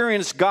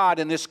experience God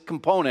in this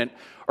component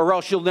or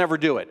else you'll never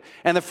do it.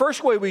 And the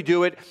first way we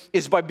do it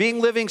is by being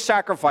living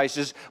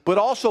sacrifices, but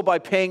also by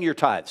paying your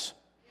tithes.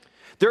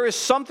 There is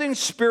something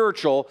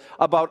spiritual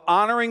about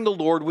honoring the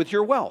Lord with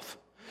your wealth.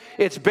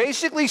 It's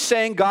basically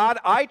saying, God,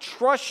 I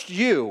trust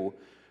you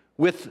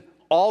with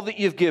all that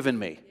you've given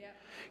me. Yeah.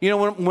 You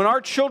know, when our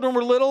children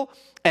were little,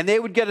 and they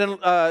would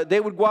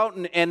go out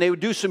and they would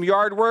do some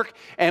yard work,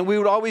 and we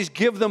would always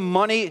give them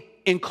money,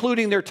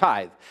 including their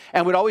tithe.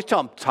 And we'd always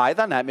tell them, tithe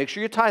on that, make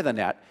sure you tithe on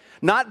that.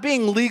 Not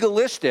being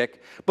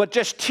legalistic, but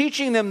just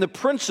teaching them the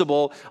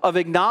principle of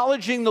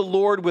acknowledging the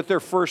Lord with their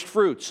first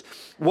fruits.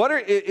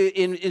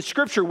 In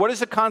Scripture, what is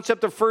the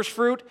concept of first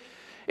fruit?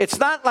 It's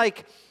not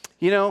like,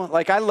 you know,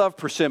 like I love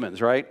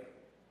persimmons, right?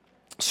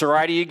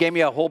 Sorority gave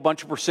me a whole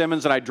bunch of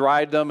persimmons, and I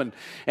dried them,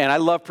 and I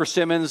love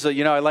persimmons.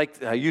 You know,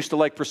 I used to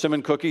like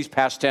persimmon cookies,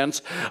 past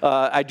tense.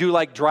 I do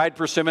like dried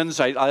persimmons.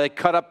 I like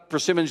cut up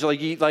persimmons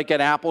like eat like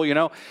an apple, you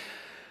know.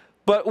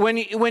 But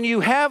when you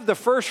have the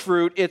first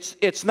fruit,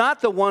 it's not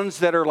the ones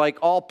that are like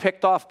all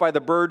picked off by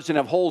the birds and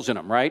have holes in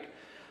them, right?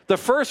 The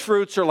first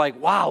fruits are like,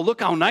 wow,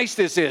 look how nice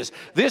this is.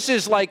 This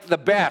is like the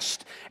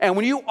best. And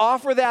when you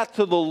offer that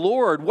to the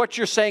Lord, what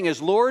you're saying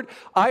is, Lord,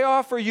 I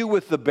offer you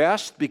with the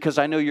best because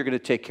I know you're going to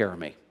take care of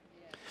me.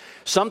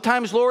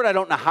 Sometimes, Lord, I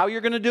don't know how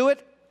you're going to do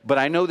it, but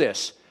I know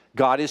this.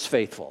 God is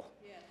faithful.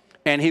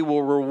 And he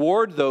will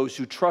reward those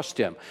who trust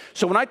him.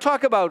 So when I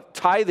talk about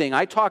tithing,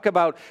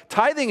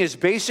 tithing is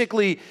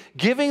basically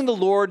giving the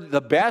Lord the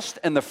best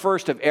and the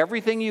first of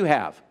everything you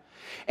have.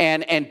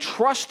 And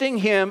trusting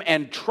him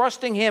and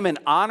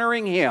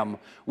honoring him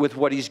with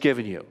what he's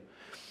given you.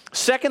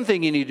 Second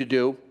thing you need to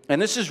do,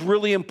 and this is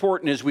really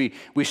important as we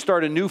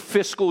start a new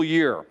fiscal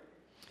year,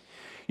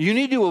 you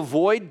need to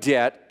avoid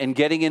debt and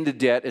getting into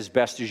debt as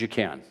best as you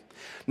can.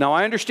 Now,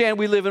 I understand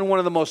we live in one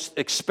of the most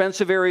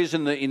expensive areas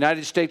in the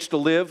United States to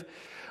live,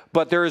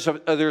 but there's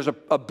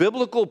a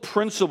biblical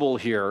principle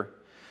here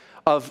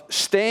of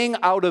staying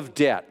out of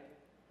debt.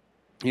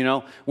 You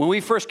know, when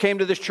we first came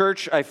to this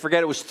church, I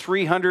forget, it was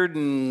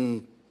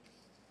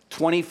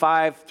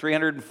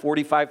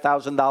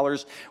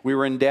 $345,000 we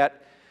were in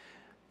debt.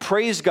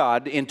 Praise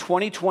God, in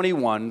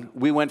 2021,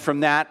 we went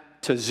from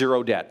that to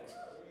zero debt.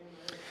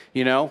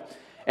 You know,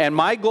 and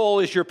my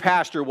goal as your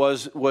pastor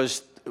was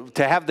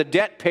to have the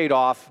debt paid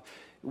off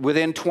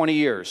within 20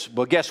 years.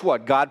 Well, guess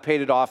what? God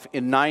paid it off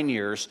in 9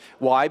 years.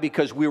 Why?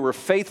 Because we were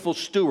faithful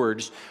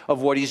stewards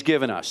of what he's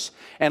given us.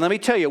 And let me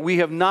tell you, we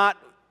have not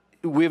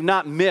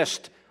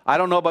missed, I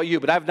don't know about you,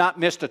 but I've not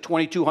missed a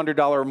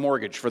 $2,200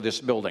 mortgage for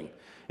this building.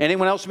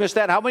 Anyone else miss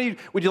that? How many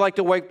would you like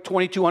to wipe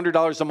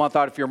 $2,200 a month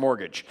out of your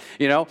mortgage?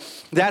 You know,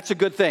 that's a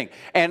good thing.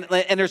 And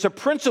there's a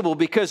principle,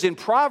 because in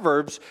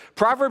Proverbs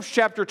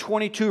chapter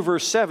 22,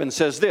 verse 7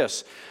 says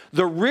this: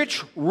 the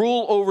rich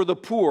rule over the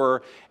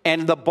poor,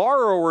 and the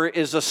borrower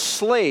is a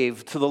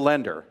slave to the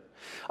lender.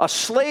 A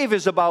slave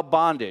is about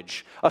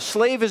bondage. A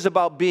slave is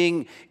about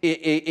being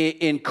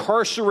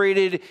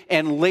incarcerated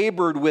and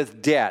labored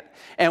with debt.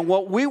 And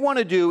what we want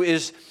to do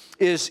is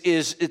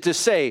to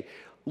say,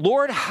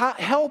 Lord,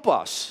 help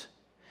us.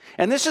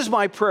 And this is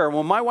my prayer.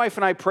 When my wife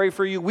and I pray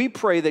for you, we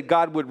pray that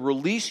God would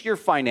release your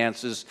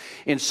finances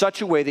in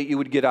such a way that you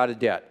would get out of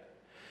debt.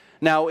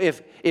 Now,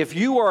 if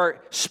you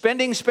are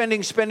spending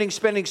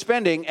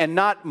and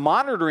not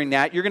monitoring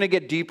that, you're going to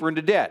get deeper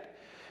into debt.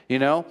 You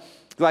know,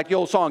 like the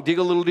old song, dig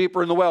a little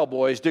deeper in the well,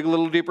 boys, dig a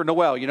little deeper in the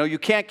well. You know, you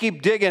can't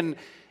keep digging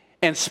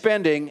and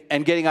spending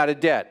and getting out of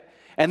debt.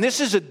 And this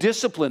is a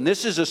discipline.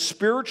 This is a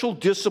spiritual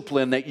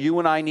discipline that you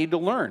and I need to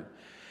learn.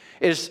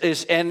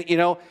 And you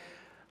know,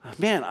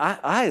 man,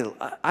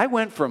 I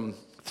went from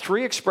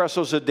 3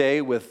 espressos a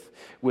day with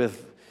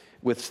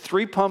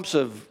 3 pumps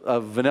of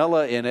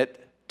vanilla in it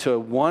to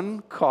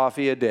 1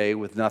 coffee a day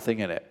with nothing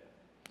in it.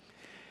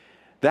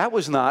 That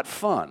was not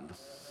fun.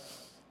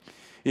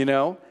 You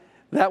know,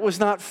 that was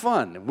not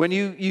fun. When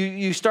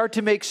you start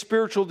to make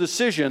spiritual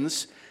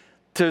decisions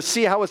to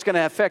see how it's going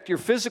to affect your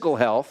physical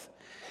health,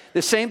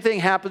 the same thing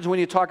happens when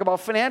you talk about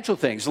financial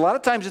things. A lot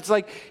of times it's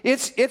like,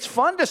 it's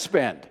fun to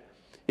spend.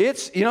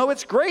 It's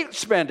great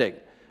spending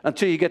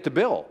until you get the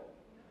bill.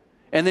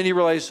 And then you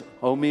realize,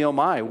 oh me, oh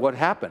my, what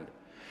happened?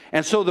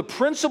 And so the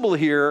principle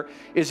here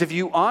is, if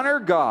you honor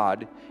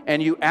God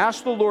and you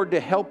ask the Lord to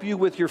help you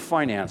with your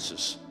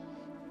finances,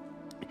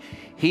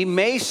 he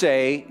may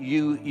say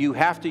you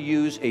have to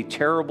use a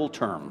terrible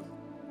term: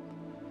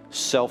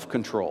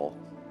 self-control.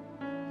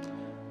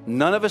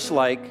 None of us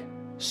like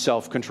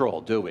self-control,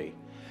 do we?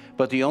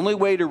 But the only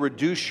way to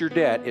reduce your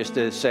debt is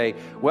to say,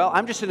 well,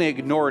 I'm just going to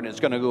ignore it and it's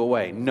going to go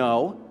away.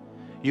 No,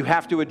 you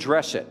have to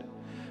address it.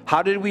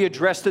 How did we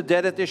address the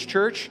debt at this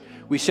church?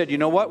 We said, you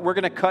know what? We're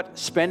going to cut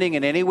spending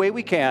in any way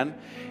we can,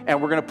 and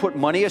we're going to put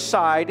money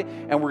aside,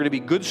 and we're going to be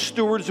good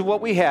stewards of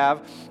what we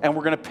have, and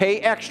we're going to pay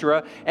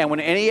extra. And when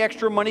any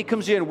extra money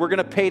comes in, we're going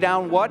to pay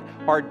down what?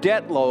 Our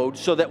debt load,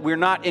 so that we're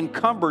not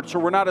encumbered, so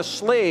we're not a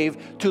slave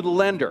to the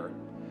lender.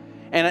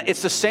 And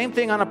it's the same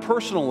thing on a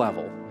personal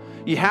level.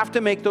 You have to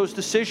make those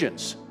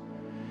decisions.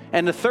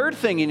 And the third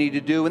thing you need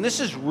to do, and this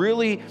is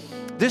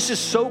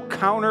so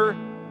countercultural,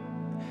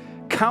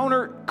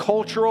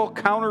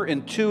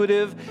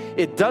 counterintuitive.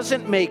 It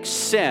doesn't make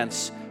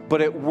sense,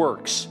 but it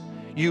works.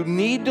 You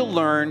need to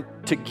learn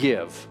to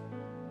give.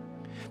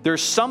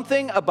 There's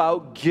something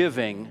about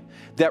giving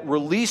that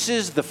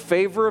releases the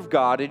favor of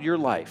God in your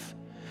life.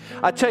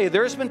 I tell you,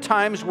 there's been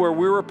times where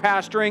we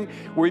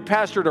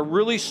pastored a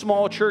really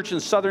small church in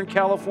Southern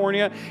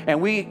California, and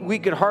we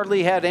could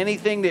hardly have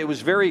anything. We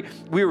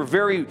were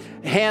very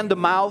hand to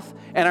mouth.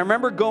 And I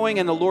remember going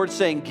and the Lord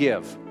saying,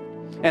 give.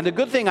 And the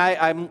good thing,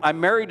 I'm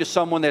married to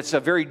someone that's a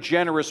very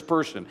generous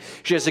person.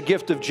 She has a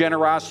gift of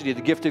generosity,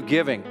 the gift of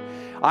giving.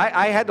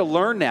 I had to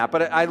learn that,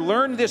 but I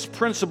learned this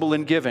principle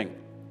in giving.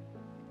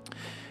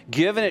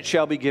 Give and it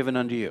shall be given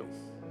unto you.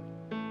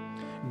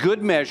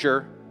 Good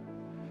measure,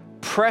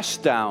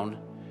 pressed down,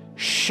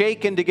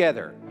 shaken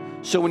together.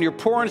 So when you're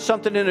pouring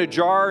something in a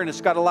jar and it's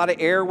got a lot of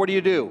air, what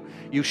do?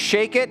 You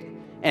shake it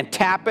and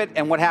tap it,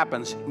 and what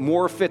happens?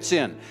 More fits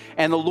in.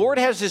 And the Lord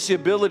has this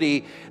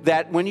ability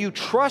that when you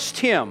trust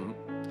Him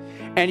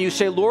and you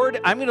say,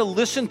 Lord, I'm going to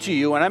listen to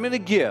you and I'm going to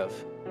give.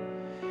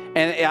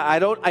 And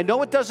I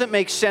know it doesn't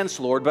make sense,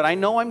 Lord, but I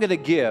know I'm going to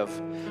give.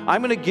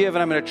 I'm going to give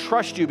and I'm going to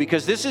trust you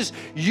because this is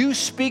you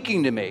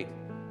speaking to me.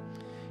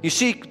 You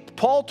see,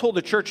 Paul told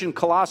the church in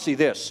Colossae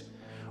this: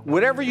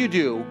 whatever you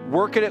do,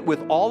 work at it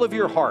with all of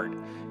your heart,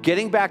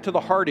 getting back to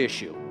the heart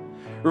issue.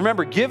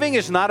 Remember, giving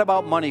is not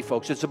about money,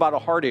 folks. It's about a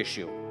heart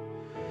issue.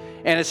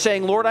 And it's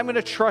saying, Lord, I'm going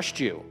to trust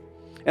you.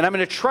 And I'm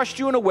going to trust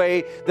you in a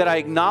way that I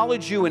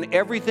acknowledge you in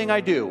everything I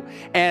do,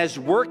 as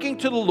working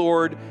to the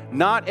Lord,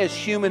 not as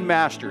human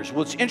masters.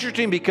 Well, it's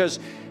interesting because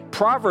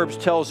Proverbs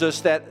tells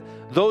us that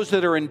those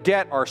that are in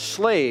debt are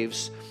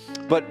slaves,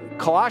 but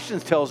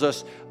Colossians tells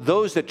us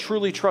those that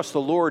truly trust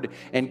the Lord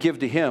and give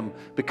to him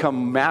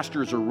become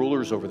masters or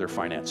rulers over their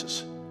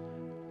finances.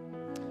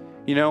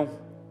 You know,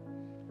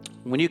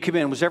 when you come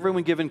in, was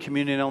everyone given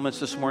communion elements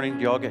this morning?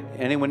 Do y'all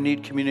anyone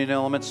need communion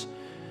elements?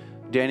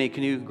 Danny,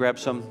 can you grab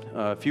some?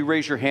 If you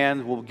raise your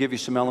hand, we'll give you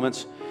some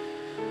elements.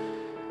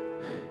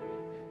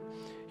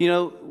 You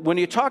know, when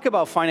you talk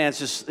about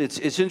finances,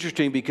 it's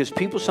interesting because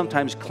people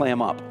sometimes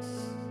clam up.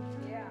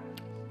 Yeah.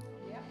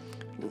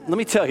 Let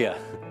me tell you,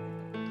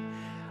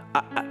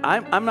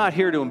 I'm not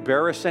here to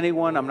embarrass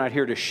anyone. I'm not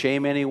here to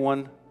shame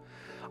anyone.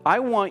 I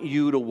want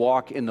you to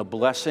walk in the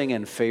blessing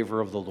and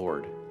favor of the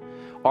Lord.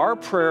 Our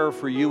prayer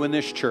for you in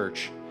this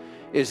church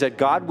is that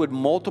God would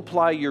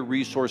multiply your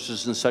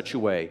resources in such a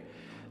way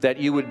that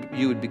you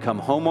would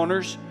become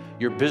homeowners,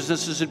 your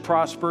businesses would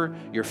prosper,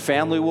 your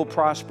family will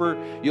prosper,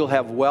 you'll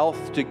have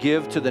wealth to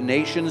give to the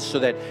nations so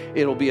that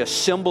it'll be a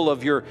symbol of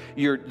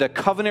the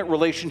covenant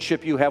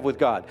relationship you have with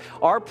God.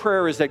 Our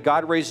prayer is that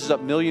God raises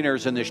up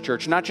millionaires in this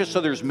church, not just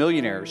so there's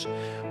millionaires,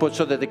 but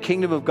so that the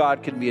kingdom of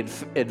God can be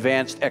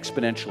advanced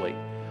exponentially.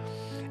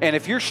 And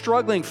if you're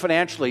struggling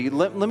financially,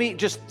 let me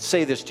just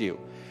say this to you.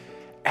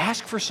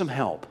 Ask for some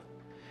help.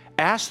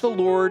 Ask the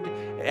Lord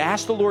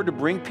to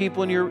bring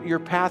people in your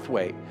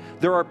pathway.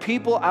 There are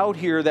people out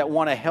here that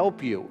want to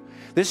help you.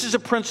 This is a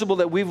principle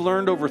that we've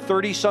learned over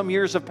 30-some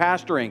years of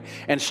pastoring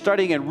and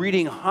studying and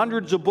reading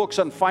hundreds of books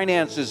on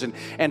finances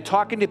and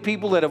talking to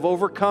people that have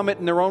overcome it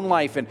in their own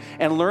life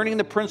and learning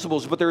the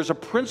principles. But there's a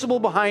principle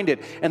behind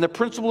it, and the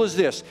principle is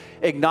this: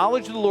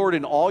 acknowledge the Lord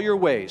in all your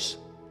ways.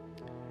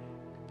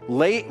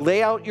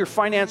 Lay out your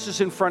finances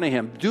in front of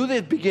him. Do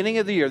the beginning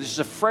of the year. This is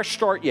a fresh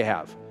start you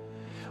have.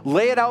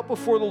 Lay it out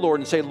before the Lord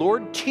and say,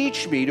 Lord,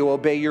 teach me to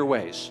obey your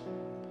ways.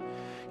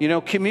 You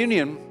know,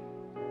 communion,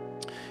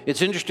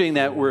 it's interesting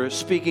that we're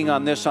speaking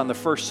on this on the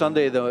first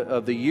Sunday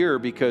of the year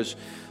because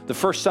the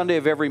first Sunday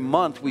of every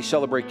month we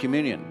celebrate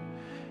communion.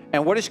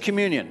 And what is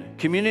communion?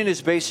 Communion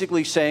is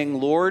basically saying,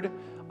 Lord,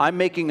 I'm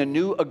making a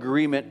new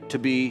agreement to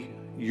be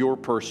your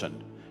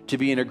person, to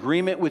be in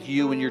agreement with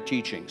you and your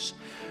teachings.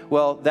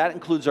 Well, that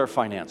includes our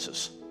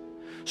finances.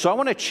 So I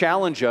want to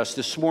challenge us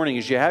this morning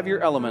as you have your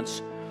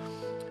elements.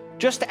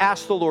 Just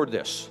ask the Lord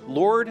this: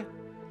 Lord,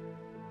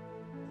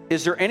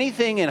 is there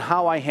anything in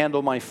how I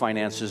handle my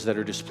finances that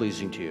are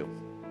displeasing to you?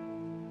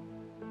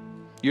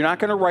 You're not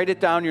going to write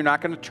it down. You're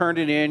not going to turn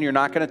it in. You're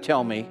not going to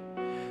tell me.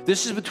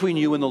 This is between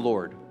you and the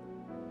Lord.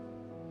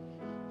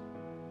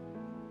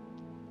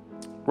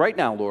 Right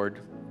now, Lord,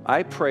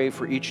 I pray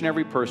for each and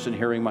every person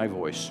hearing my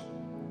voice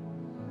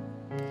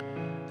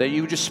that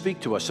you just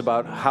speak to us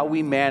about how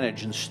we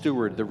manage and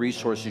steward the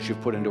resources you've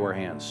put into our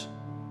hands.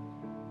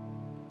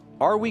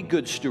 Are we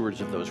good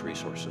stewards of those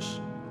resources?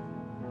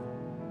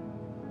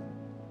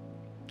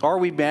 Are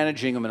we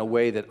managing them in a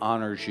way that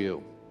honors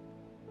you?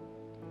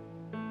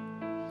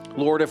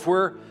 Lord, if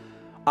we're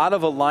out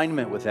of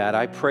alignment with that,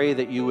 I pray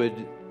that you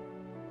would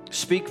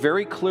speak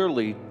very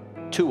clearly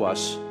to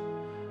us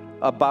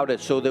about it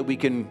so that we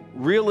can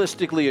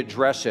realistically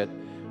address it,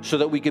 so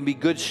that we can be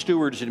good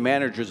stewards and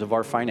managers of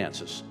our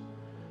finances.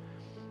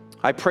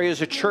 I pray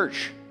as a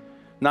church,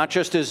 not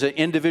just as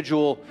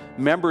individual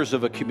members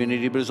of a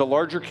community, but as a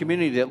larger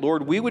community, that,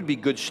 Lord, we would be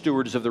good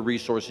stewards of the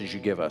resources you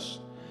give us.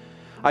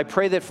 I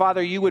pray that,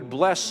 Father, you would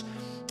bless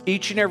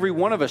each and every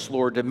one of us,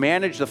 Lord, to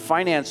manage the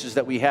finances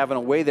that we have in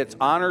a way that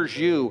honors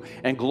you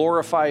and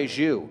glorifies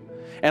you.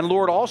 And,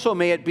 Lord, also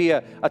may it be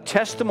a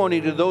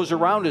testimony to those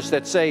around us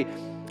that say,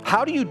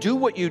 how do you do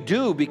what you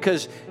do?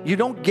 Because you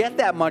don't get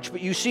that much,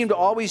 but you seem to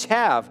always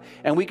have.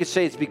 And we could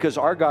say it's because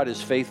our God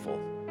is faithful.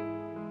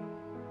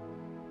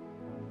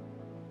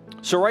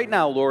 So right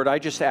now, Lord, I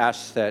just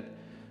ask that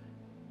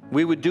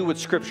we would do what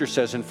Scripture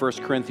says in 1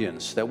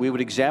 Corinthians, that we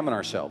would examine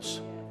ourselves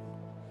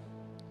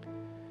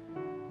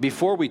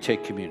before we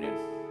take communion.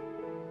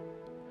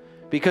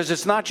 Because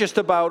it's not just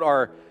about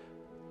our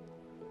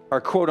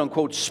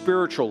quote-unquote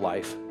spiritual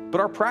life, but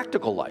our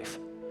practical life.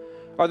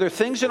 Are there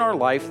things in our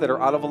life that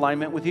are out of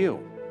alignment with you?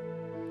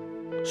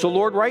 So,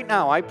 Lord, right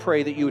now, I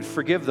pray that you would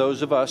forgive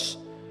those of us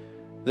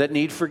that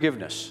need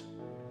forgiveness.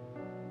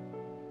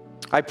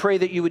 I pray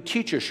that you would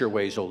teach us your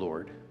ways, O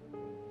Lord.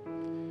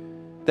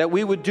 That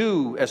we would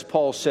do, as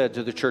Paul said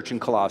to the church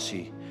in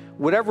Colossae,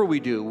 whatever we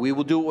do, we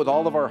will do it with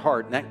all of our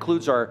heart. And that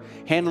includes our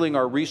handling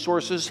our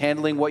resources,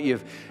 handling what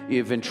you've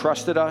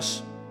entrusted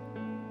us,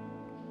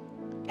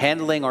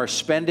 handling our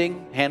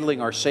spending, handling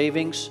our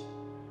savings.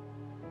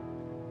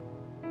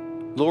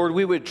 Lord,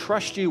 we would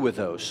trust you with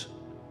those.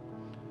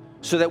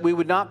 so that we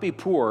would not be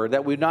poor,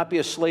 that we would not be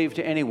a slave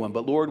to anyone,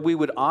 but Lord, we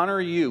would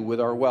honor you with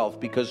our wealth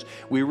because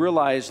we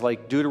realize,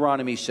 like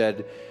Deuteronomy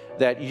said,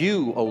 that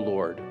you, O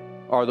Lord,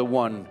 are the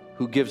one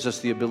who gives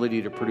us the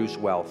ability to produce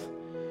wealth,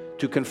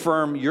 to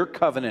confirm your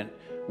covenant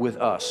with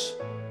us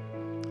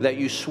that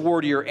you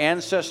swore to your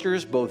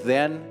ancestors both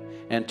then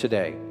and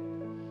today.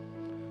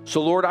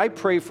 So Lord, I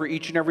pray for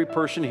each and every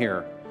person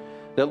here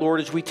that, Lord,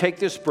 as we take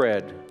this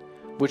bread,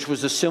 which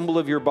was a symbol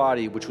of your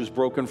body, which was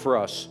broken for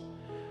us,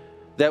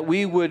 that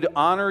we would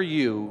honor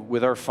you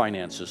with our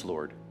finances,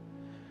 Lord.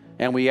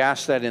 And we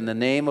ask that in the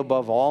name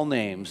above all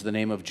names, the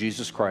name of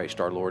Jesus Christ,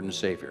 our Lord and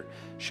Savior.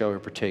 Shall we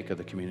partake of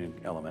the communion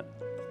element?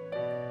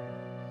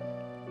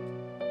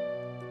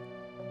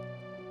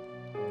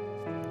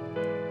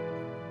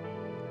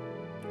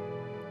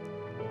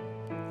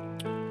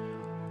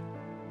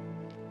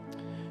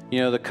 You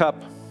know, the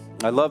cup,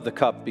 I love the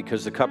cup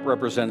because the cup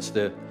represents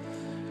the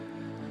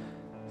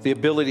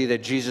ability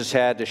that Jesus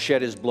had to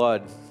shed his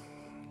blood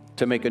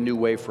to make a new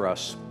way for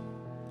us.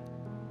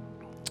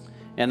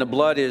 And the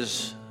blood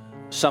is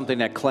something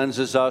that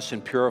cleanses us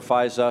and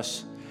purifies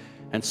us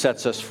and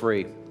sets us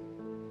free.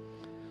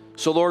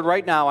 So Lord,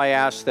 right now I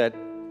ask that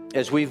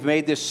as we've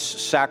made this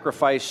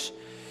sacrifice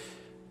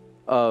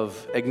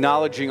of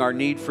acknowledging our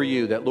need for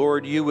you, that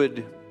Lord, you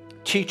would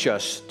teach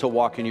us to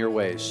walk in your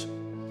ways.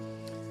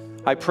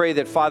 I pray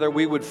that, Father,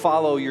 we would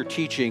follow your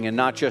teaching and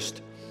not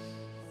just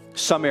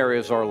some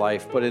areas of our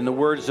life, but in the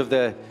words of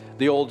the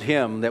old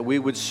hymn, that we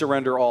would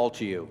surrender all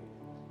to you.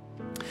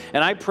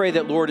 And I pray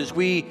that, Lord, as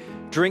we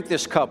drink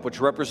this cup, which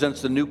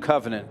represents the new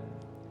covenant,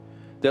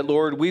 that,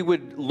 Lord, we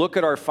would look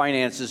at our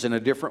finances in a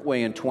different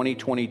way in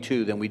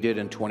 2022 than we did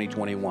in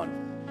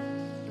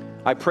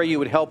 2021. I pray you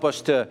would help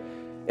us to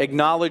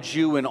acknowledge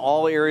you in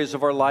all areas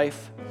of our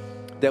life,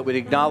 that would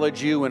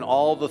acknowledge you in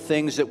all the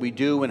things that we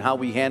do and how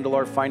we handle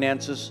our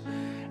finances.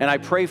 And I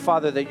pray,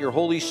 Father, that your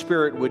Holy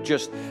Spirit would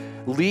just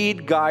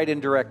lead, guide,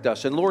 and direct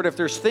us. And Lord, if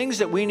there's things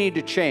that we need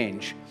to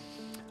change,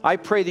 I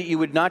pray that you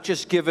would not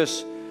just give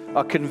us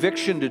a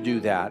conviction to do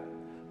that,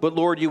 but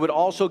Lord, you would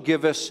also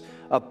give us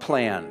a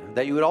plan,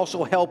 that you would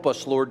also help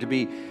us, Lord, to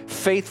be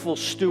faithful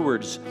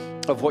stewards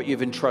of what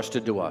you've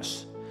entrusted to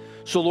us.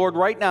 So Lord,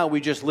 right now we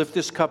just lift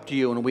this cup to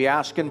you and we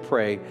ask and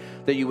pray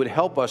that you would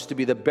help us to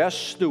be the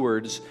best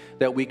stewards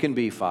that we can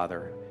be,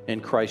 Father.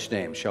 In Christ's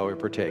name, shall we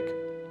partake?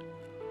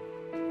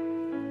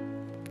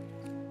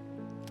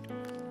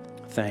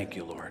 Thank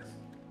you, Lord.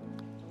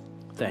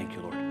 Thank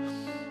you, Lord.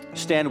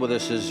 Stand with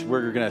us as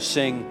we're going to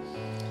sing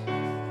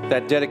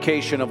that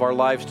dedication of our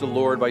lives to the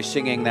Lord by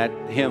singing that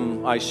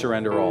hymn, I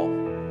Surrender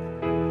All.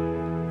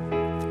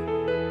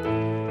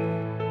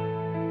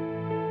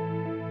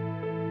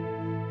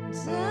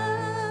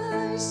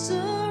 I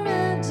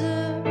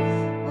surrender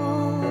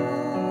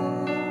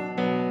all.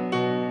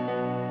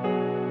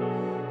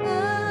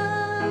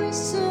 I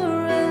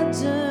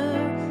surrender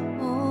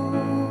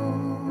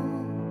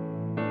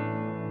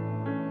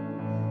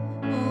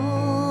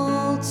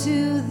all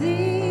to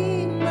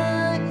thee,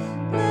 my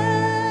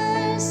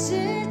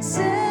blessed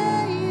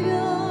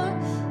Savior.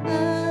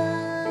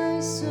 I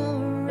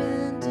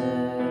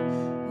surrender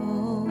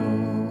all,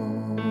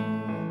 and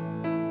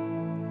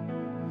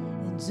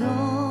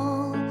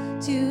all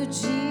to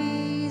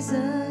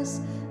Jesus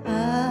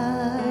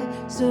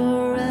I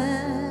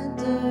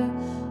surrender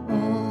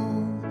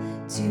all.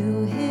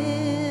 To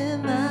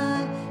him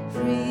I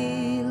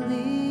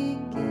freely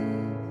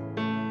give.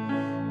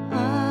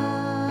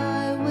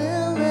 I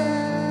will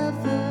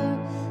ever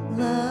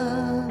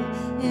love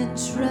and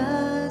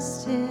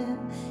trust him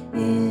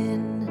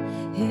in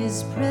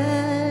his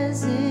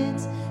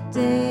presence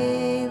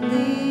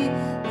daily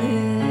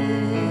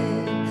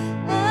live.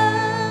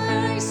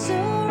 I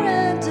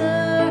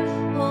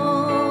surrender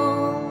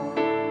all.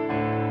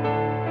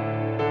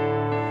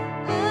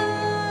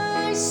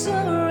 I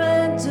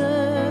surrender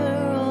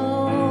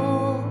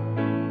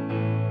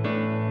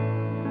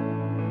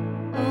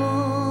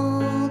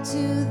all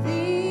to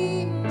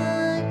thee,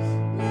 my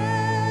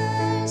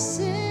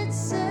blessed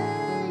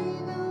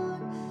Savior.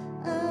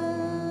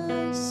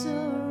 I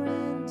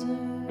surrender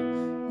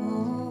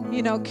all.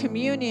 You know,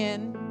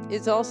 communion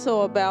is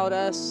also about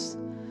us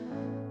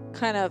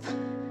kind of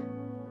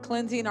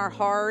cleansing our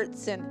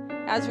hearts. And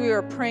as we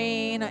were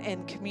praying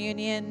in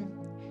communion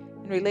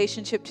in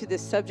relationship to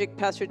this subject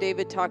Pastor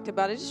David talked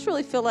about, I just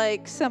really feel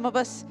like some of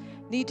us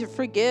need to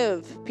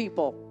forgive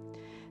people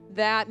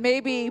that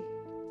maybe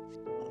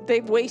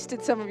they've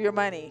wasted some of your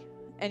money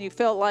and you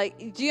felt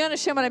like, do you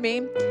understand what I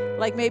mean?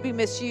 Like maybe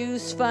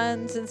misused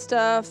funds and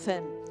stuff.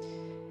 And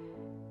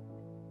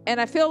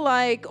I feel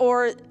like,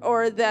 or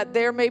that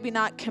they're maybe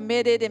not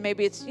committed, and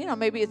maybe it's,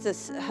 maybe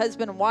it's a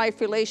husband and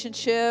wife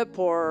relationship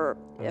or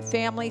a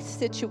family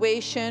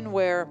situation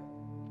where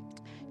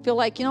you feel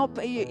like,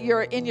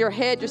 you're in your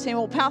head, you're saying,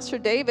 well, Pastor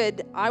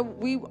David, I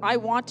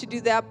want to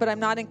do that, but I'm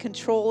not in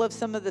control of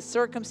some of the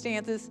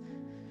circumstances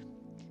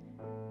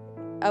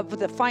of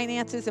the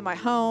finances in my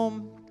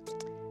home.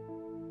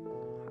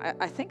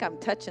 I think I'm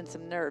touching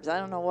some nerves. I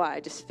don't know why. I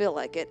just feel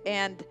like it.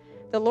 And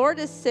the Lord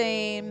is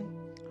saying,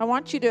 I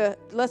want you to,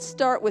 let's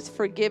start with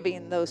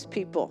forgiving those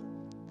people.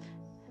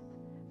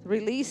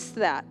 Release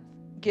that.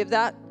 Give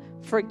that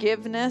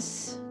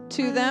forgiveness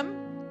to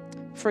them,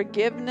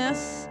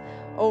 forgiveness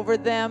over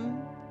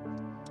them.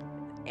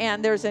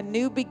 And there's a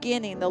new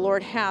beginning the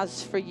Lord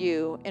has for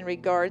you in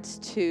regards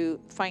to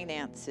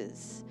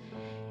finances.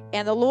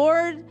 And the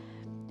Lord,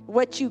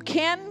 what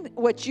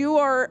you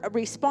are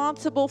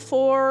responsible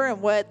for and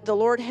what the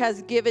Lord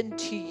has given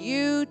to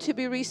you to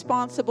be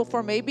responsible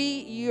for,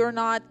 maybe you're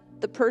not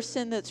the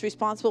person that's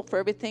responsible for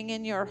everything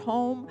in your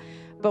home,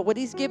 but what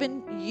He's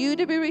given you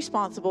to be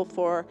responsible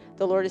for,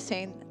 the Lord is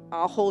saying,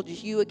 I'll hold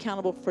you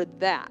accountable for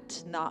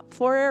that, not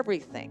for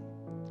everything.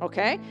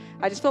 Okay?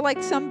 I just feel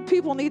like some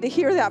people need to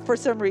hear that for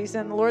some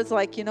reason. The Lord's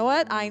like, you know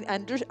what?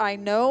 I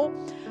know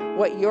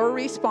what you're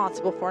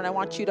responsible for, and I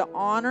want you to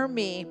honor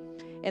me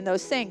in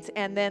those things.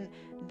 And then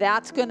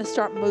that's going to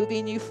start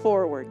moving you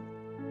forward.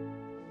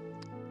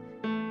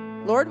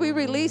 Lord, we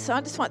release. I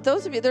just want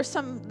those of you, there's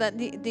some that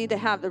need to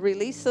have to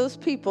release those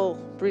people,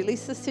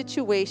 release the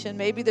situation.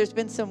 Maybe there's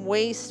been some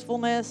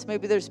wastefulness.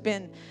 Maybe there's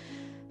been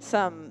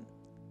some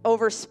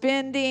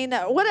overspending,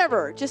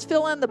 whatever. Just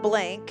fill in the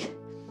blank.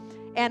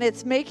 And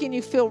it's making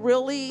you feel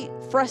really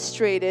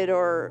frustrated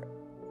or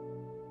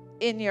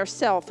in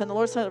yourself. And the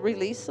Lord said,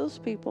 release those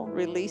people.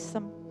 Release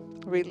them.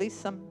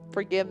 Release them.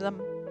 Forgive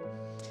them.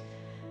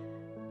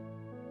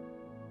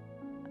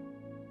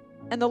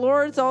 And the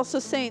Lord's also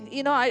saying,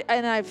 you know,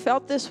 I've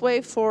felt this way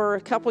for a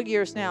couple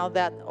years now,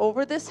 that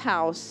over this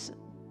house,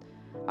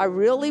 I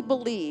really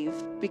believe,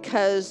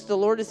 because the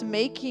Lord is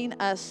making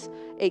us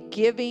a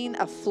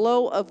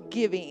flow of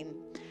giving,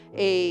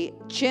 a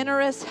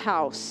generous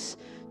house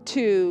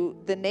to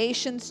the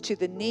nations, to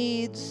the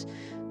needs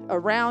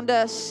around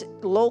us,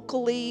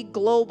 locally,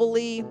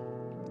 globally.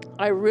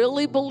 I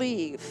really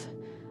believe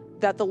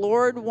that the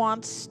Lord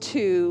wants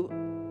to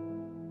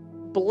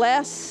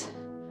bless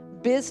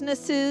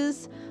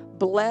businesses,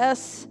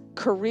 bless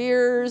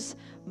careers,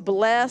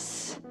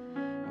 bless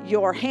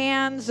your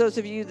hands. Those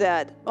of you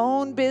that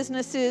own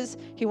businesses,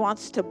 He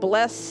wants to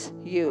bless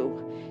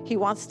you. He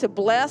wants to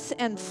bless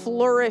and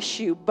flourish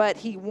you, but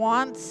He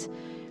wants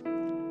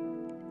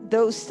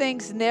those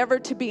things never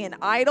to be an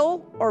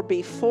idol or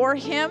before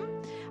Him.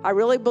 I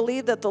really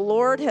believe that the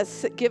Lord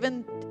has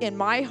given in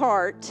my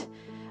heart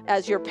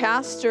as your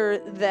pastor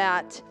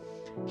that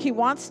He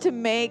wants to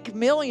make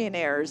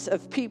millionaires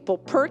of people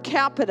per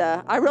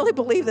capita. I really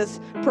believe this.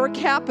 Per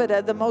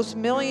capita, the most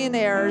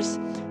millionaires,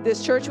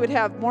 this church would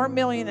have more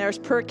millionaires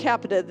per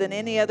capita than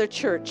any other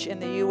church in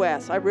the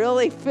U.S. I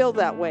really feel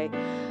that way.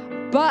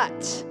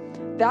 But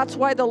that's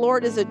why the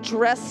Lord is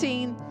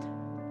addressing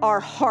our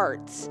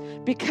hearts,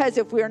 because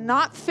if we're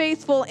not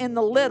faithful in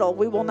the little,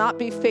 we will not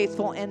be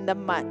faithful in the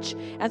much.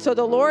 And so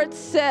the Lord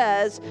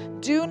says,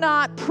 do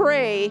not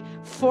pray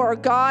for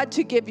God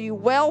to give you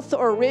wealth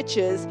or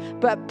riches,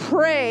 but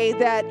pray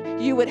that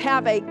you would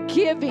have a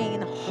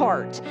giving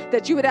heart,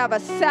 that you would have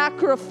a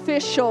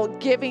sacrificial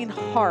giving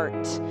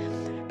heart.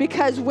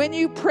 Because when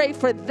you pray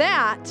for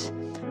that,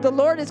 the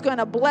Lord is going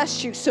to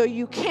bless you so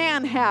you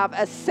can have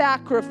a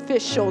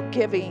sacrificial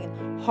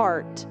giving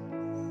heart.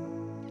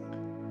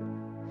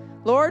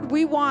 Lord,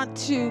 we want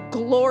to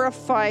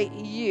glorify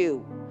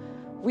you.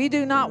 We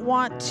do not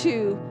want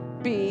to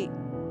be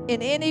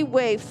in any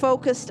way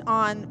focused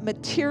on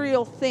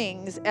material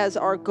things as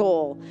our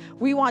goal.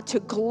 We want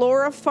to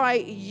glorify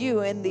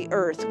you in the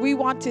earth. We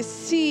want to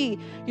see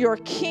your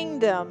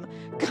kingdom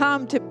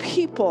come to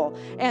people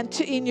and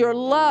in your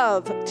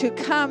love to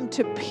come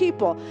to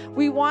people.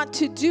 We want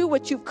to do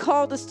what you've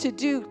called us to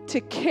do, to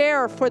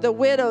care for the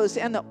widows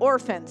and the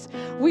orphans.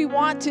 We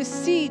want to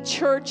see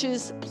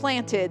churches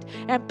planted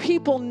and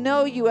people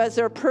know you as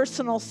their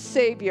personal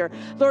Savior.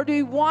 Lord,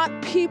 we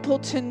want people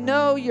to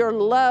know your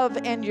love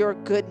and your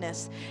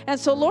goodness. And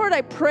so, Lord,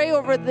 I pray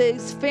over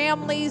these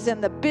families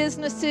and the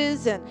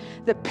businesses and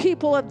the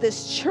people of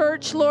this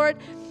church, Lord,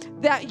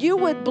 that you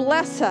would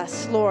bless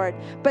us, Lord,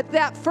 but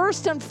that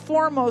first and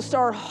foremost,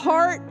 our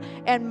heart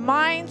and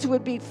minds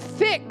would be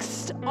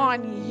fixed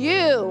on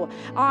you,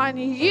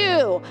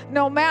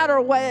 no matter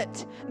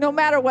what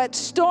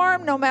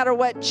storm, no matter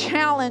what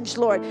challenge,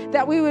 Lord,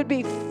 that we would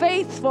be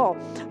faithful,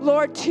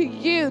 Lord, to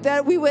you,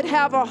 that we would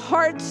have a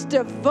heart's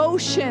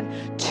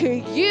devotion to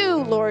you,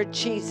 Lord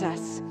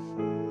Jesus.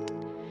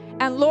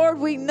 And Lord,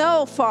 we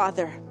know,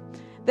 Father,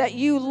 that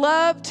you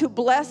love to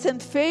bless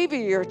and favor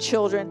your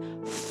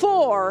children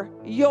for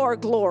your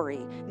glory,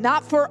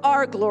 not for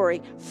our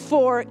glory,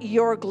 for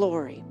your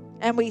glory.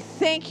 And we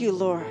thank you,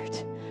 Lord,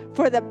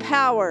 for the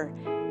power,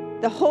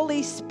 the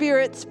Holy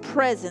Spirit's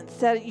presence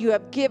that you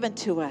have given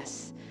to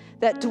us,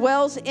 that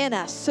dwells in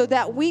us, so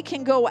that we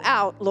can go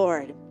out,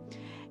 Lord,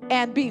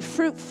 and be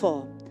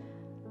fruitful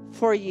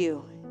for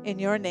you. In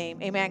your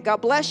name, amen.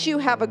 God bless you.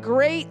 Have a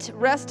great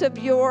rest of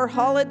your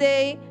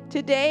holiday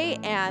today,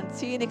 and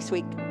see you next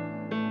week.